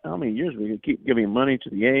many years we can keep giving money to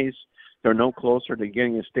the A's? They're no closer to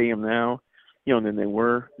getting a stadium now, than they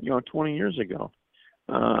were, 20 years ago.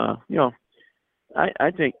 I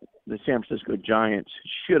think the San Francisco Giants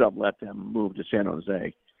should have let them move to San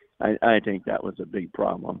Jose. I think that was a big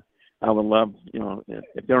problem. I would love, if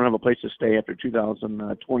they don't have a place to stay after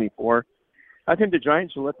 2024, I think the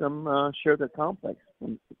Giants will let them share their complex.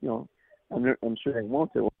 And, I'm sure they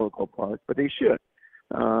won't at Oracle Park, but they should.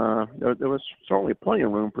 There was certainly plenty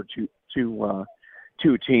of room for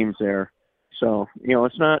two teams there. So,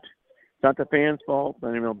 it's not the fans' fault,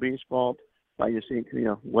 not MLB's fault. I just think,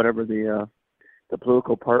 whatever the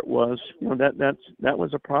political part was, that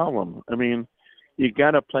was a problem. I mean, you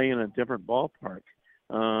got to play in a different ballpark.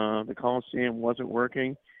 The Coliseum wasn't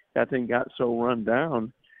working. That thing got so run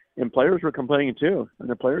down, and players were complaining too. And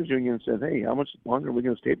the players' union said, "Hey, how much longer are we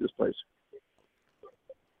going to stay at this place?"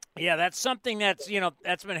 Yeah, that's something that's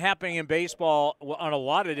been happening in baseball on a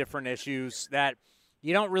lot of different issues that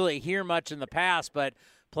you don't really hear much in the past, but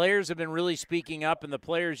players have been really speaking up, and the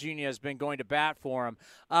players' union has been going to bat for them.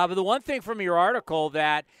 But the one thing from your article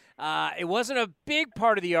that it wasn't a big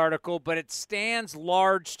part of the article, but it stands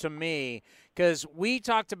large to me because we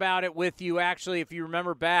talked about it with you, actually, if you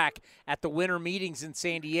remember back at the winter meetings in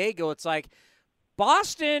San Diego. It's like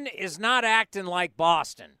Boston is not acting like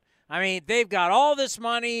Boston. I mean, they've got all this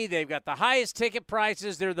money. They've got the highest ticket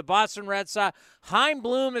prices. They're the Boston Red Sox. Chaim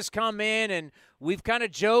Bloom has come in, and we've kind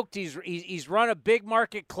of joked he's run a big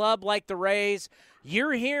market club like the Rays.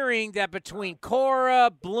 You're hearing that between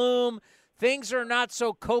Cora, Bloom, things are not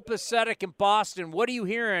so copacetic in Boston. What are you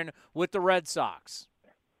hearing with the Red Sox?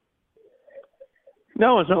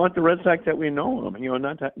 No, it's not like the Red Sox that we know them.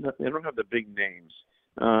 They don't have the big names.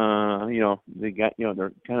 They got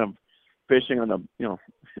they're kind of fishing on the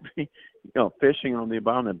fishing on the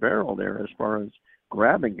bottom of the barrel there as far as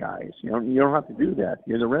grabbing guys. You don't have to do that.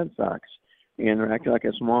 You're the Red Sox, and they're acting like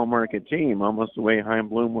a small market team, almost the way Chaim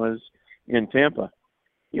Bloom was in Tampa.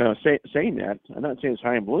 Saying that, I'm not saying it's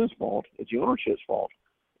Chaim Bloom's fault. It's the ownership's fault.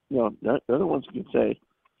 They're the ones who can say,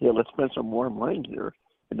 "Yeah, let's spend some more money here,"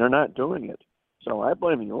 and they're not doing it. So I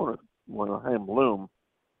blame the owner more than Chaim Bloom.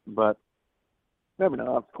 But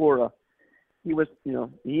Cora, he was, he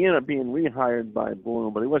ended up being rehired by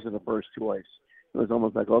Bloom, but he wasn't the first choice. It was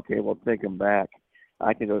almost like, okay, we'll take him back.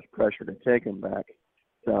 I think there was pressure to take him back.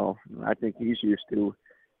 So I think he's used to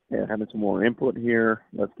having some more input here.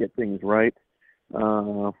 Let's get things right.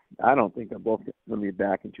 I don't think they're both going to be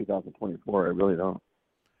back in 2024. I really don't.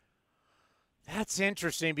 That's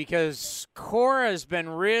interesting because Cora has been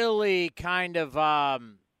really kind of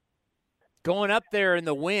going up there in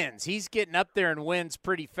the wins. He's getting up there and wins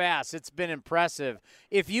pretty fast. It's been impressive.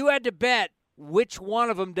 If you had to bet which one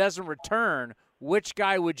of them doesn't return, which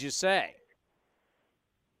guy would you say?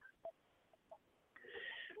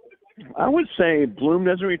 I would say Bloom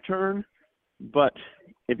doesn't return, but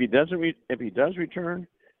if he does return,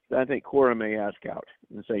 then I think Cora may ask out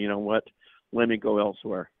and say, you know what, let me go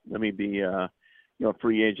elsewhere. Let me be a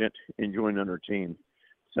free agent and join another team.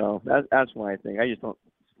 So that's why I think. I just don't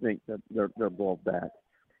think that they're both back.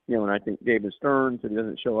 And I think David Stearns, if he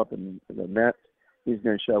doesn't show up in the Mets, he's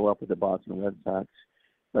going to show up with the Boston Red Sox.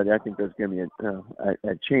 But I think there's going to be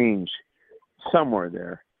a change somewhere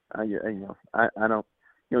there. I don't.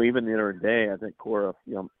 Even the other day, I think Cora,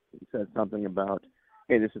 said something about,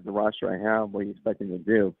 hey, this is the roster I have. What are you expecting to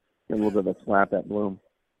do? A little bit of a slap at Bloom.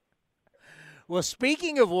 Well,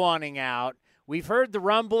 speaking of wanting out, we've heard the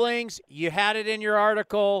rumblings. You had it in your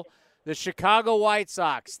article. The Chicago White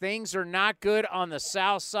Sox, things are not good on the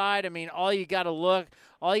south side. I mean, all you got to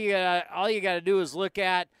do is look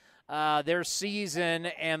at their season,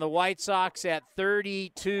 and the White Sox at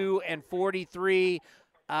 32-43.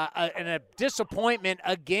 And a disappointment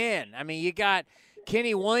again. I mean, you got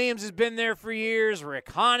Kenny Williams has been there for years. Rick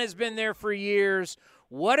Hahn has been there for years.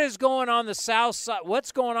 What is going on the south side?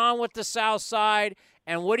 What's going on with the south side?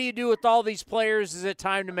 And what do you do with all these players? Is it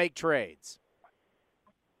time to make trades?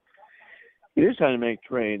 It is time to make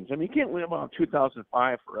trades. I mean, you can't live on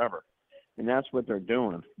 2005 forever, and that's what they're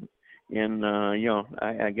doing. And,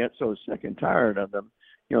 I get so sick and tired of them,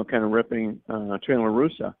 kind of ripping Trey La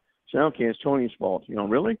Russa. So, okay, it's Tony's fault.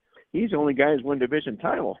 Really? He's the only guy who's won division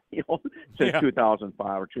title, since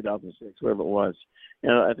 2005 or 2006, whatever it was.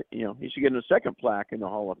 He should get a second plaque in the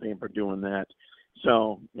Hall of Fame for doing that.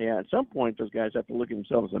 So, yeah, at some point, those guys have to look at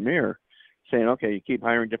themselves in the mirror, saying, okay, you keep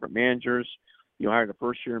hiring different managers. You hired a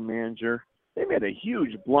first-year manager. They made a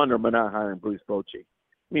huge blunder by not hiring Bruce Bochy.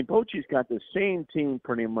 I mean, Bochy's got the same team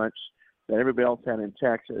pretty much that everybody else had in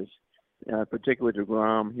Texas, particularly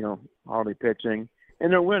DeGrom, hardly pitching.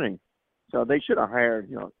 And they're winning. So they should have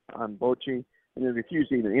hired, on Bochy, and they refused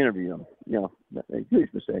to even interview him. A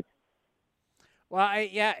huge mistake. Well,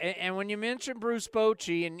 and when you mention Bruce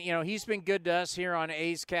Bochy, and, he's been good to us here on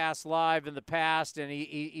A's Cast Live in the past, and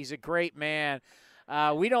he's a great man.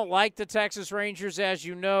 We don't like the Texas Rangers, as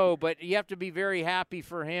you know, but you have to be very happy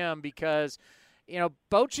for him because,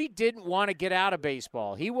 Bochy didn't want to get out of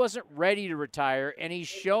baseball. He wasn't ready to retire, and he's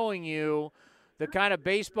showing you the kind of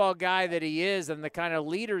baseball guy that he is and the kind of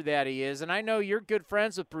leader that he is. And I know you're good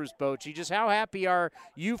friends with Bruce Bochy. Just how happy are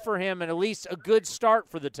you for him and at least a good start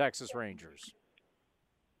for the Texas Rangers?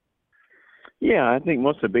 Yeah, I think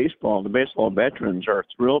most of the baseball veterans are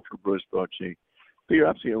thrilled for Bruce Bochy. But you're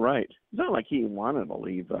absolutely right. It's not like he wanted to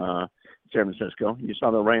leave San Francisco. You saw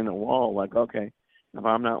the writing on the wall, like, okay, if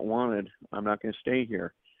I'm not wanted, I'm not going to stay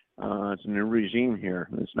here. It's a new regime here.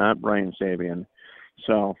 It's not Brian Sabian.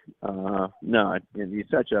 So no, he's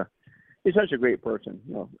such a great person.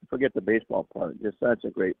 Forget the baseball part. Just such a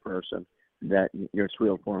great person that you're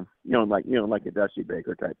thrilled for him. Like a Dusty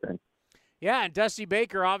Baker type thing. Yeah, and Dusty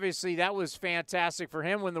Baker, obviously, that was fantastic for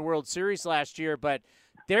him win the World Series last year. But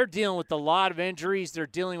they're dealing with a lot of injuries. They're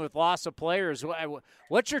dealing with loss of players.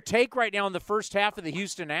 What's your take right now on the first half of the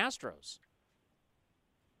Houston Astros?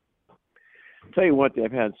 I'll tell you what,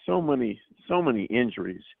 they've had so many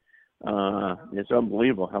injuries. It's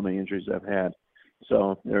unbelievable how many injuries they've had.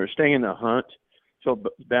 So they're staying in the hunt. So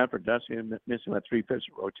bad for Dusty, missing a 3-pitch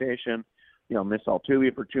rotation. Miss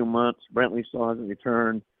Altuve for 2 months. Brantley still hasn't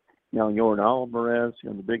returned. Jordan Alvarez,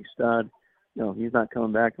 the big stud. He's not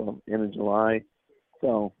coming back till the end of July.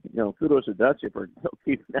 So, kudos to Dusty for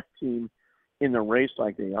keeping that team in the race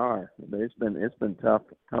like they are. But it's been tough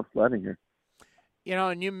sledding here.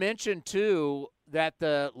 And you mentioned too that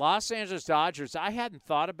the Los Angeles Dodgers, I hadn't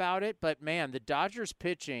thought about it, but man, the Dodgers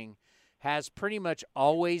pitching has pretty much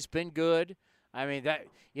always been good. I mean, that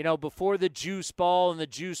before the juice ball and the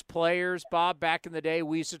juice players, Bob, back in the day,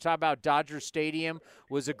 we used to talk about Dodger Stadium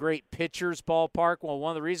was a great pitcher's ballpark. Well,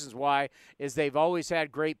 one of the reasons why is they've always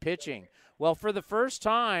had great pitching. Well, for the first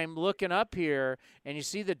time, looking up here, and you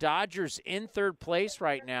see the Dodgers in third place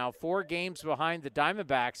right now, 4 games behind the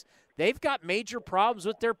Diamondbacks, they've got major problems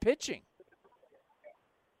with their pitching.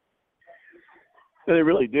 They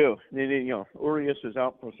really do. Urias is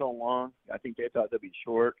out for so long. I think they thought they'd be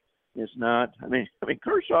short. It's not. I mean,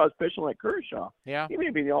 Kershaw is pitching like Kershaw. Yeah. He may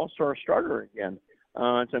be the all-star starter again.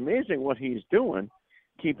 It's amazing what he's doing,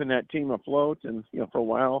 keeping that team afloat. And, for a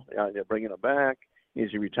while, they're bringing him back. Is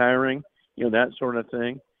he retiring? That sort of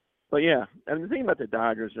thing. But, yeah, and the thing about the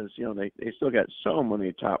Dodgers is, they still got so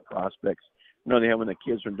many top prospects. They have one of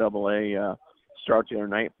the kids from AA start the other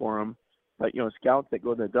night for them. But, scouts that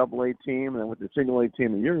go to the Double-A team and with the Single-A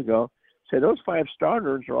team a year ago say those 5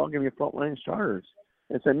 starters are all going to be front-line starters.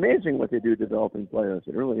 It's amazing what they do developing players.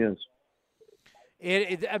 It really is.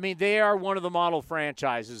 I mean, they are one of the model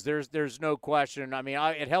franchises. There's no question. I mean,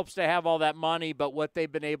 it helps to have all that money, but what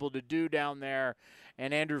they've been able to do down there,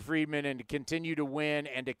 and Andrew Friedman, and to continue to win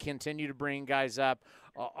and to continue to bring guys up,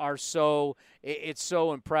 it's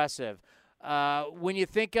so impressive. When you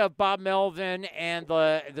think of Bob Melvin and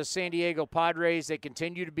the San Diego Padres, they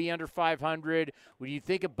continue to be under 500. When you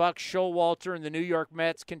think of Buck Showalter and the New York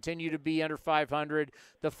Mets continue to be under 500,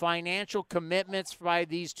 the financial commitments by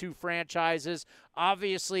these two franchises,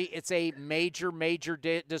 obviously it's a major, major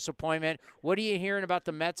disappointment. What are you hearing about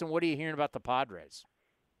the Mets and what are you hearing about the Padres?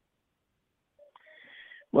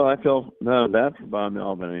 Well, I feel bad for Bob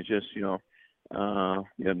Melvin. It's just,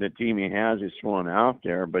 the team he has is thrown out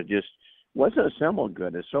there, but just wasn't assembled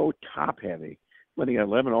good. It's so top-heavy. When he got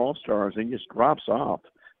 11 All-Stars, he just drops off.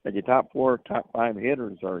 And your top 4, top 5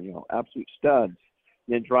 hitters are, absolute studs.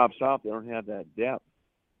 Then drops off. They don't have that depth.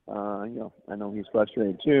 I know he's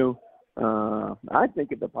frustrated too. I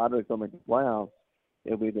think if the Padres don't make the playoffs,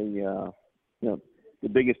 it'll be the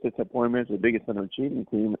biggest disappointment, the biggest underachieving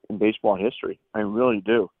team in baseball history. I really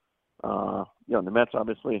do. The Mets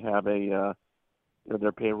obviously have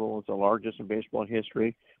their payroll is the largest in baseball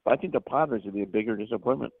history, but I think the Padres would be a bigger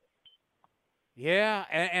disappointment. Yeah,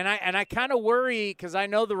 and I kind of worry because I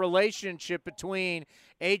know the relationship between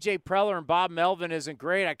A.J. Preller and Bob Melvin isn't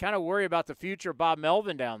great. I kind of worry about the future of Bob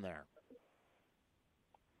Melvin down there.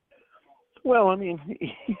 Well, I mean,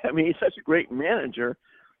 he's such a great manager.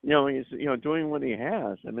 He's doing what he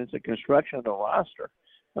has. I mean, it's a construction of the roster.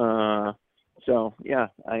 So yeah,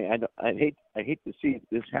 I hate to see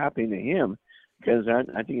this happening to him. Because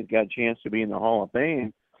I think he's got a chance to be in the Hall of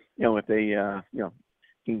Fame, if they,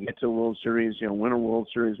 can get to a World Series, win a World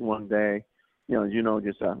Series one day,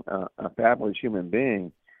 just a fabulous human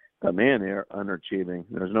being. But, man, they're underachieving.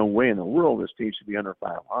 There's no way in the world this team should be under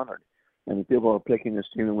 500. And if people are picking this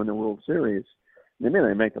team to win the World Series, then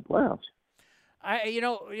they make the playoffs.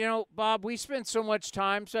 Bob, we spend so much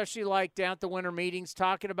time, especially like down at the winter meetings,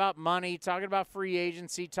 talking about money, talking about free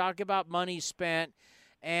agency, talking about money spent.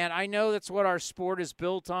 And I know that's what our sport is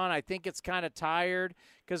built on. I think it's kind of tired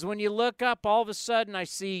because when you look up, all of a sudden I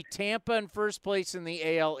see Tampa in first place in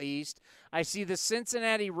the AL East. I see the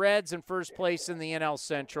Cincinnati Reds in first place in the NL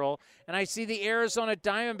Central. And I see the Arizona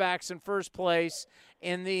Diamondbacks in first place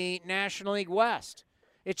in the National League West.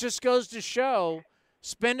 It just goes to show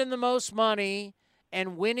spending the most money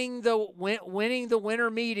and winning the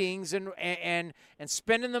winter meetings and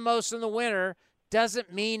spending the most in the winter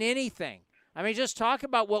doesn't mean anything. I mean, just talk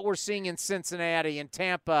about what we're seeing in Cincinnati and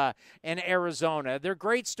Tampa and Arizona. They're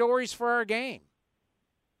great stories for our game.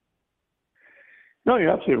 No,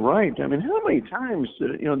 you're absolutely right. I mean, how many times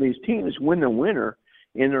these teams win the winter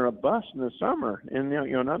and they're a bust in the summer? And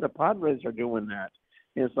now the Padres are doing that.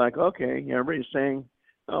 And it's like, okay, everybody's saying,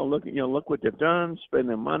 "Oh, look what they've done,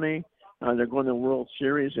 spending money. They're going to the World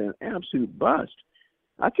Series, and absolute bust."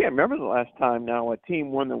 I can't remember the last time now a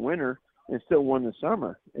team won the winter and still won the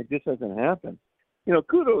summer. It just doesn't happen.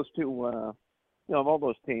 Kudos to, of all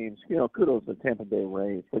those teams, kudos to Tampa Bay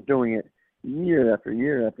Rays for doing it year after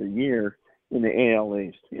year after year in the AL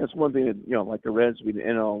East. It's one thing that, like the Reds be the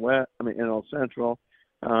NL Central.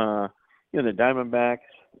 The Diamondbacks,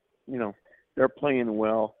 they're playing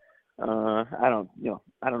well. I don't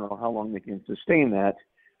know how long they can sustain that,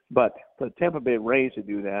 but for the Tampa Bay Rays to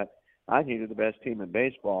do that, I think they're the best team in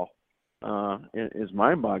baseball. Is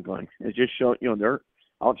mind-boggling. It just shows, they're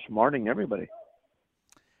outsmarting everybody.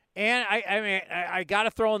 And I got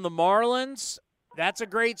to throw in the Marlins. That's a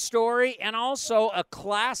great story, and also a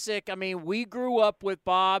classic. I mean, we grew up with,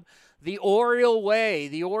 Bob, the Oriole way.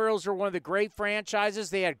 The Orioles are one of the great franchises.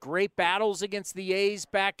 They had great battles against the A's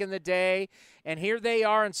back in the day, and here they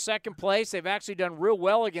are in second place. They've actually done real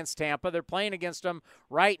well against Tampa. They're playing against them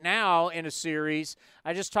right now in a series.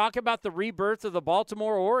 I just talk about the rebirth of the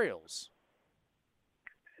Baltimore Orioles.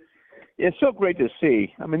 It's so great to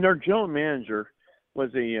see. I mean, their general manager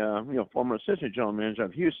was a former assistant general manager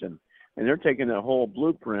of Houston. And they're taking that whole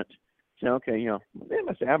blueprint, saying, okay, they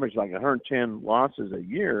must average like 110 losses a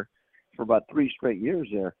year for about 3 straight years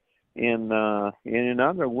there. And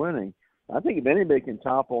now they're winning. I think if anybody can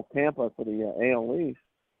topple Tampa for the AL East,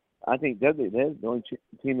 I think they're the only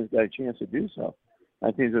team that's got a chance to do so.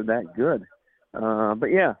 I think they're that good. But,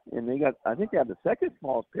 yeah, and I think they have the second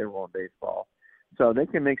smallest payroll in baseball. So they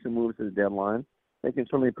can make some moves to the deadline. They can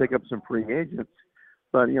certainly pick up some free agents.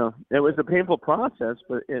 But, it was a painful process,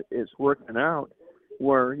 but it's working out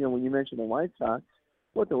where, when you mentioned the White Sox,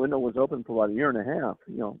 what the window was open for about a year and a half.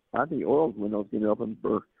 I think Orioles' window's been open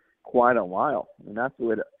for quite a while, and that's the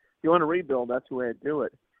way to. If you want to rebuild, that's the way to do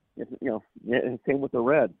it. Same with the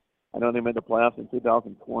Reds. I know they made the playoffs in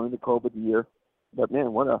 2020, the COVID year, but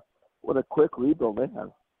man, what a quick rebuild they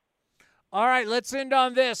have. All right, let's end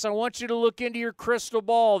on this. I want you to look into your crystal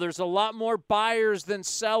ball. There's a lot more buyers than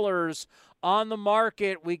sellers on the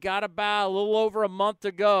market. We got about a little over a month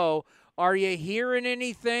to go. Are you hearing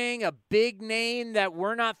anything, a big name that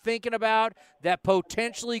we're not thinking about that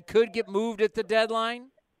potentially could get moved at the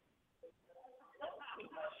deadline?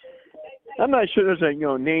 I'm not sure there's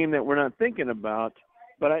a name that we're not thinking about,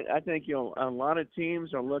 but I think a lot of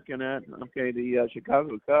teams are looking at the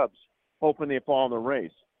Chicago Cubs, hoping they fall in the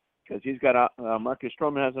race because he's got Marcus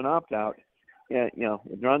Stroman has an opt out. Yeah,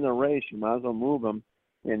 if they're on the race, you might as well move him,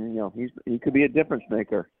 and he could be a difference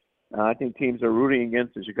maker. I think teams are rooting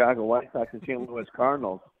against the Chicago White Sox and St. Louis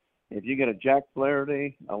Cardinals. If you get a Jack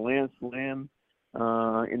Flaherty, a Lance Lynn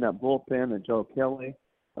in that bullpen, and Joe Kelly,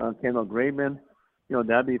 Kendall Graveman,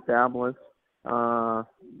 that'd be fabulous. And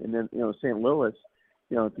then St. Louis,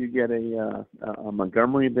 if you get a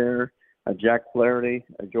Montgomery there, a Jack Flaherty,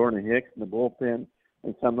 a Jordan Hicks in the bullpen,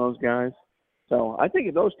 and some of those guys. So I think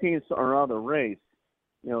if those teams are out of the race,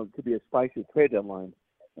 it could be a spicy trade deadline.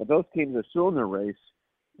 If those teams are still in the race,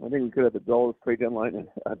 I think we could have the dullest trade deadline in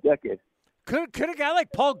a decade. Could a guy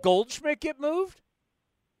like Paul Goldschmidt get moved?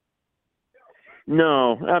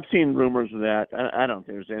 No, I've seen rumors of that. I don't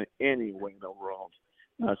think there's any way in the world.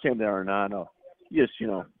 Same with Arenado. Just,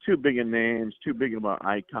 too big of names, too big of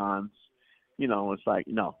icons. It's like,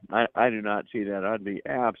 no, I do not see that. I'd be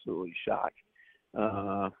absolutely shocked.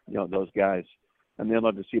 Those guys. And they'd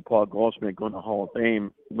love to see Paul Goldschmidt go in the Hall of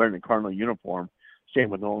Fame wearing a Cardinal uniform. Same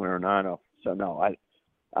with Nolan Arenado. So, no,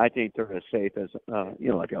 I think they're as safe as,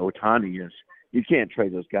 like Ohtani is. You can't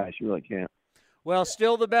trade those guys. You really can't. Well,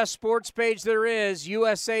 still the best sports page there is,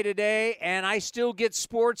 USA Today, and I still get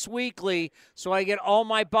Sports Weekly, so I get all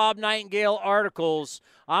my Bob Nightingale articles.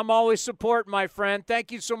 I'm always supporting, my friend.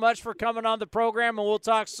 Thank you so much for coming on the program, and we'll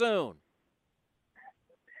talk soon.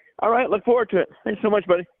 All right, look forward to it. Thanks so much,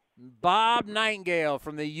 buddy. Bob Nightingale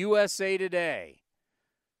from the USA Today.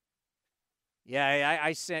 Yeah,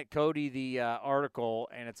 I sent Cody the article,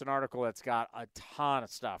 and it's an article that's got a ton of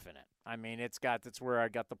stuff in it. I mean, that's where I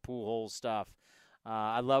got the Pujols stuff.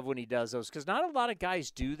 I love when he does those because not a lot of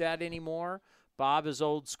guys do that anymore. Bob is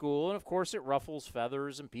old school, and, of course, it ruffles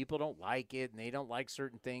feathers, and people don't like it, and they don't like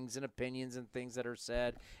certain things and opinions and things that are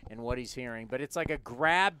said and what he's hearing. But it's like a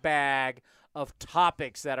grab bag of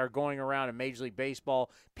topics that are going around in Major League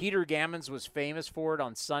Baseball. Peter Gammons was famous for it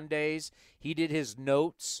on Sundays. He did his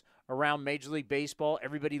notes around Major League Baseball.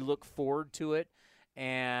 Everybody looked forward to it.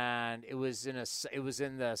 And it was in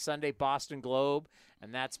the Sunday Boston Globe,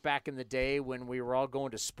 and that's back in the day when we were all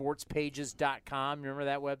going to sportspages.com. Remember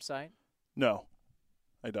that website? No,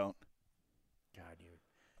 I don't. God,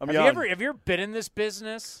 have you ever been in this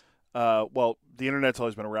business? Well, the internet's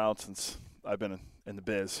always been around since I've been in the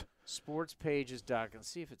biz. Sportspages.com. Let's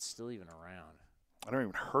see if it's still even around. I don't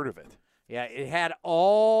even heard of it. Yeah, it had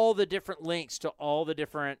all the different links to all the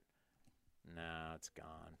different. No, it's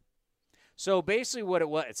gone. So basically what it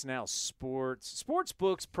was, it's now sports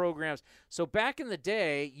books, programs. So back in the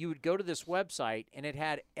day, you would go to this website, and it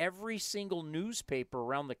had every single newspaper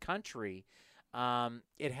around the country.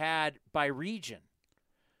 It had by region.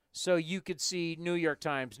 So you could see New York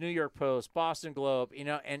Times, New York Post, Boston Globe,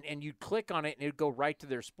 and you'd click on it, and it would go right to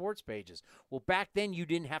their sports pages. Well, back then you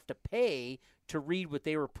didn't have to pay to read what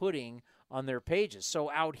they were putting on their pages. So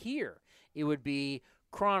out here, it would be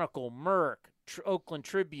Chronicle, Merck, Oakland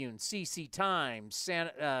Tribune, CC Times,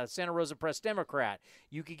 Santa Rosa Press Democrat.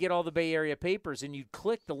 You could get all the Bay Area papers, and you'd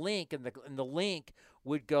click the link, and the link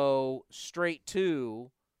would go straight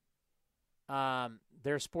to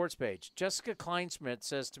their sports page. Jessica Kleinsmith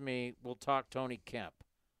says to me, we'll talk Tony Kemp.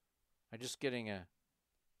 I'm just getting and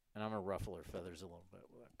I'm going to ruffle her feathers a little bit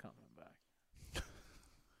without coming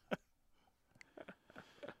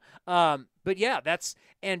back. But yeah, that's,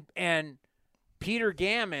 and Peter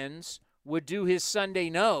Gammons would do his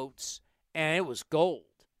Sunday notes, and it was gold.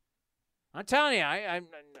 I'm telling you, I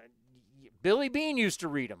Billy Bean used to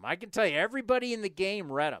read them. I can tell you, everybody in the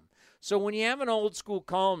game read them. So when you have an old school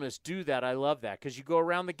columnist do that, I love that because you go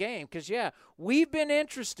around the game. Because, yeah, we've been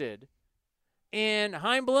interested in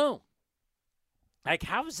Chaim Bloom. Like,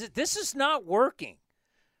 how is it? This is not working.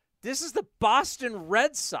 This is the Boston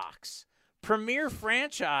Red Sox, premier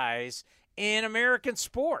franchise in American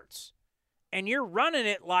sports. And you're running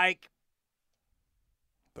it like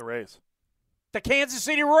the Rays, the Kansas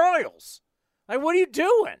City Royals. Like, what are you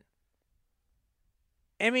doing?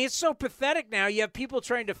 I mean, it's so pathetic now. You have people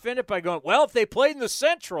trying to defend it by going, well, if they played in the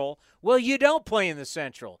Central, well, you don't play in the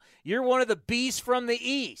Central. You're one of the beasts from the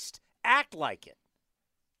East. Act like it.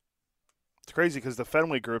 It's crazy because the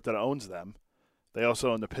Fenway Group that owns them, they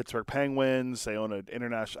also own the Pittsburgh Penguins. They own an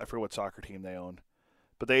international – I forget what soccer team they own.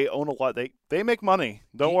 But they own a lot. They make money.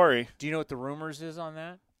 Don't worry. Do you know what the rumors is on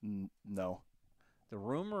that? No. The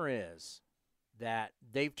rumor is that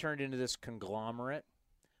they've turned into this conglomerate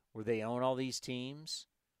where they own all these teams.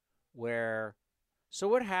 So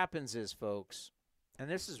what happens is, folks, and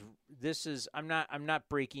this is I'm not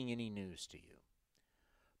breaking any news to you,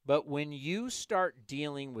 but when you start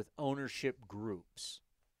dealing with ownership groups,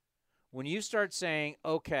 when you start saying,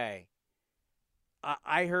 okay,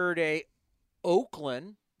 I heard a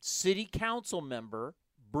Oakland city council member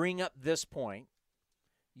bring up this point,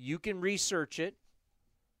 you can research it.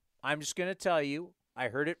 I'm just going to tell you, I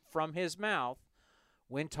heard it from his mouth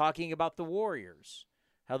when talking about the Warriors.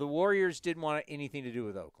 How the Warriors didn't want anything to do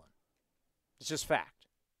with Oakland. It's just fact.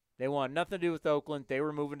 They wanted nothing to do with Oakland. They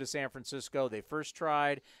were moving to San Francisco. They first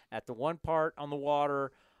tried at the one part on the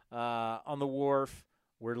water, on the wharf,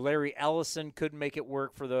 where Larry Ellison couldn't make it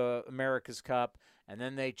work for the America's Cup, and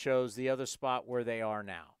then they chose the other spot where they are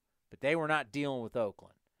now. But they were not dealing with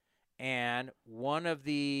Oakland. And one of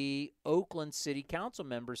the Oakland City Council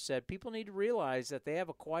members said people need to realize that they have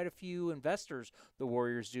quite a few investors, the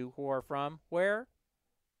Warriors do, who are from where?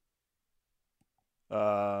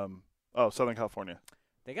 Southern California.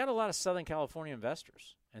 They got a lot of Southern California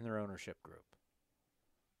investors in their ownership group.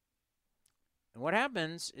 And what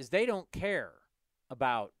happens is they don't care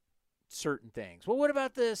about certain things. Well, what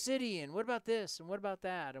about the city? And what about this? And what about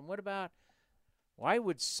that? And what about – why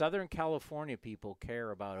would Southern California people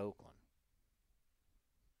care about Oakland?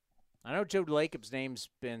 I know Joe Lacob's name's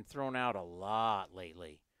been thrown out a lot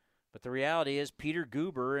lately, but the reality is Peter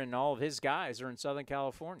Guber and all of his guys are in Southern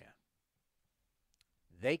California.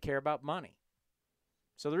 They care about money.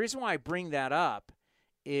 So the reason why I bring that up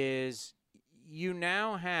is you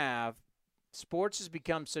now have – sports has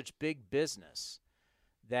become such big business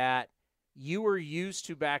that you were used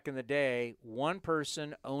to back in the day one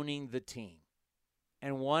person owning the team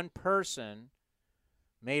and one person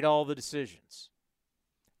made all the decisions.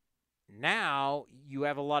 Now you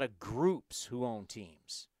have a lot of groups who own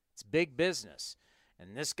teams. It's big business.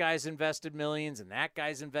 And this guy's invested millions, and that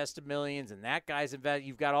guy's invested millions, and that guy's invested.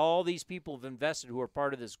 You've got all these people who've invested who are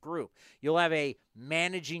part of this group. You'll have a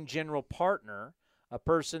managing general partner, a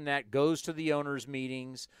person that goes to the owners'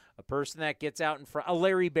 meetings, a person that gets out in front, a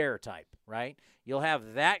Larry Bear type, right? You'll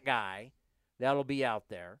have that guy that'll be out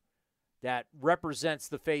there that represents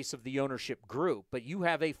the face of the ownership group, but you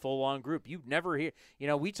have a full-on group. You never hear,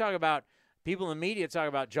 we talk about, people in the media talk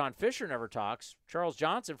about John Fisher never talks. Charles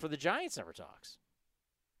Johnson for the Giants never talks.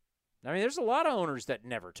 I mean, there's a lot of owners that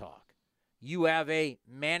never talk. You have a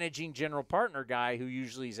managing general partner guy who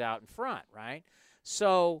usually is out in front, right?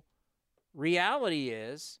 So reality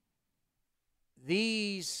is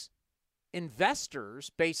these investors,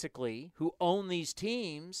 basically, who own these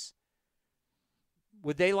teams,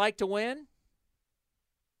 would they like to win?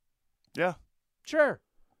 Yeah. Sure.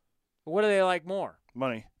 But what do they like more?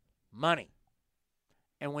 Money. Money.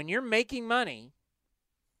 And when you're making money,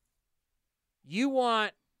 you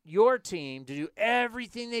want your team to do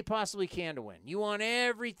everything they possibly can to win. You want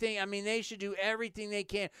everything. I mean, they should do everything they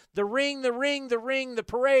can. The ring, the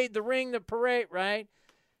parade, right?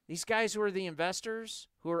 These guys who are the investors,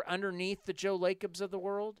 who are underneath the Joe Lacobs of the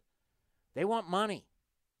world, they want money.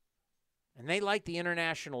 And they like the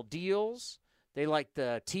international deals. They like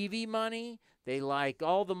the TV money. They like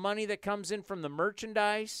all the money that comes in from the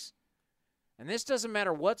merchandise. And this doesn't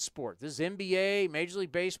matter what sport. This is NBA, Major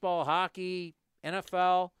League Baseball, hockey,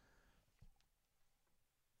 NFL.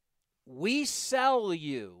 We sell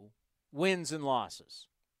you wins and losses.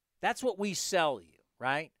 That's what we sell you,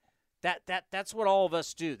 right? That's what all of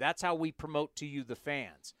us do. That's how we promote to you, the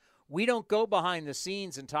fans. We don't go behind the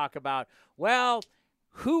scenes and talk about, well,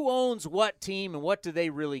 who owns what team and what do they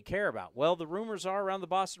really care about? Well, the rumors are around the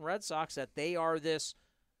Boston Red Sox that they are this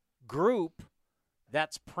group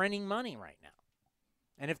that's printing money right now.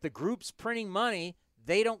 And if the group's printing money,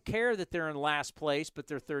 they don't care that they're in last place, but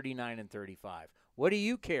they're 39-35. What do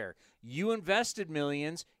you care? You invested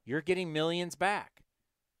millions. You're getting millions back.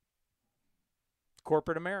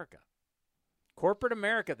 Corporate America. Corporate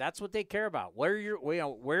America, that's what they care about.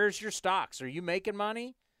 Where's your stocks? Are you making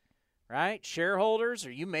money? Right? Shareholders,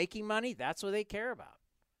 are you making money? That's what they care about.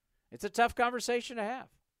 It's a tough conversation to have,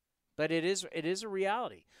 but it is a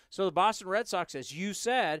reality. So the Boston Red Sox, as you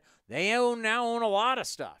said, they now own a lot of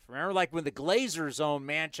stuff. Remember, like when the Glazers own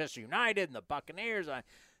Manchester United and the Buccaneers,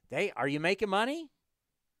 are you making money?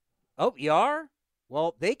 Oh, you are?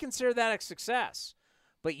 Well, they consider that a success.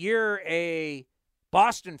 But you're a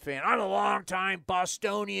Boston fan. I'm a longtime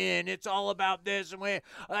Bostonian. It's all about this. And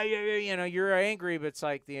you're angry, but it's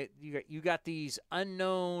like you got these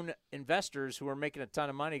unknown investors who are making a ton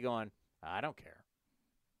of money going, I don't care.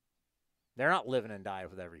 They're not living and dying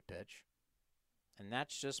with every pitch. And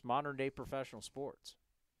that's just modern-day professional sports.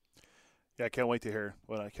 Yeah, I can't wait to hear.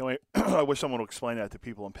 I can't wait. I wish someone would explain that to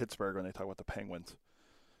people in Pittsburgh when they talk about the Penguins.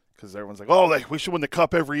 Because everyone's like, we should win the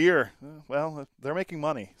Cup every year. Well, they're making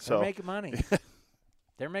money. So. They're making money.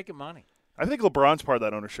 They're making money. I think LeBron's part of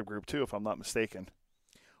that ownership group, too, if I'm not mistaken.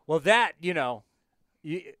 Well, that,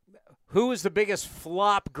 who was the biggest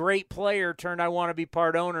flop great player turned I want to be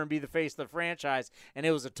part owner and be the face of the franchise, and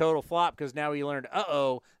it was a total flop because now he learned,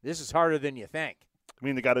 this is harder than you think. I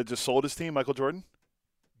mean the guy that just sold his team, Michael Jordan?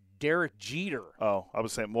 Derek Jeter. Oh, I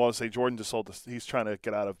was saying Jordan just sold this. He's trying to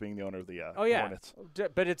get out of being the owner of the Hornets.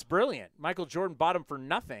 But it's brilliant. Michael Jordan bought him for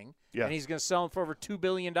nothing, and he's going to sell him for over $2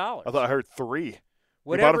 billion. I thought I heard $3.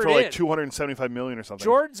 Whatever he bought him for like $275 million or something.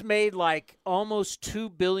 Jordan's made like almost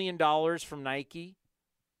 $2 billion from Nike.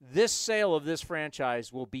 This sale of this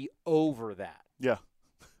franchise will be over that. Yeah.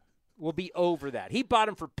 Will be over that. He bought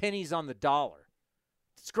him for pennies on the dollar.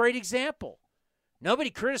 It's a great example.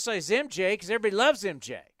 Nobody criticizes MJ because everybody loves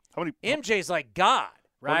MJ. MJ's like God,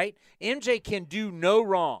 right? MJ can do no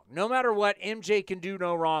wrong. No matter what, MJ can do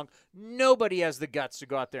no wrong. Nobody has the guts to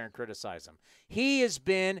go out there and criticize him. He has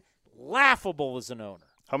been laughable as an owner.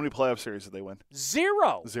 How many playoff series did they win?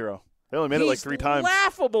 0. They only made it like 3 times.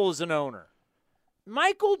 Laughable as an owner.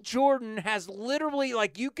 Michael Jordan has literally,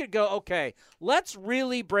 you could go, okay, let's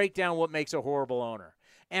really break down what makes a horrible owner.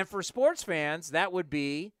 And for sports fans, that would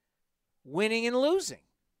be winning and losing.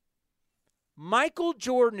 Michael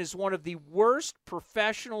Jordan is one of the worst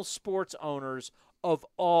professional sports owners of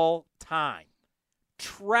all time.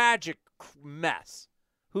 Tragic mess.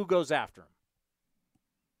 Who goes after him?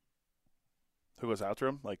 Who goes after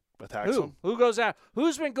him? Like attacks him? Who goes out?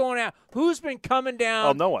 Who's been going out? Who's been coming down?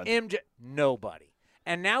 Oh, no one. MJ. Nobody.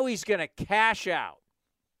 And now he's going to cash out.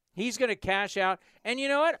 He's going to cash out. And you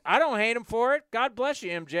know what? I don't hate him for it. God bless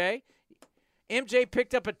you, MJ. MJ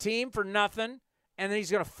picked up a team for nothing. And then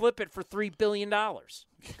he's going to flip it for $3 billion.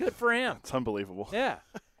 Good for him. It's unbelievable. Yeah.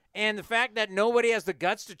 And the fact that nobody has the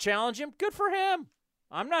guts to challenge him, good for him.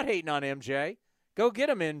 I'm not hating on MJ. Go get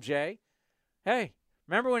him, MJ. Hey,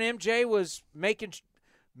 remember when MJ was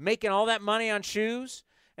making all that money on shoes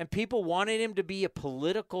and people wanted him to be a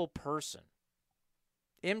political person?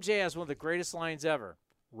 MJ has one of the greatest lines ever.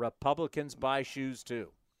 Republicans buy shoes, too.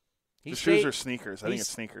 The shoes are sneakers. I think it's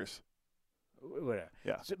sneakers. Whatever.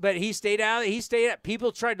 Yeah. But he stayed out.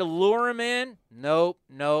 People tried to lure him in. Nope.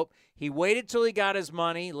 He waited till he got his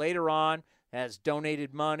money. Later on, has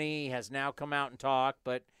donated money, has now come out and talked,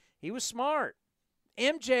 but he was smart.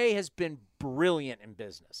 MJ has been brilliant in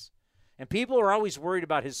business. And people are always worried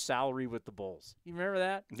about his salary with the Bulls. You remember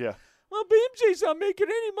that? Yeah. Well, but MJ's not making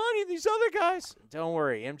any money. These other guys. Don't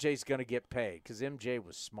worry. MJ's going to get paid because MJ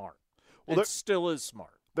was smart. Well, and still is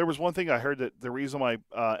smart. There was one thing I heard that the reason why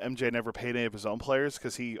MJ never paid any of his own players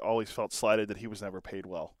because he always felt slighted that he was never paid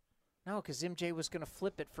well. No, because MJ was going to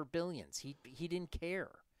flip it for billions. He didn't care.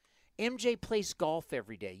 MJ plays golf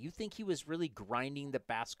every day. You think he was really grinding the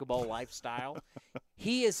basketball lifestyle?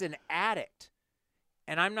 He is an addict.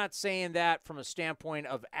 And I'm not saying that from a standpoint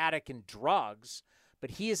of addict and drugs, but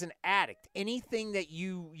he is an addict. Anything that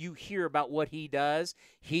you hear about what he does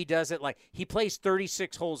it like he plays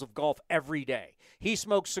 36 holes of golf every day. He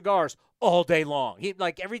smokes cigars all day long.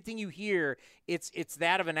 Everything you hear, it's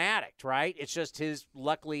that of an addict, right? It's just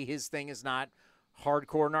luckily his thing is not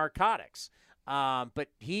hardcore narcotics. But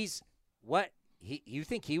you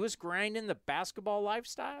think he was grinding the basketball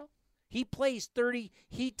lifestyle? He plays 30,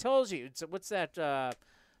 he tells you, what's that?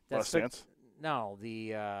 Last Dance? No,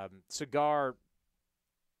 the cigar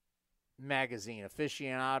magazine,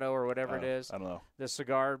 Aficionado or whatever it is. I don't know. The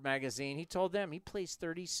cigar magazine. He told them he plays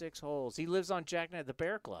 36 holes. He lives on Jack at the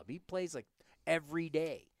Bear Club. He plays every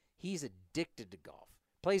day. He's addicted to golf.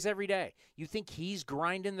 Plays every day. You think he's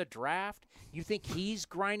grinding the draft? You think he's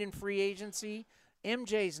grinding free agency?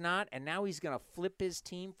 MJ's not, and now he's going to flip his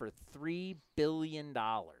team for $3 billion.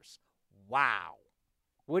 Wow.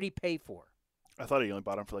 What'd he pay for? I thought he only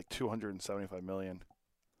bought him for $275 million.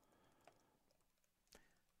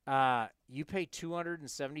 You pay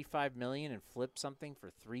 $275 million and flip something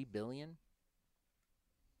for $3 billion?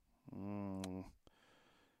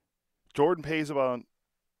 Jordan pays about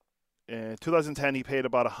in 2010. He paid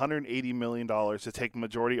about $180 million to take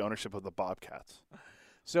majority ownership of the Bobcats.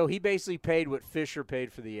 So he basically paid what Fisher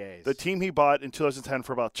paid for the A's. The team he bought in 2010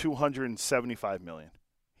 for about $275 million.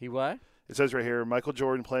 He what? It says right here, Michael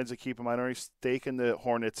Jordan plans to keep a minority stake in the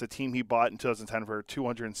Hornets, a team he bought in 2010 for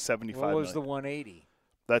 $275 What was million. the 180?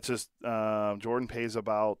 That's just Jordan pays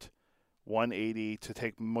about $180 to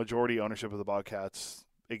take majority ownership of the Bobcats.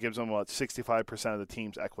 It gives them about 65% of the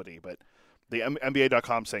team's equity, but the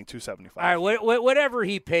NBA.com saying $275. All right, whatever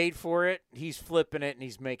he paid for it, he's flipping it and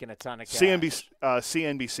he's making a ton of cash.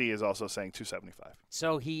 CNBC is also saying $275.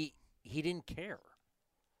 So he didn't care.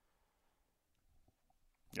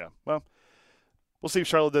 Yeah, well, we'll see if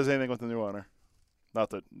Charlotte does anything with the new owner.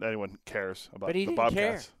 Not that anyone cares about But he the didn't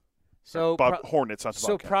Bobcats. care. So Hornets, not the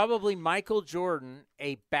So Bobcats. probably Michael Jordan,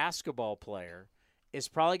 a basketball player, is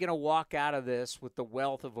probably going to walk out of this with the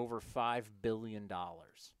wealth of over $5 billion.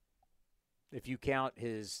 If you count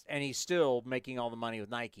his – and he's still making all the money with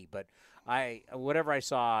Nike. But whatever I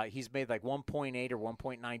saw, he's made like $1.8 or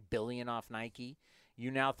 $1.9 billion off Nike. You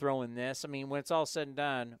now throw in this. I mean, when it's all said and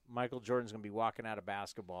done, Michael Jordan's going to be walking out of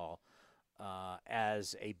basketball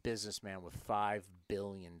as a businessman with $5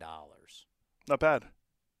 billion. Not bad.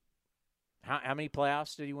 How many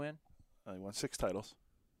playoffs did he win? He won 6 titles.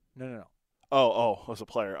 No. Oh, as a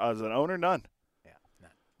player. As an owner, none. Yeah,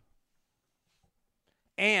 none.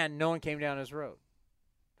 And no one came down his road.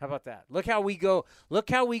 How about that? Look how we go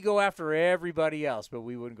after everybody else, but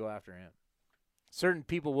we wouldn't go after him. Certain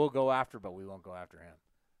people will go after, but we won't go after him.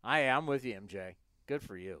 I'm with you, MJ. Good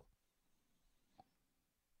for you.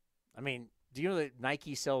 I mean, do you know that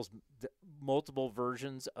Nike sells multiple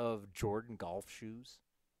versions of Jordan golf shoes?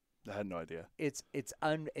 I had no idea.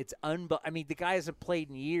 I mean, the guy hasn't played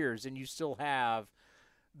in years, and you still have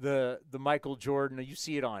the Michael Jordan. You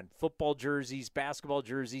see it on football jerseys, basketball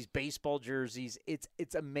jerseys, baseball jerseys.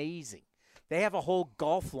 It's amazing. They have a whole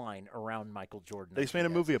golf line around Michael Jordan. They just made a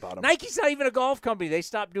movie about him. Nike's not even a golf company. They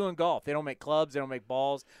stopped doing golf. They don't make clubs. They don't make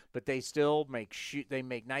balls, but they still make They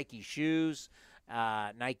make Nike shoes.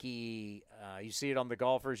 Nike. You see it on the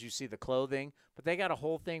golfers. You see the clothing, but they got a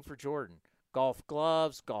whole thing for Jordan. Golf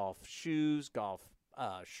gloves, golf shoes, golf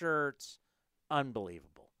shirts.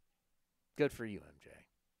 Unbelievable. Good for you,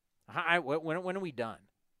 MJ. When are we done?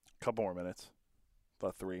 A couple more minutes.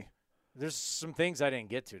 About 3. There's some things I didn't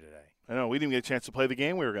get to today. I know. We didn't get a chance to play the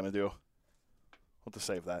game we were going to do. We'll have to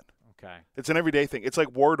save that. Okay. It's an everyday thing. It's like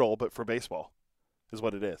Wordle, but for baseball is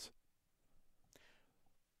what it is.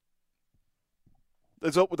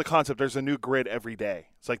 It's with the concept, there's a new grid every day.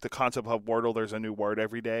 It's like the concept of Wordle, there's a new word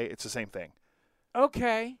every day. It's the same thing.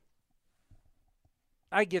 Okay.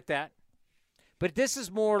 I get that. But this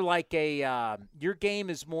is more like your game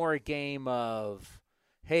is more a game of,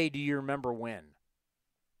 hey, do you remember when?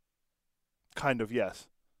 Kind of, yes.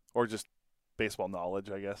 Or just baseball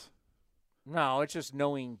knowledge, I guess. No, it's just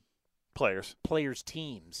knowing players'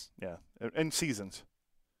 teams. Yeah, and seasons.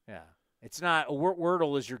 Yeah. It's not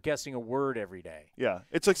Wordle is you're guessing a word every day. Yeah,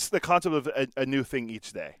 it's like the concept of a new thing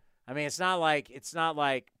each day. I mean, it's not like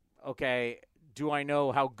okay, do I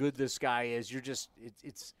know how good this guy is? You're just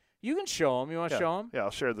it's you can show him. You want to show him? Yeah,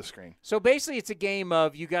 I'll share the screen. So basically, it's a game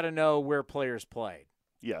of you got to know where players played.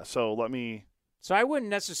 Yeah. So let me. So I wouldn't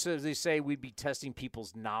necessarily say we'd be testing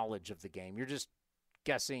people's knowledge of the game. You're just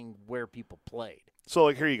guessing where people played. So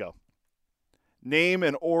like here you go. Name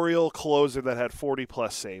an Oriole closer that had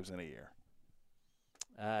 40-plus saves in a year.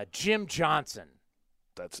 Jim Johnson.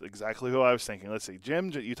 That's exactly who I was thinking. Let's see.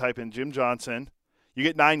 You type in Jim Johnson. You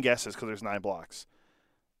get 9 guesses because there's 9 blocks.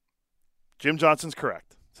 Jim Johnson's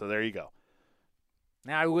correct. So there you go.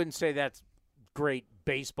 Now, I wouldn't say that's great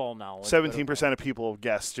baseball knowledge. 17% of people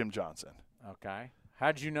guessed Jim Johnson. Okay.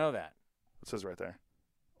 How did you know that? It says right there.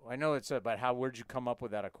 Well, I know it's but where'd you come up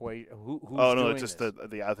with that equation? Who's it's just this?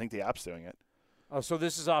 I think the app's doing it. Oh, so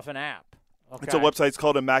this is off an app. Okay. It's a website. It's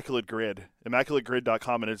called Immaculate Grid.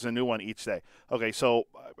 ImmaculateGrid.com, and it's a new one each day. Okay, so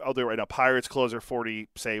I'll do it right now. Pirates closer, 40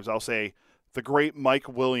 saves. I'll say the great Mike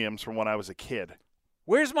Williams from when I was a kid.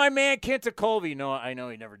 Where's my man Kenta Colby? No, I know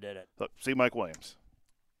he never did it. Look, see Mike Williams.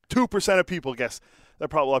 2% of people guess. A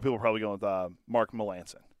lot of people are probably going with Mark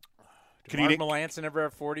Melancon. Did Mark Melancon ever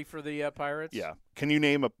have 40 for the Pirates? Yeah. Can you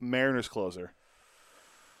name a Mariners closer?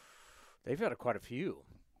 They've had quite a few.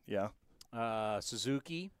 Yeah.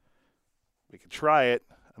 Suzuki. We could try it.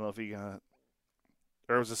 I don't know if he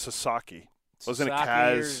or was it Sasaki? Wasn't it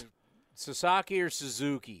Kaz? Sasaki or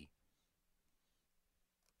Suzuki?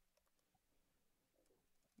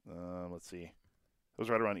 Let's see. It was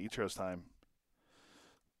right around Ichiro's time.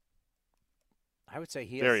 I would say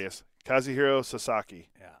There he is. Kazuhiro Sasaki.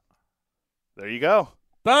 Yeah. There you go.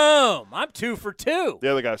 Boom! I'm 2 for 2.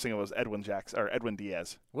 The other guy I was thinking was Edwin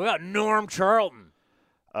Diaz. What about Norm Charlton?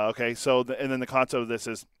 Okay, so and then the concept of this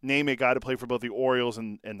is name a guy to play for both the Orioles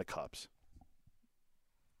and the Cubs.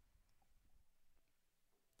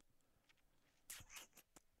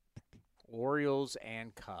 Orioles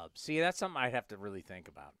and Cubs. See, that's something I'd have to really think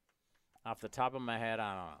about. Off the top of my head,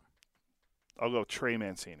 I don't know. I'll go Trey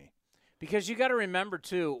Mancini. Because you got to remember,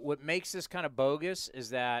 too, what makes this kind of bogus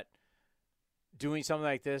is that doing something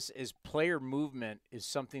like this is player movement is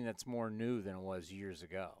something that's more new than it was years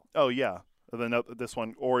ago. Oh, yeah. And then this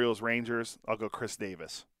one, Orioles, Rangers, I'll go Chris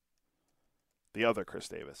Davis. The other Chris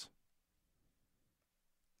Davis.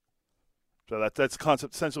 So that's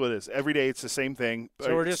concept, essentially what it is. Every day it's the same thing.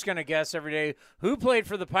 So we're just going to guess every day who played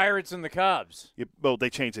for the Pirates and the Cubs. Yeah, well, they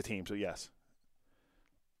changed the team, so yes.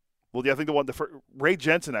 Well, yeah, I think Ray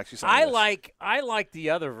Jensen actually signed I like the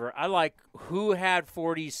other. I like who had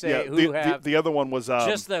 40 say. Yeah, the other one was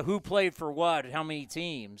just the who played for what, how many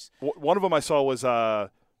teams. One of them I saw was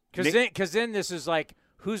because then this is like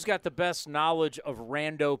who's got the best knowledge of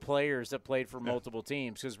rando players that played for multiple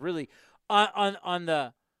teams. Because really, on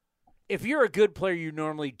the if you're a good player, you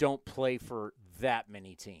normally don't play for that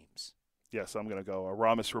many teams. Yes, I'm going to go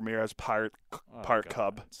Aramis Ramirez, Pirate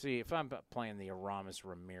Cub. See, if I'm playing the Aramis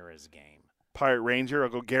Ramirez game. Pirate Ranger, I'll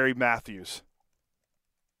go Gary Matthews.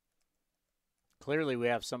 Clearly, we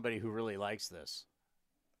have somebody who really likes this.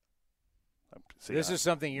 See, this is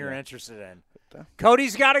something you're interested in. Yeah.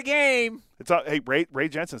 Cody's got a game. Hey, Ray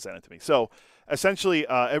Jensen sent it to me. So, essentially,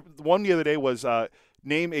 one the other day was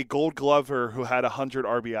name a Gold Glover who had 100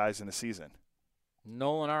 RBIs in a season.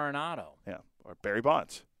 Nolan Arenado. Yeah, or Barry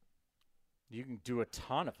Bonds. You can do a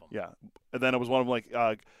ton of them. Yeah. And then it was one of them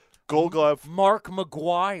like Gold Glove. Mark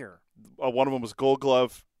McGwire. One of them was Gold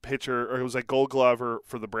Glove pitcher, or it was like Gold Glover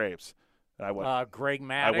for the Braves. And I went Greg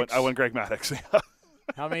Maddux. I went Greg Maddux.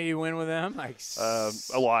 How many did you win with them?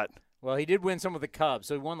 A lot. Well, he did win some with the Cubs,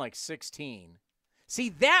 so he won like 16. See,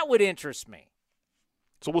 that would interest me.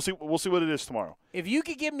 So we'll see what it is tomorrow. If you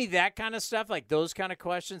could give me that kind of stuff, like those kind of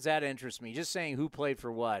questions, that interests me. Just saying who played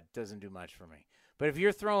for what doesn't do much for me. But if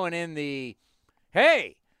you're throwing in the,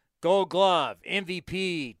 hey, Gold Glove,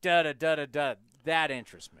 MVP, da-da-da-da-da, that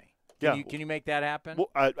interests me. Can you make that happen?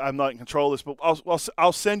 Well, I'm not in control of this, but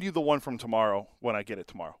I'll send you the one from tomorrow when I get it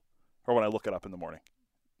tomorrow or when I look it up in the morning.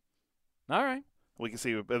 All right. We can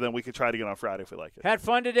see, and then we can try it again on Friday if we like it. Had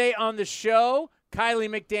fun today on the show. Kylie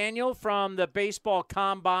McDaniel from the Baseball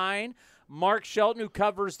Combine. Mark Shelton, who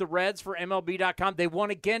covers the Reds for MLB.com. They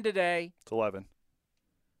won again today. It's 11.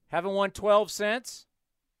 Haven't won 12 since?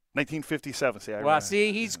 1957.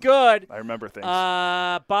 See, he's good. I remember things.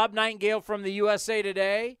 Bob Nightingale from the USA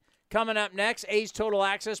Today. Coming up next, A's Total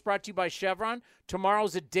Access brought to you by Chevron.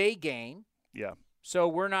 Tomorrow's a day game. Yeah. So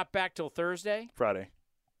we're not back till Thursday? Friday.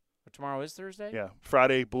 But tomorrow is Thursday? Yeah.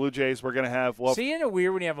 Friday, Blue Jays, we're going to have. See, isn't it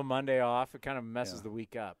weird when you have a Monday off? It kind of messes the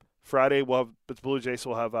week up. Friday, it's Blue Jays,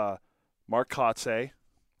 we'll have Mark Kotsay,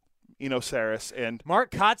 Eno Saris, and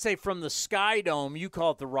Mark Kotsay from the Sky Dome. You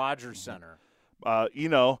call it the Rogers Center.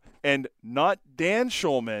 And not Dan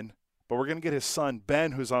Schulman, but we're going to get his son,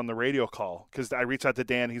 Ben, who's on the radio call. Because I reached out to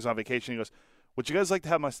Dan. He's on vacation. He goes, would you guys like to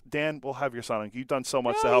have Dan, we'll have your son on. You've done so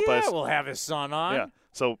much to help us. Yeah, we'll have his son on. Yeah.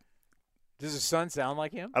 So, does his son sound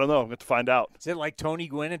like him? I don't know. I'm going to find out. Is it like Tony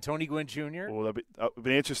Gwynn and Tony Gwynn Jr.? Well, that'd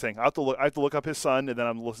be interesting. I have to look up his son, and then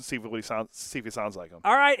I'm going to see if he sounds like him.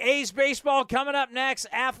 All right, A's baseball coming up next.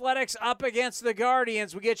 Athletics up against the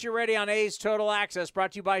Guardians. We get you ready on A's Total Access,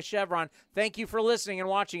 brought to you by Chevron. Thank you for listening and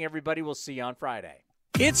watching, everybody. We'll see you on Friday.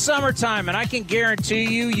 It's summertime, and I can guarantee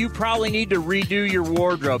you probably need to redo your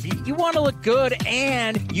wardrobe. You want to look good,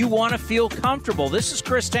 and you want to feel comfortable. This is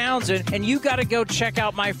Chris Townsend, and you got to go check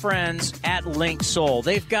out my friends at Link Soul.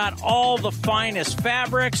 They've got all the finest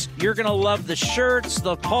fabrics. You're going to love the shirts,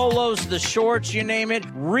 the polos, the shorts, you name it.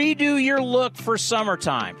 Redo your look for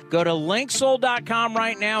summertime. Go to linksoul.com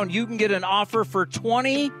right now, and you can get an offer for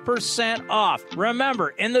 20% off. Remember,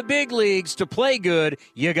 in the big leagues, to play good,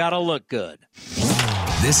 you got to look good.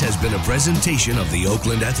 This has been a presentation of the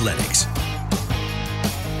Oakland Athletics.